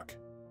 o'clock.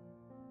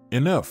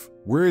 Enough,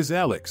 where is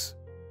Alex?"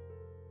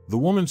 The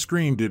woman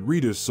screamed at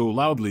Rita so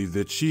loudly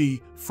that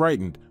she,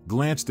 frightened,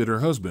 glanced at her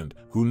husband,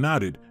 who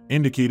nodded,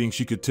 indicating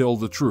she could tell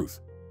the truth.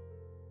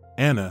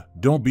 "Anna,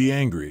 don't be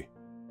angry.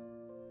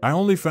 I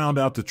only found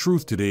out the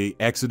truth today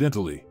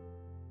accidentally.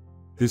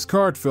 His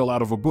card fell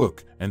out of a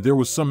book, and there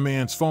was some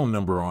man's phone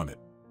number on it."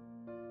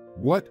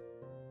 "What?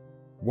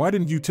 Why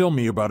didn't you tell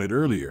me about it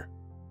earlier?"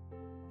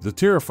 The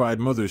terrified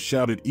mother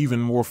shouted even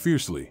more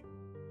fiercely.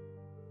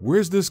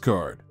 "Where's this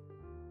card?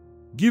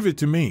 Give it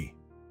to me."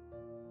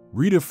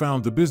 Rita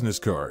found the business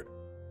card.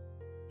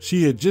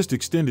 She had just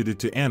extended it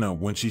to Anna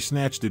when she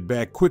snatched it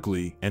back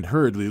quickly and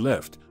hurriedly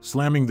left,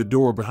 slamming the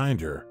door behind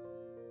her.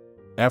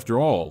 After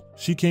all,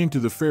 she came to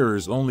the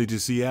Ferrers only to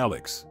see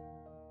Alex.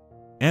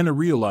 Anna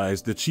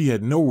realized that she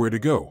had nowhere to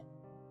go.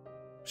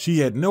 She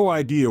had no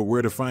idea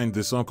where to find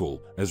this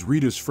uncle, as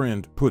Rita's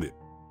friend put it.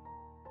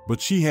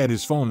 But she had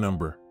his phone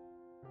number.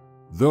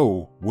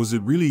 Though, was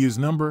it really his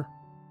number?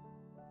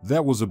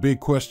 That was a big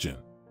question.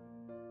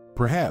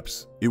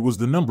 Perhaps it was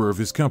the number of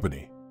his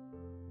company.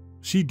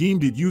 She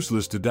deemed it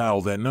useless to dial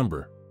that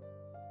number.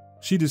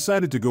 She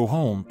decided to go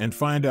home and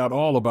find out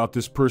all about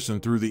this person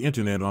through the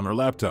internet on her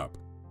laptop.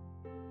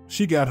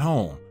 She got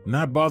home,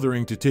 not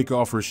bothering to take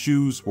off her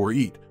shoes or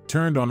eat,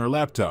 turned on her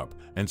laptop,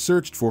 and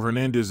searched for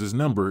Hernandez's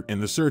number in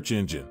the search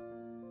engine.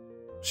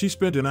 She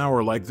spent an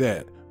hour like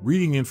that,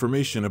 reading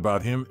information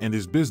about him and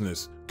his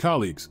business,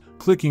 colleagues,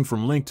 clicking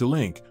from link to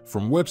link,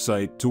 from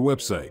website to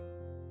website.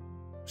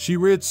 She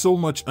read so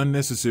much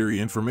unnecessary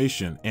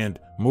information and,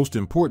 most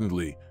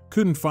importantly,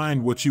 couldn't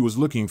find what she was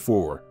looking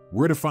for,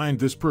 where to find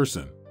this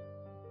person.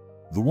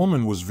 The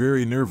woman was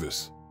very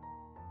nervous.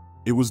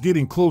 It was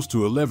getting close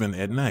to 11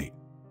 at night.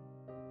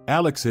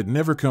 Alex had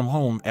never come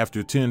home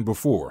after 10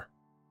 before.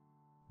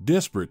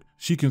 Desperate,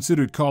 she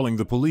considered calling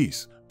the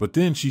police, but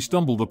then she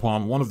stumbled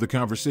upon one of the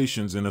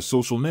conversations in a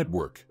social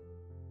network.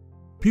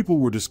 People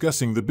were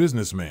discussing the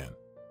businessman.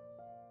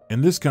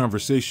 In this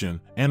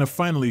conversation, Anna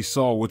finally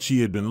saw what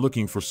she had been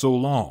looking for so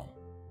long.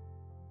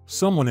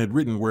 Someone had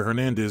written where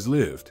Hernandez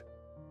lived.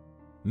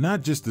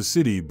 Not just the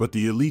city, but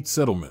the elite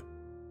settlement.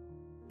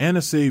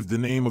 Anna saved the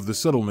name of the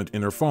settlement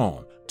in her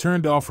phone,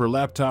 turned off her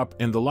laptop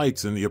and the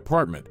lights in the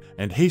apartment,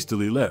 and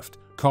hastily left,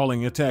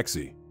 calling a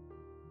taxi.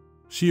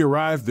 She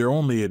arrived there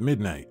only at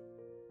midnight.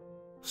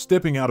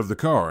 Stepping out of the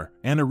car,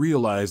 Anna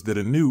realized that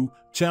a new,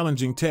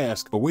 challenging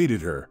task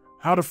awaited her: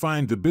 how to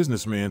find the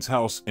businessman's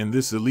house in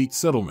this elite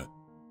settlement.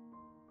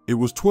 It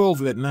was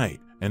 12 at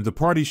night, and the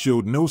party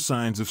showed no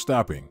signs of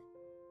stopping.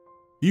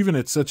 Even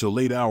at such a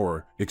late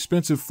hour,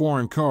 expensive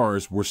foreign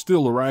cars were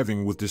still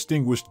arriving with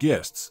distinguished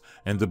guests,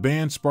 and the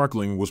band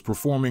Sparkling was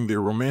performing their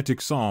romantic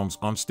songs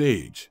on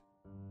stage.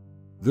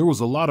 There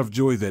was a lot of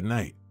joy that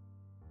night.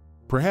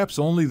 Perhaps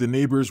only the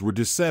neighbors were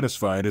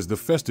dissatisfied as the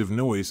festive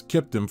noise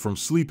kept them from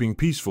sleeping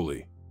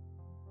peacefully.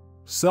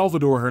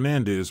 Salvador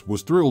Hernandez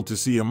was thrilled to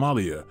see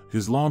Amalia,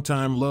 his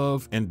longtime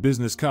love and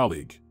business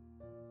colleague.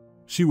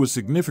 She was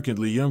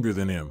significantly younger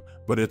than him,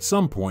 but at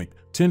some point,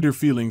 tender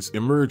feelings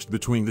emerged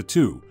between the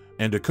two,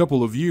 and a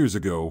couple of years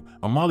ago,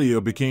 Amalia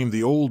became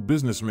the old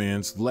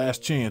businessman's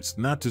last chance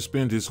not to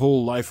spend his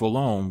whole life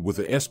alone with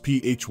a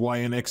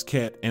SPHYNX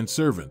cat and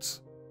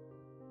servants.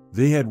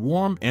 They had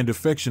warm and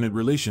affectionate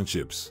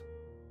relationships.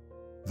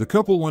 The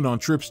couple went on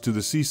trips to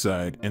the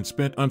seaside and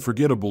spent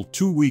unforgettable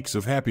 2 weeks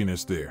of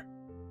happiness there.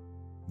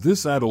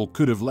 This idyll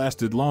could have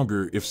lasted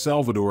longer if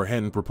Salvador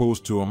hadn't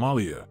proposed to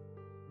Amalia.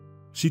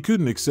 She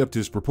couldn't accept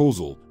his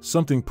proposal,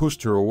 something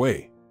pushed her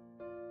away.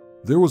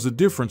 There was a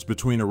difference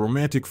between a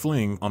romantic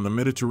fling on the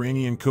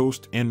Mediterranean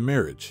coast and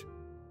marriage.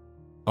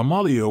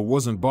 Amalia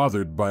wasn't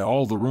bothered by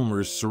all the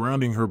rumors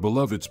surrounding her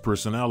beloved's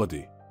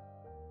personality.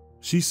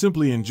 She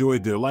simply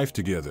enjoyed their life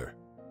together.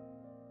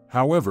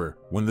 However,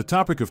 when the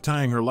topic of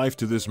tying her life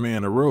to this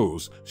man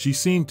arose, she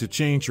seemed to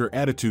change her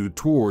attitude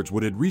towards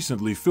what had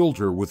recently filled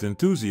her with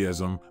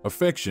enthusiasm,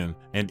 affection,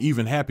 and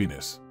even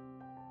happiness.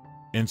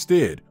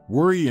 Instead,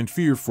 worry and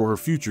fear for her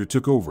future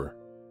took over.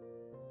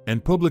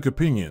 And public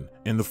opinion,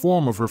 in the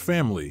form of her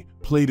family,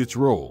 played its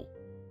role.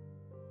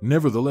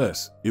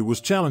 Nevertheless, it was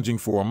challenging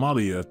for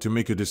Amalia to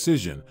make a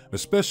decision,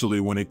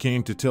 especially when it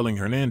came to telling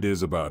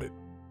Hernandez about it.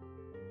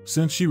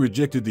 Since she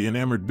rejected the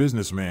enamored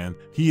businessman,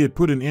 he had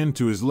put an end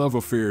to his love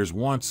affairs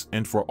once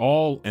and for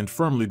all and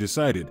firmly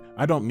decided,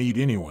 "I don't need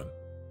anyone."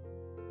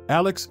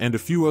 Alex and a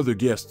few other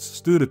guests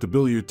stood at the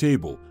billiard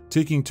table,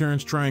 taking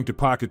turns trying to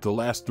pocket the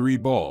last 3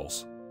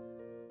 balls.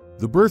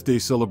 The birthday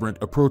celebrant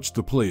approached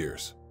the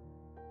players.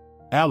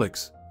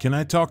 "Alex, can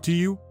I talk to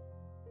you?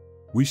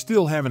 We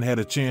still haven't had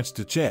a chance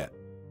to chat."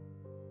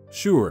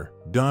 "Sure,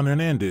 Don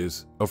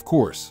Hernandez, of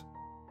course."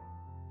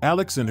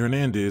 Alex and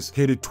Hernandez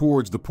headed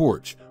towards the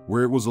porch,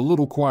 where it was a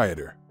little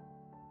quieter.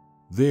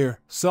 There,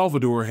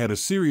 Salvador had a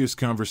serious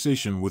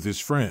conversation with his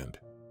friend.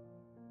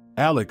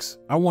 "Alex,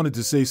 I wanted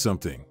to say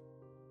something.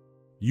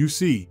 You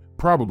see,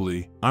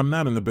 probably, I'm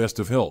not in the best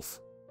of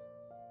health.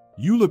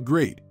 You look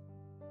great."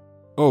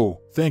 "Oh,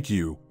 thank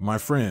you, my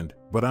friend,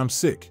 but I'm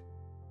sick.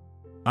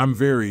 I'm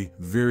very,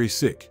 very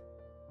sick."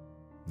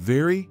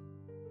 "Very?"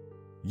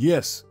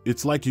 "Yes,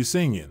 it's like you're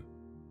singing.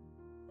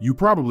 You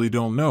probably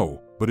don't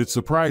know, but it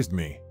surprised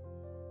me.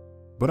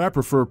 But I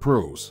prefer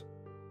prose.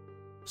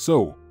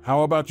 So,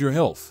 how about your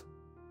health?"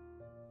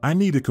 "I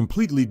need a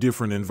completely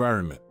different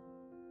environment.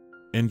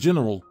 In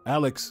general,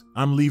 Alex,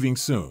 I'm leaving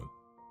soon."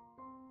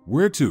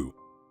 "Where to?"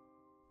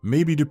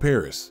 "Maybe to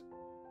Paris.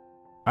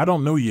 I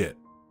don't know yet."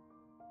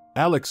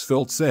 Alex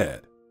felt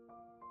sad.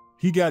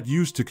 He got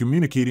used to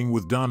communicating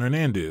with Don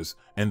Hernandez,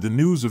 and the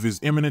news of his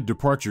imminent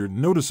departure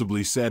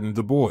noticeably saddened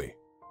the boy.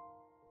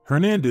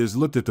 Hernandez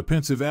looked at the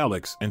pensive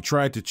Alex and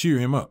tried to cheer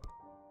him up.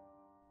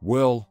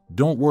 "Well,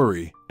 don't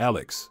worry,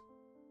 Alex.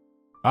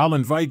 I'll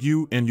invite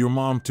you and your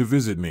mom to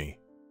visit me."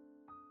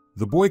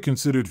 The boy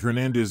considered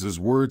Hernandez's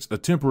words a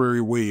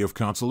temporary way of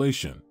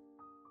consolation.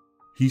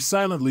 He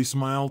silently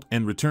smiled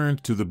and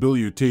returned to the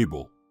billiard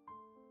table.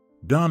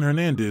 Don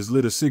Hernandez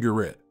lit a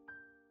cigarette.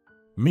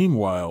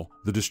 Meanwhile,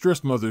 the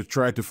distressed mother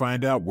tried to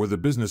find out where the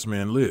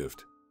businessman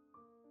lived.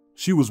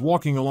 She was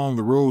walking along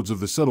the roads of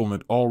the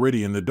settlement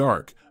already in the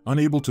dark,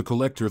 unable to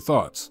collect her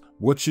thoughts.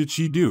 What should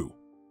she do?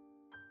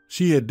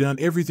 She had done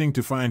everything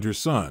to find her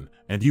son,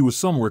 and he was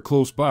somewhere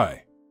close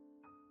by.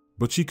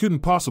 But she couldn't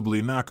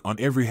possibly knock on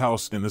every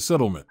house in the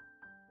settlement.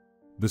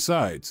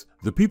 Besides,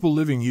 the people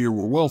living here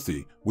were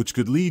wealthy, which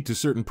could lead to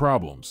certain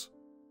problems.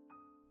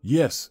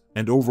 Yes,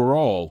 and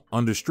overall,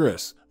 under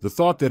stress, the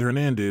thought that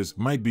Hernandez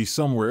might be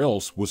somewhere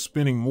else was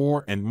spinning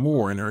more and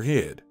more in her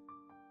head.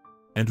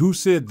 And who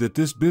said that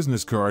this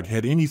business card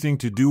had anything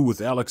to do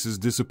with Alex's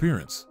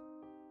disappearance?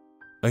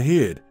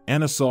 Ahead,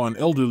 Anna saw an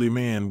elderly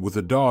man with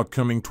a dog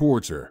coming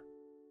towards her.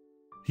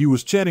 He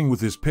was chatting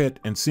with his pet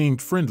and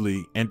seemed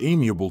friendly and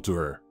amiable to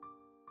her.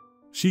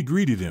 She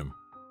greeted him.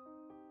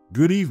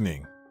 "Good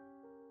evening."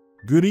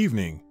 "Good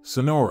evening,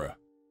 Sonora.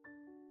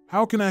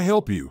 How can I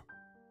help you?"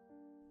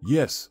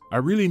 "Yes, I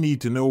really need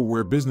to know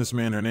where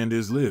businessman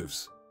Hernandez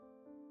lives."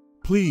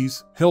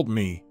 "Please, help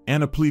me,"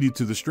 Anna pleaded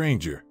to the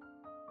stranger.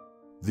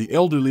 The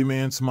elderly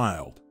man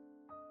smiled.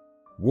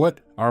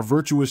 "What, our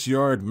virtuous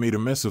yard made a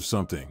mess of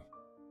something.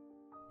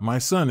 My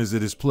son is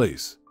at his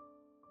place."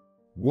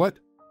 "What?"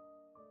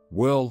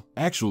 "Well,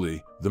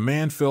 actually," the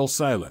man fell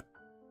silent.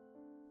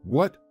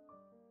 "What?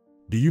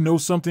 Do you know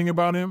something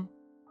about him?"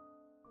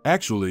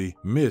 "Actually,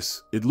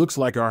 miss, it looks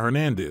like our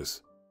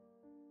Hernandez.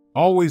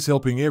 Always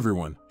helping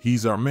everyone,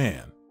 he's our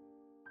man.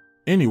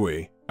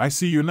 Anyway, I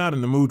see you're not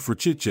in the mood for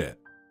chit-chat.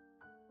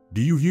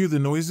 Do you hear the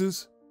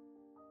noises?"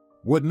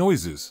 "What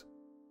noises?"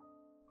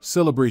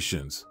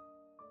 "Celebrations.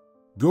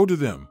 Go to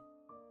them.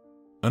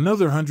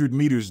 Another 100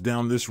 meters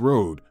down this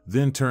road,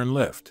 then turn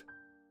left."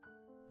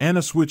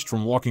 Anna switched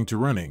from walking to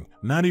running,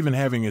 not even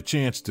having a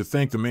chance to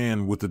thank the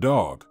man with the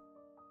dog.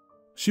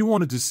 She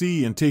wanted to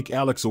see and take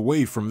Alex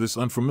away from this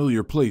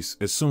unfamiliar place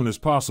as soon as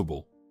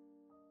possible.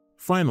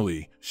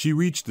 Finally, she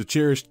reached the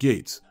cherished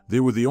gates. They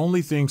were the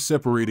only thing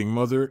separating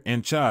mother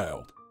and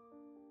child.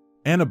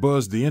 Anna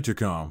buzzed the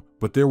intercom,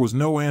 but there was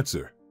no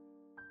answer.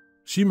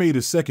 She made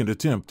a second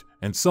attempt,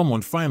 and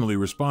someone finally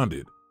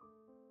responded.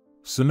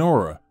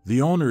 "Sonora,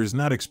 the owner is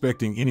not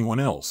expecting anyone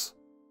else.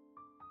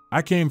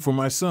 I came for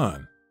my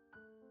son."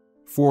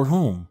 "For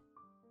whom?"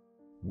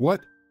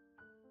 "What?"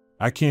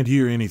 "I can't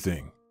hear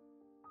anything."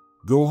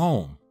 "Go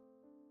home."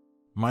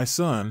 "My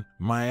son,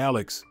 my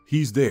Alex,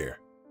 he's there.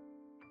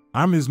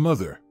 I'm his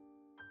mother."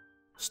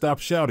 "Stop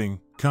shouting,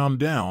 calm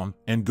down,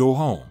 and go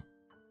home."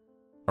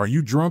 "Are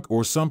you drunk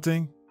or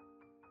something?"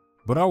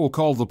 "But I will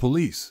call the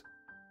police."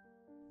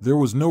 There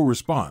was no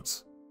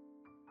response.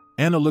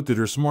 Anna looked at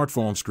her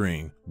smartphone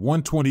screen,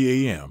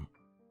 1:20 a.m.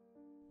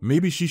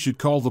 Maybe she should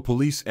call the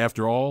police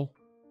after all?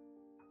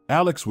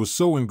 Alex was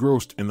so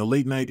engrossed in the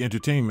late-night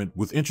entertainment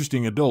with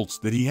interesting adults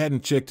that he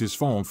hadn't checked his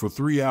phone for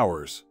 3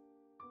 hours.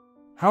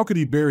 How could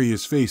he bury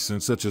his face in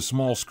such a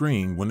small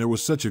screen when there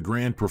was such a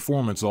grand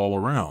performance all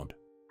around?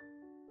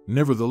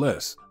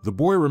 Nevertheless, the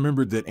boy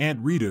remembered that Aunt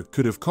Rita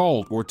could have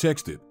called or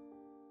texted.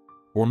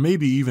 Or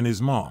maybe even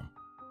his mom.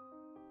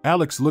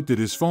 Alex looked at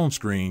his phone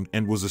screen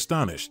and was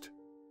astonished.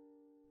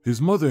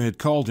 His mother had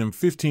called him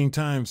 15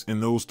 times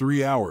in those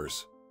 3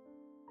 hours.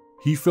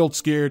 He felt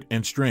scared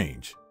and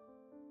strange.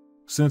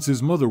 Since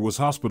his mother was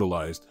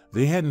hospitalized,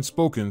 they hadn't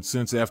spoken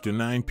since after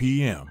 9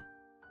 p.m.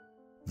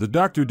 The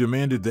doctor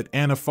demanded that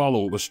Anna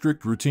follow a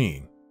strict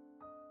routine.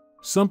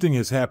 Something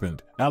has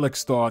happened,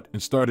 Alex thought,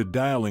 and started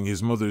dialing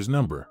his mother's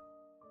number.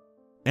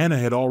 Anna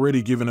had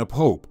already given up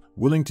hope,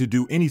 willing to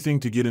do anything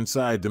to get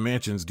inside the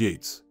mansion's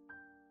gates.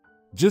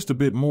 Just a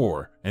bit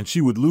more, and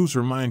she would lose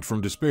her mind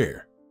from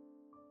despair.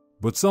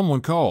 But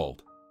someone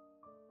called.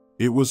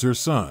 It was her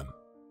son.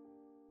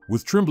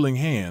 With trembling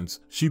hands,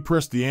 she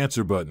pressed the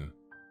answer button.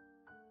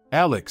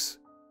 "Alex.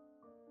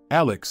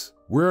 Alex,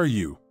 where are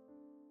you?"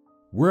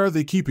 Where are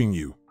they keeping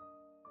you?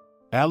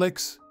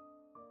 Alex?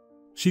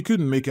 She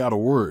couldn't make out a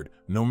word,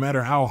 no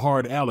matter how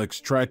hard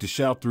Alex tried to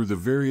shout through the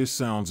various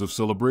sounds of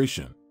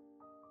celebration.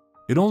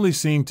 It only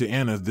seemed to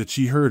Anna that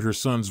she heard her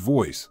son's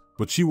voice,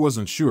 but she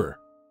wasn't sure.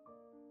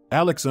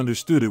 Alex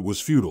understood it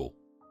was futile.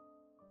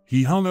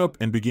 He hung up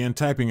and began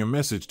typing a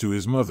message to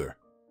his mother.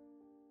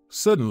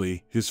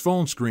 Suddenly, his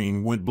phone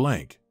screen went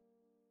blank.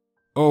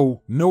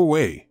 Oh, no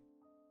way.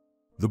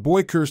 The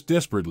boy cursed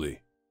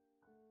desperately.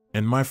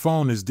 And my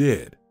phone is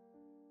dead.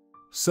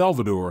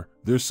 Salvador,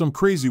 there's some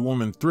crazy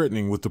woman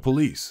threatening with the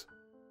police.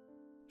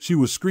 She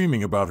was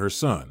screaming about her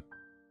son.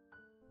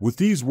 With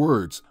these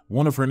words,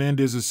 one of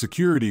Hernandez's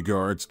security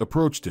guards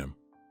approached him.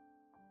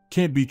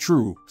 Can't be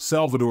true,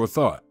 Salvador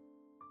thought.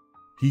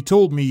 He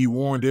told me he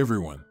warned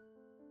everyone.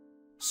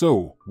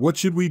 So, what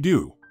should we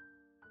do?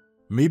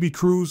 Maybe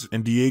Cruz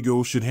and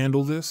Diego should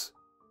handle this?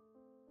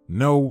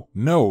 No,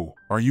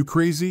 are you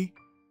crazy?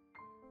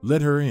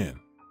 Let her in.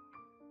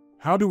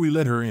 How do we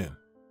let her in?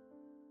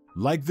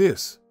 Like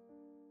this.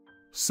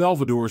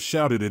 Salvador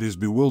shouted at his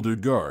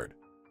bewildered guard.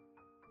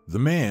 The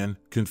man,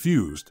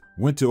 confused,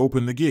 went to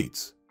open the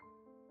gates.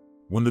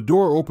 When the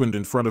door opened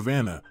in front of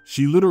Anna,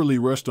 she literally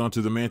rushed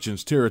onto the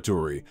mansion's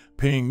territory,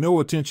 paying no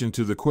attention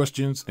to the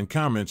questions and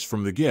comments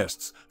from the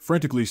guests,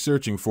 frantically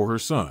searching for her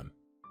son.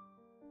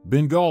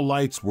 Bengal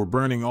lights were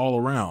burning all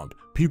around,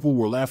 people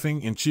were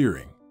laughing and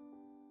cheering.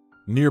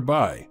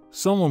 Nearby,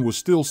 someone was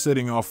still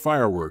setting off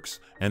fireworks,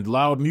 and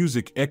loud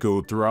music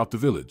echoed throughout the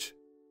village.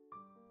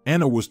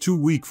 Anna was too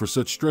weak for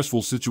such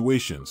stressful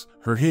situations,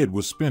 her head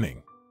was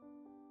spinning.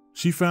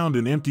 She found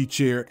an empty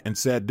chair and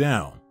sat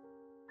down.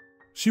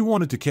 She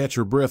wanted to catch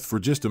her breath for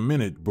just a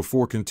minute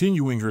before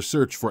continuing her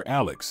search for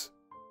Alex.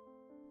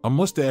 A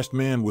mustached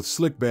man with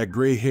slick-back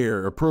gray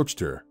hair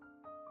approached her.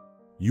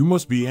 You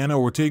must be Anna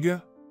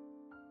Ortega?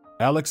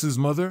 Alex's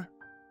mother?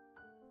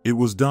 It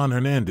was Don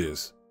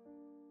Hernandez.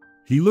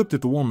 He looked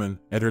at the woman,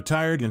 at her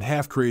tired and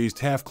half-crazed,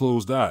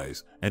 half-closed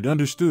eyes, and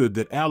understood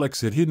that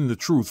Alex had hidden the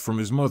truth from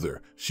his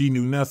mother. She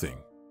knew nothing.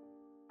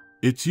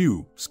 It's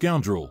you,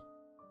 scoundrel.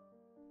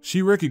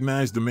 She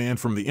recognized the man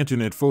from the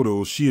internet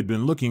photos she had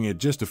been looking at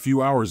just a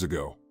few hours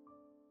ago.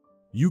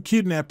 You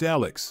kidnapped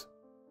Alex.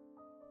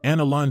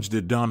 Anna lunged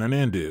at Don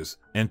Hernandez,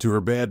 and to her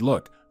bad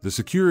luck, the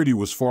security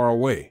was far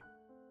away.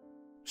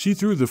 She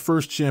threw the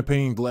first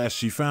champagne glass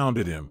she found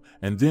at him,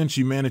 and then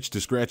she managed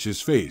to scratch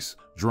his face,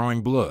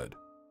 drawing blood.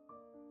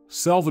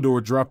 Salvador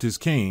dropped his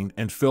cane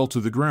and fell to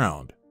the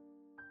ground.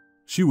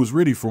 She was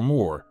ready for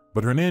more,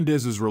 but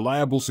Hernandez's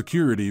reliable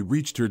security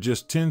reached her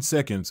just 10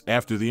 seconds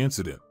after the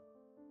incident.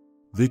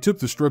 They took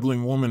the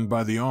struggling woman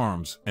by the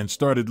arms and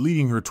started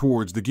leading her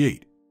towards the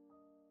gate.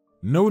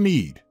 No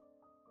need.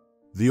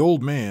 The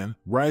old man,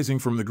 rising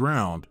from the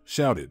ground,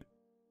 shouted.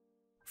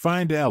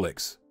 Find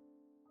Alex.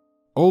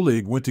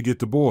 Oleg went to get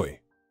the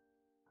boy.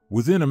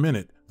 Within a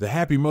minute, the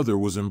happy mother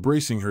was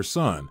embracing her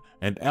son,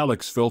 and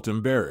Alex felt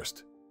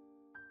embarrassed.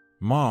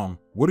 Mom,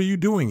 what are you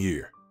doing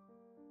here?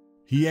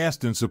 He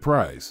asked in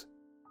surprise.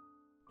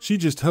 She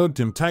just hugged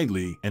him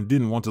tightly and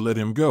didn't want to let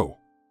him go.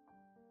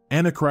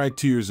 Anna cried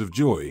tears of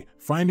joy.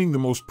 Finding the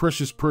most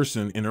precious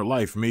person in her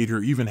life made her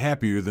even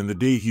happier than the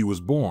day he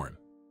was born.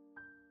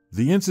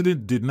 The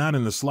incident did not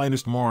in the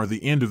slightest mar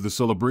the end of the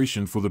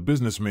celebration for the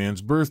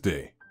businessman's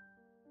birthday.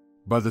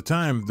 By the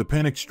time the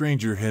panicked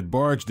stranger had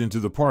barged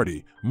into the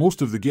party,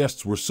 most of the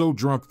guests were so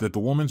drunk that the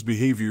woman's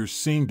behavior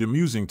seemed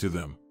amusing to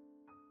them.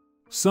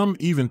 Some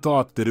even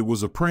thought that it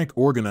was a prank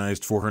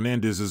organized for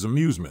Hernandez's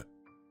amusement.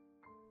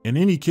 In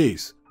any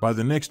case, by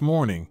the next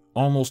morning,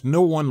 almost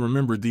no one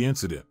remembered the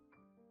incident.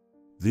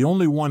 The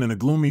only one in a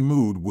gloomy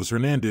mood was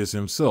Hernandez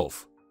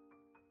himself.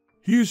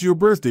 Here's your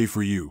birthday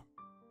for you.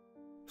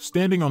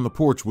 Standing on the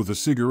porch with a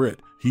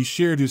cigarette, he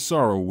shared his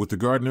sorrow with the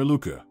gardener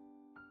Luca.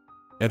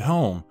 At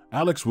home,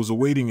 Alex was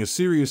awaiting a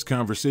serious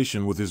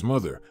conversation with his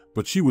mother,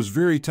 but she was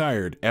very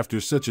tired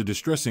after such a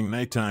distressing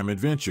nighttime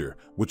adventure,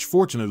 which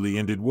fortunately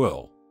ended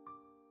well.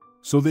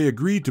 So they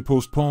agreed to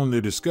postpone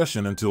their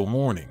discussion until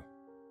morning.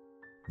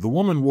 The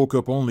woman woke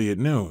up only at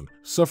noon,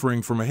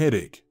 suffering from a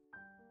headache.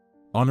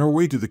 On her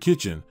way to the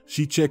kitchen,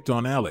 she checked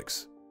on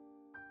Alex.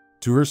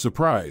 To her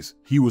surprise,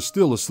 he was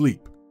still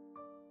asleep.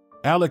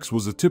 Alex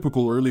was a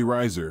typical early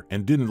riser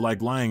and didn't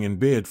like lying in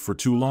bed for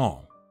too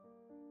long.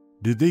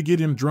 Did they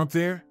get him drunk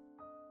there?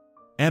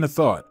 Anna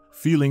thought,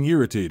 feeling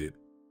irritated.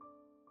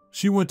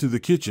 She went to the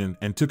kitchen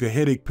and took a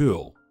headache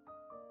pill.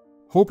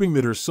 Hoping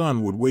that her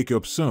son would wake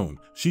up soon,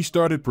 she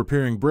started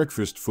preparing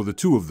breakfast for the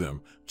two of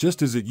them,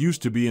 just as it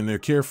used to be in their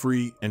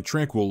carefree and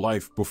tranquil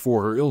life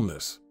before her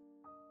illness.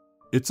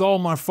 It's all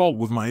my fault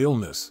with my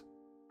illness.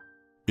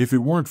 If it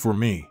weren't for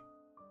me,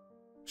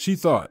 she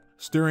thought,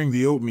 stirring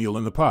the oatmeal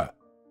in the pot.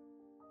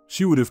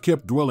 She would have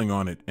kept dwelling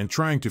on it and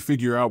trying to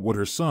figure out what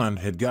her son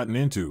had gotten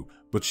into,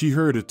 but she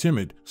heard a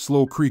timid,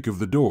 slow creak of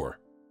the door.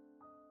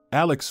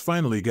 Alex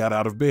finally got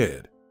out of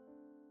bed.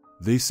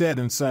 They sat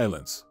in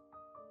silence.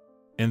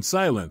 In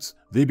silence,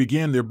 they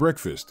began their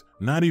breakfast,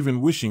 not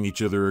even wishing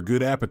each other a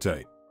good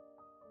appetite.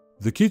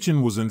 The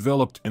kitchen was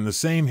enveloped in the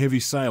same heavy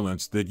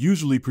silence that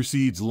usually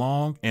precedes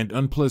long and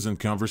unpleasant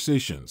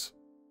conversations.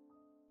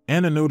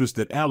 Anna noticed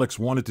that Alex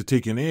wanted to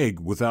take an egg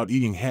without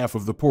eating half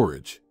of the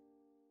porridge.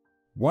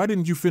 "Why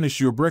didn't you finish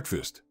your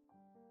breakfast?"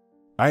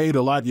 "I ate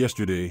a lot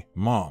yesterday,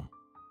 Mom.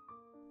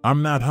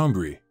 I'm not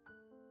hungry."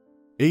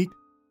 "Ate?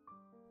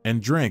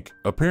 And drank,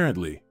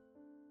 apparently.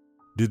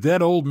 Did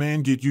that old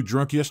man get you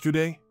drunk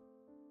yesterday?"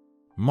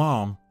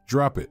 "Mom,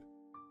 drop it."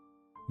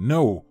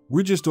 "No,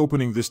 we're just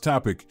opening this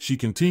topic," she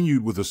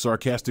continued with a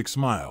sarcastic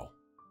smile.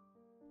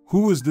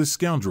 "Who is this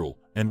scoundrel,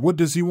 and what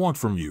does he want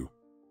from you?"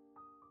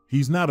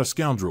 "He's not a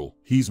scoundrel,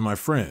 he's my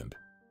friend."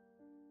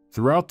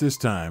 Throughout this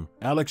time,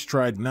 Alex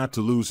tried not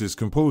to lose his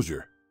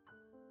composure.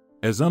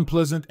 As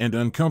unpleasant and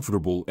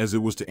uncomfortable as it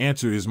was to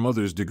answer his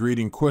mother's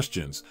degrading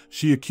questions,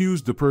 she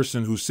accused the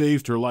person who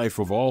saved her life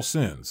of all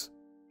sins.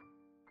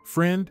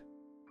 "Friend?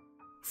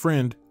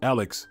 Friend,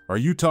 Alex, are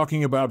you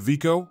talking about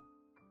Vico?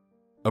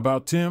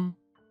 About Tim?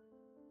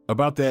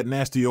 About that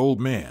nasty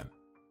old man?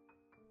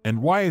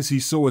 And why is he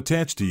so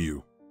attached to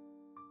you?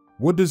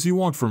 What does he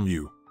want from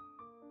you?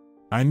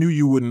 I knew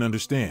you wouldn't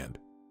understand.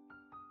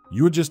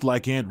 You're just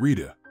like Aunt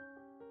Rita.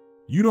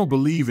 You don't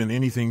believe in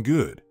anything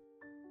good."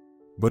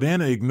 But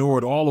Anna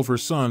ignored all of her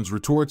son's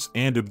retorts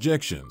and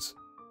objections.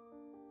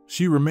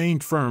 She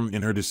remained firm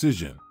in her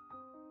decision.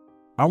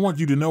 "I want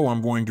you to know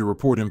I'm going to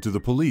report him to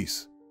the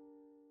police."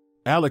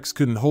 Alex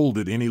couldn't hold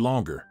it any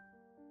longer.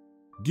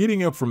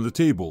 Getting up from the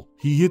table,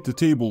 he hit the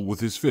table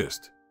with his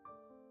fist.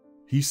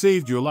 "He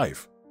saved your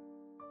life."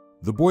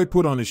 The boy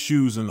put on his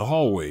shoes in the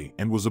hallway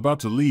and was about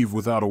to leave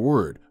without a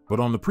word, but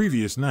on the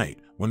previous night,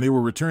 when they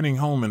were returning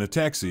home in a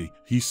taxi,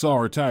 he saw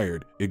her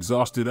tired,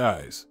 exhausted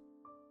eyes.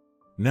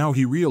 Now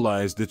he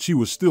realized that she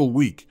was still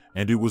weak,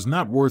 and it was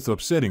not worth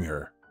upsetting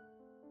her.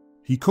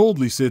 He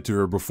coldly said to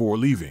her before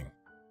leaving,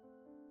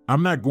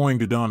 "I'm not going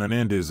to Don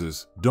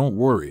Hernandez's, don't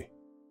worry.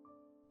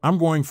 I'm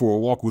going for a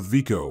walk with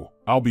Vico,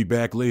 I'll be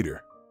back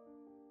later.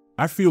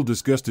 I feel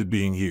disgusted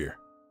being here."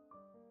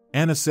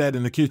 Anna sat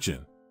in the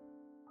kitchen.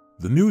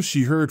 The news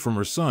she heard from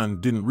her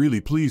son didn't really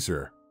please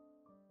her.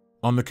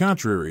 On the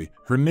contrary,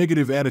 her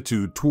negative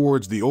attitude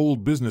towards the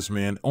old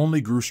businessman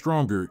only grew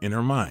stronger in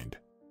her mind.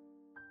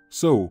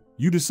 "So,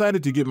 you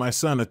decided to get my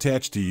son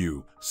attached to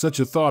you," such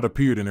a thought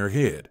appeared in her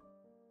head.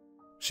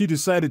 She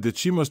decided that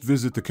she must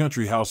visit the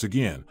country house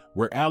again,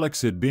 where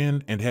Alex had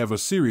been, and have a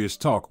serious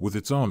talk with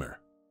its owner.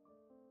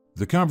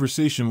 The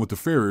conversation with the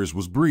Ferrers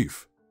was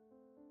brief.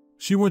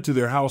 She went to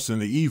their house in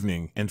the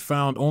evening and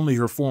found only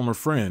her former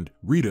friend,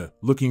 Rita,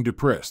 looking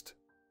depressed.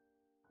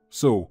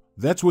 "So,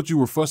 that's what you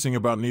were fussing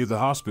about near the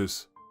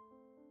hospice?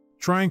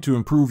 Trying to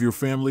improve your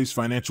family's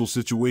financial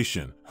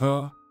situation,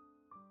 huh?"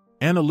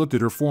 Anna looked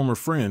at her former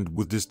friend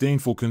with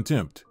disdainful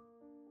contempt.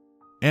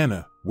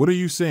 "Anna, what are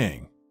you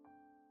saying?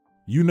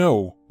 You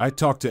know, I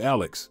talked to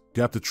Alex,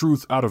 got the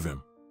truth out of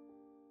him.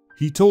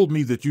 He told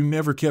me that you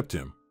never kept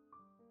him.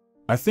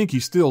 I think he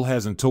still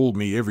hasn't told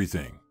me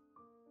everything.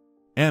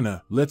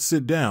 Anna, let's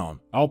sit down,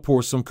 I'll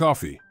pour some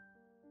coffee.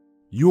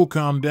 You'll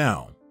calm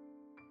down."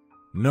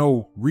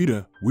 "No,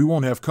 Rita, we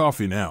won't have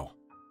coffee now.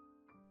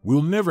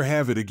 We'll never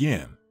have it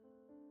again.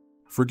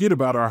 Forget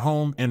about our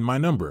home and my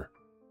number."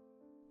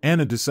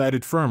 Anna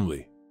decided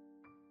firmly.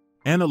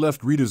 Anna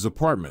left Rita's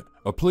apartment,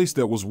 a place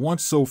that was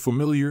once so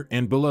familiar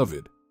and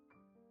beloved.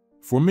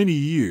 For many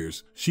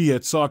years, she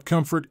had sought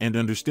comfort and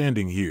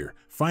understanding here,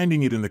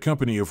 finding it in the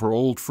company of her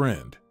old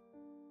friend.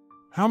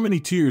 How many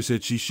tears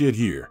had she shed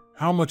here?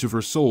 How much of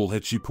her soul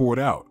had she poured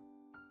out?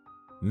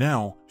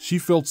 Now, she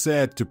felt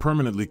sad to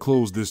permanently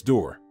close this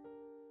door.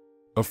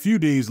 A few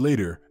days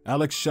later,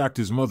 Alex shocked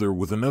his mother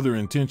with another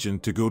intention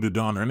to go to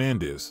Don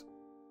Hernandez.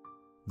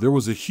 There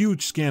was a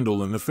huge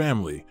scandal in the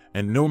family,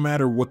 and no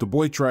matter what the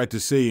boy tried to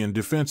say in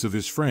defense of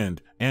his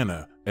friend,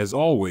 Anna, as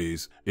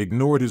always,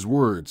 ignored his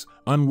words,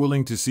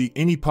 unwilling to see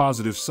any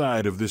positive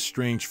side of this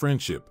strange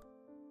friendship.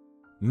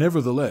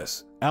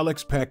 Nevertheless,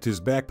 Alex packed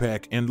his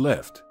backpack and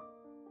left.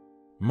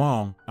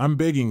 "Mom, I'm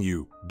begging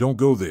you, don't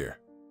go there.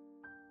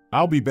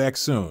 I'll be back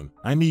soon,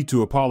 I need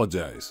to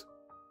apologize."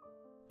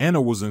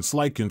 Anna was in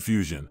slight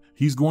confusion.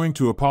 He's going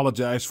to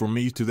apologize for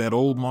me to that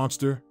old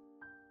monster?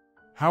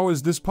 How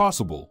is this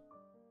possible?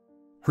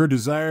 Her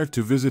desire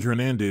to visit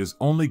Hernandez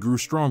only grew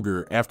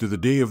stronger after the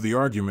day of the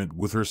argument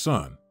with her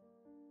son.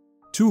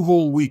 2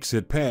 whole weeks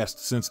had passed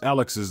since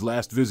Alex's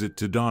last visit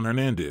to Don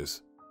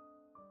Hernandez.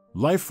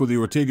 Life for the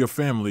Ortega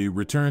family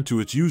returned to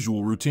its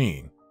usual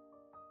routine.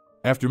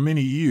 After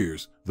many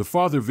years, the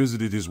father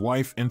visited his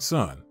wife and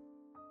son.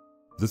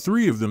 The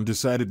 3 of them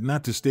decided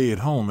not to stay at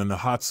home in the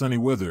hot sunny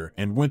weather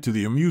and went to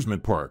the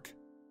amusement park.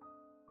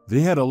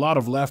 They had a lot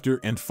of laughter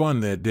and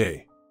fun that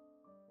day.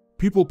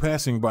 People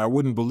passing by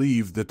wouldn't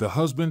believe that the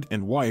husband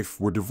and wife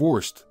were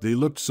divorced, they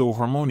looked so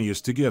harmonious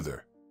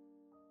together.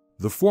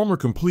 The former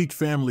complete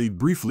family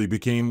briefly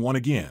became one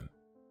again.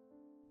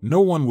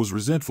 No one was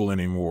resentful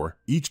anymore,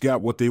 each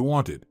got what they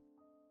wanted.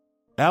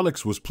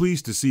 Alex was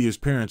pleased to see his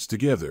parents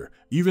together,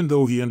 even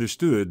though he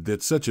understood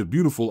that such a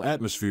beautiful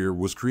atmosphere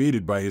was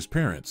created by his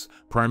parents,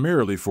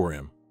 primarily for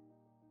him.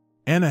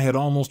 Anna had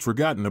almost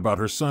forgotten about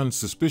her son's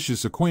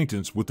suspicious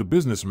acquaintance with the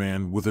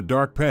businessman with a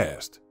dark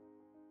past.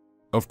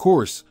 Of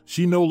course,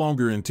 she no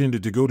longer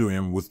intended to go to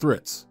him with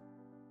threats.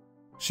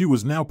 She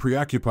was now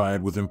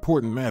preoccupied with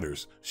important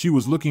matters. She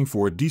was looking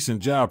for a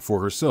decent job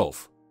for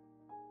herself.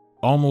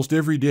 Almost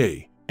every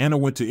day, Anna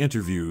went to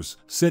interviews,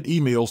 sent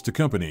emails to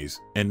companies,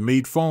 and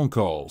made phone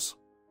calls.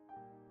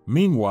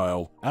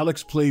 Meanwhile,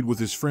 Alex played with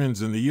his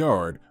friends in the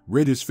yard,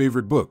 read his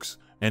favorite books,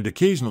 and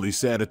occasionally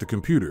sat at the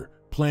computer,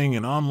 playing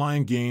an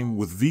online game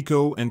with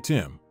Vico and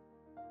Tim.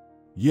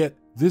 Yet,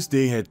 this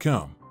day had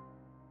come.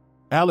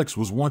 Alex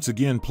was once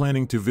again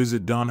planning to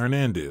visit Don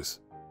Hernandez.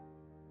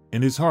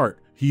 In his heart,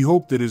 he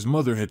hoped that his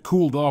mother had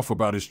cooled off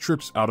about his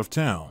trips out of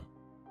town.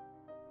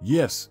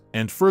 Yes,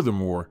 and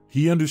furthermore,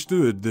 he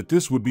understood that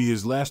this would be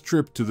his last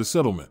trip to the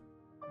settlement.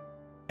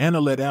 Anna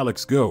let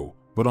Alex go,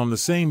 but on the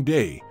same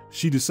day,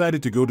 she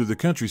decided to go to the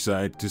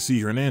countryside to see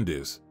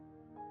Hernandez.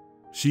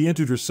 She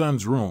entered her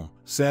son's room,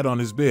 sat on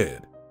his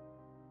bed.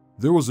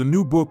 There was a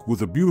new book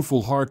with a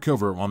beautiful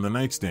hardcover on the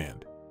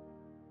nightstand.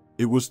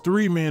 It was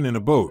Three Men in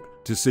a Boat,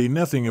 to say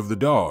nothing of the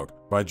Dog,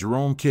 by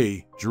Jerome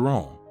K.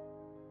 Jerome.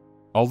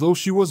 Although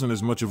she wasn't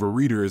as much of a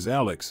reader as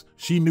Alex,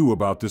 she knew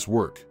about this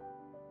work.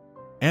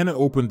 Anna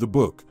opened the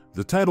book.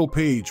 The title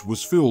page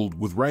was filled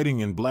with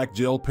writing in black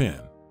gel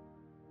pen.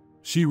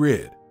 She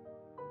read,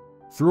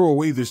 "Throw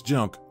away this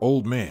junk,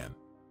 old man.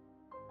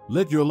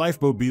 Let your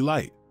lifeboat be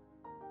light.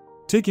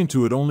 Take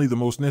into it only the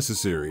most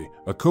necessary,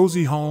 a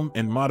cozy home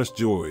and modest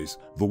joys,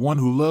 the one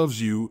who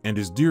loves you and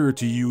is dearer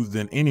to you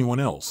than anyone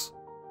else.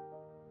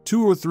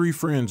 2 or 3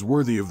 friends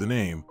worthy of the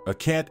name, a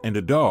cat and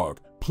a dog,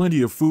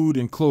 plenty of food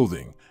and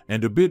clothing,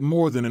 and a bit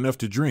more than enough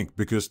to drink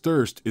because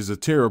thirst is a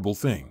terrible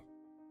thing.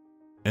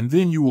 And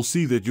then you will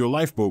see that your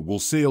lifeboat will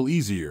sail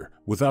easier,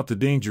 without the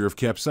danger of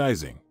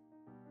capsizing.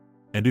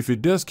 And if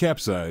it does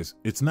capsize,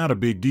 it's not a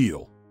big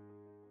deal.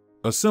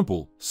 A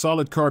simple,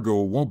 solid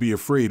cargo won't be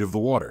afraid of the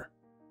water.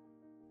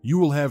 You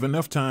will have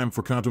enough time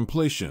for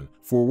contemplation,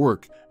 for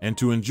work, and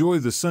to enjoy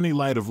the sunny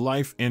light of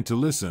life and to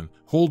listen,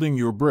 holding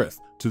your breath,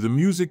 to the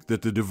music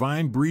that the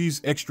divine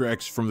breeze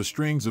extracts from the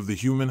strings of the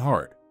human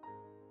heart.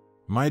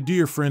 My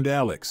dear friend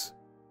Alex,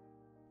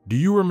 do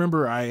you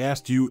remember I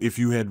asked you if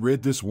you had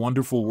read this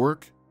wonderful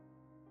work?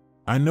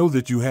 I know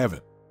that you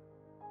haven't.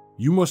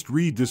 You must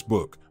read this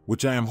book,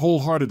 which I am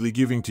wholeheartedly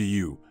giving to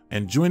you,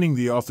 and joining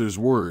the author's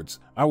words,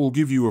 I will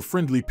give you a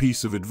friendly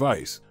piece of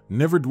advice.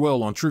 Never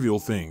dwell on trivial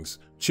things.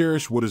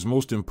 Cherish what is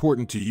most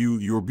important to you,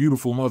 your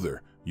beautiful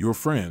mother, your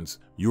friends,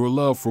 your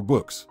love for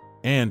books,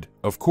 and,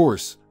 of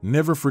course,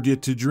 never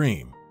forget to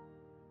dream.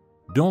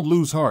 Don't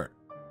lose heart.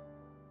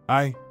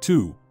 I,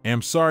 too,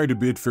 am sorry to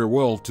bid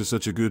farewell to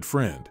such a good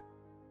friend.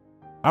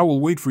 I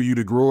will wait for you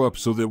to grow up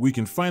so that we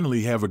can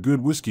finally have a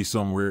good whiskey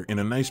somewhere in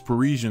a nice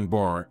Parisian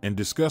bar and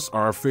discuss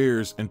our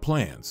affairs and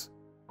plans.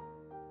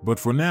 But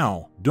for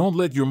now, don't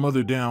let your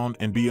mother down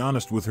and be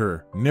honest with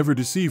her, never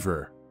deceive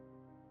her.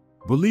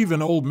 Believe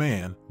an old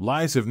man,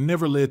 lies have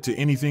never led to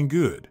anything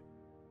good.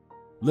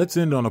 Let's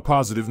end on a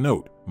positive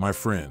note, my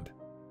friend.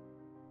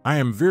 I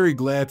am very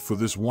glad for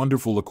this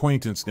wonderful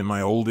acquaintance in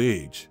my old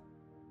age.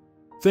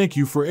 Thank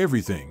you for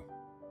everything."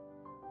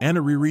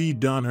 Anna reread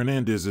Don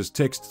Hernandez's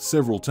text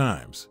several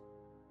times.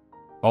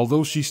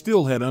 Although she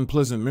still had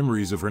unpleasant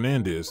memories of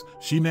Hernandez,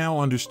 she now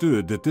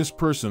understood that this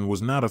person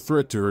was not a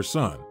threat to her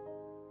son.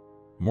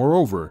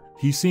 Moreover,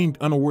 he seemed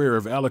unaware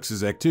of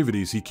Alex's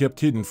activities he kept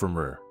hidden from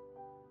her.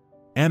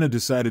 Anna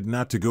decided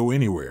not to go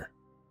anywhere.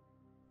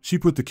 She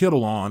put the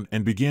kettle on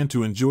and began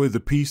to enjoy the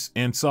peace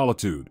and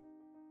solitude.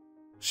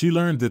 She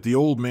learned that the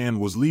old man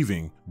was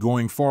leaving,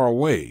 going far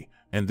away,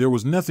 and there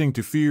was nothing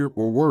to fear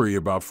or worry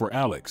about for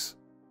Alex.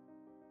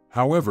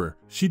 However,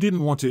 she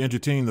didn't want to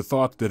entertain the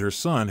thought that her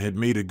son had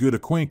made a good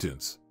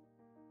acquaintance.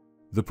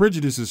 The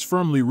prejudices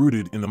firmly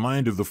rooted in the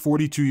mind of the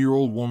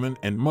 42-year-old woman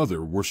and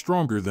mother were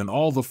stronger than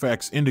all the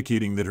facts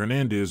indicating that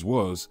Hernandez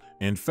was,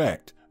 in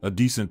fact, a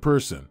decent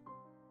person.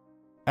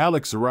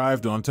 Alex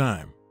arrived on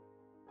time.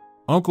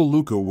 Uncle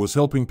Luca was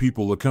helping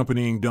people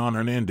accompanying Don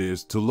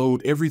Hernandez to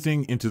load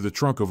everything into the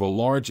trunk of a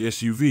large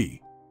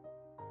SUV.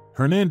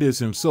 Hernandez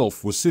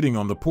himself was sitting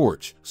on the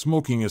porch,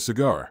 smoking a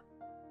cigar.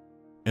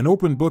 An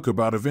open book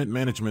about event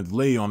management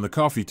lay on the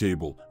coffee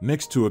table,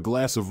 next to a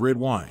glass of red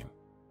wine.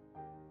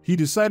 He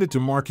decided to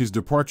mark his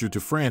departure to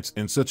France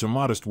in such a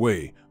modest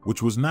way,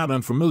 which was not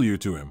unfamiliar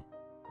to him.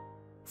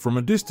 From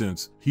a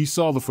distance, he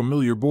saw the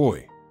familiar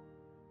boy.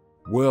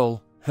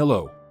 "Well,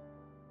 hello.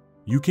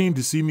 You came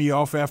to see me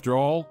off after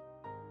all?"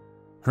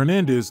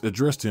 Hernandez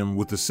addressed him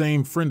with the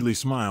same friendly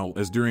smile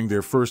as during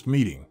their first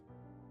meeting.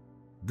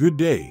 "Good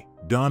day,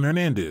 Don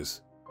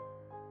Hernandez.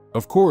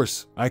 Of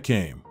course, I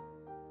came.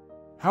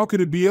 How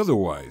could it be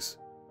otherwise?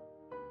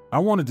 I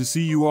wanted to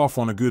see you off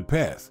on a good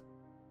path."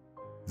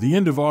 The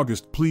end of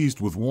August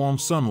pleased with warm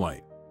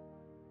sunlight.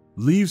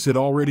 Leaves had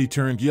already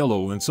turned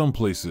yellow in some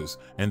places,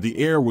 and the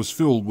air was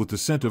filled with the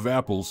scent of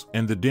apples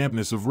and the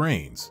dampness of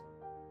rains.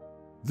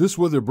 This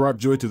weather brought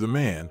joy to the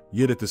man,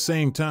 yet at the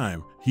same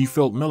time, he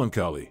felt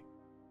melancholy.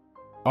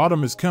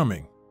 Autumn is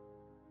coming.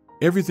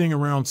 Everything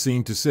around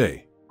seemed to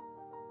say.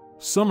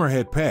 Summer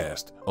had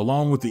passed,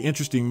 along with the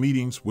interesting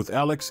meetings with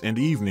Alex and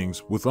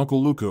evenings with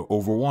Uncle Luca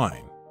over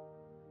wine.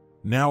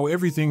 Now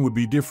everything would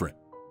be different.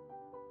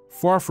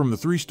 Far from the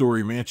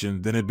three-story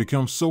mansion that had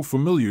become so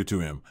familiar to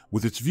him,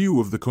 with its view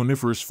of the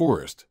coniferous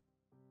forest.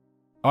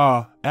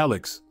 Ah,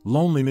 Alex,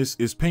 loneliness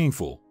is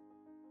painful.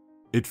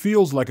 It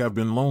feels like I've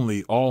been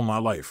lonely all my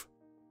life.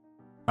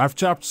 I've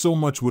chopped so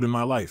much wood in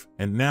my life,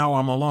 and now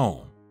I'm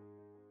alone.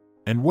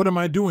 And what am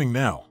I doing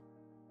now?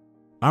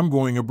 I'm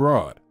going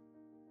abroad.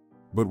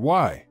 But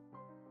why?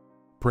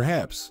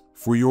 Perhaps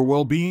for your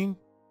well-being?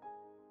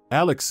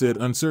 Alex said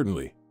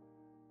uncertainly.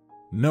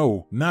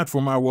 No, not for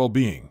my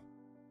well-being.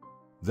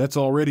 That's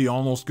already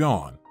almost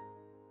gone.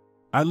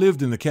 I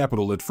lived in the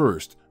capital at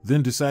first,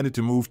 then decided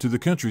to move to the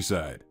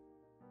countryside.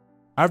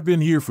 I've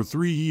been here for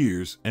 3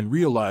 years and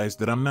realized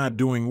that I'm not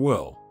doing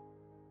well.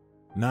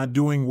 Not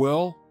doing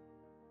well?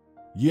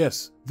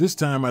 Yes, this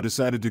time I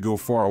decided to go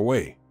far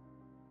away.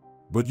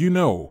 But you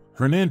know,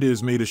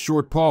 Hernandez made a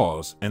short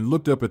pause and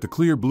looked up at the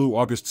clear blue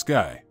August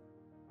sky.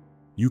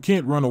 You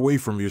can't run away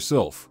from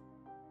yourself.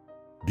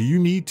 Do you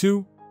need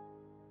to?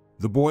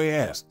 The boy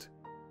asked.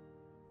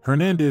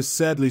 Hernandez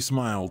sadly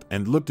smiled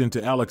and looked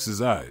into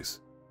Alex's eyes.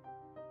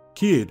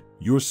 Kid,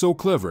 you're so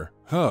clever,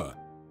 huh?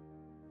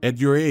 At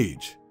your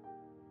age.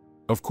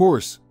 Of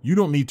course, you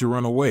don't need to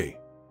run away.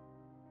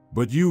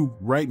 But you,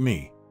 right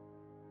me?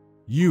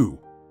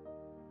 You.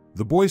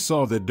 The boy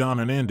saw that Don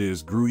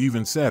Hernandez grew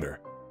even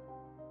sadder.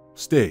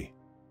 Stay.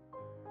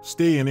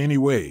 Stay in any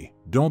way,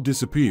 don't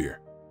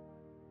disappear.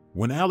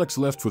 When Alex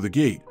left for the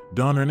gate,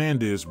 Don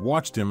Hernandez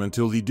watched him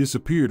until he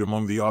disappeared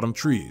among the autumn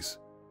trees.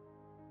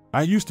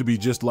 I used to be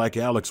just like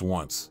Alex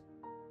once.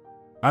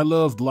 I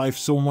loved life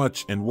so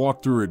much and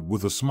walked through it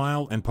with a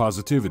smile and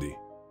positivity.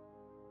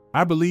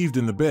 I believed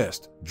in the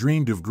best,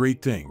 dreamed of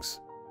great things.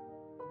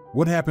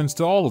 What happens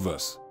to all of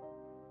us?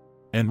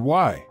 And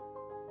why?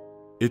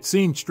 It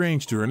seemed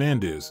strange to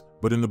Hernandez,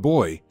 but in the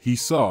boy, he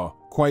saw,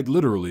 quite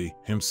literally,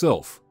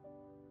 himself.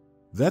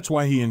 That's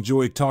why he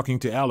enjoyed talking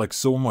to Alex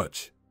so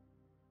much.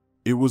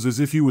 It was as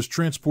if he was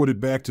transported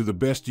back to the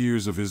best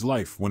years of his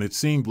life when it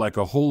seemed like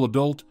a whole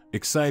adult,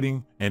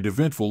 exciting, and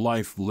eventful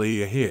life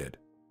lay ahead.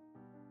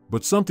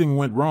 But something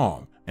went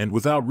wrong, and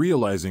without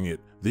realizing it,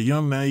 the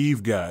young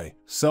naive guy,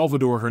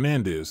 Salvador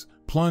Hernandez,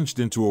 plunged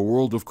into a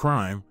world of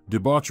crime,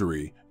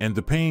 debauchery, and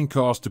the pain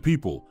caused to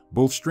people,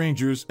 both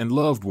strangers and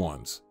loved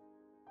ones.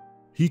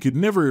 He could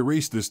never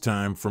erase this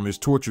time from his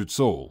tortured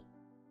soul.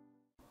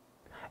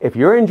 If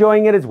you're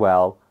enjoying it as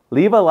well,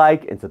 leave a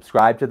like and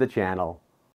subscribe to the channel.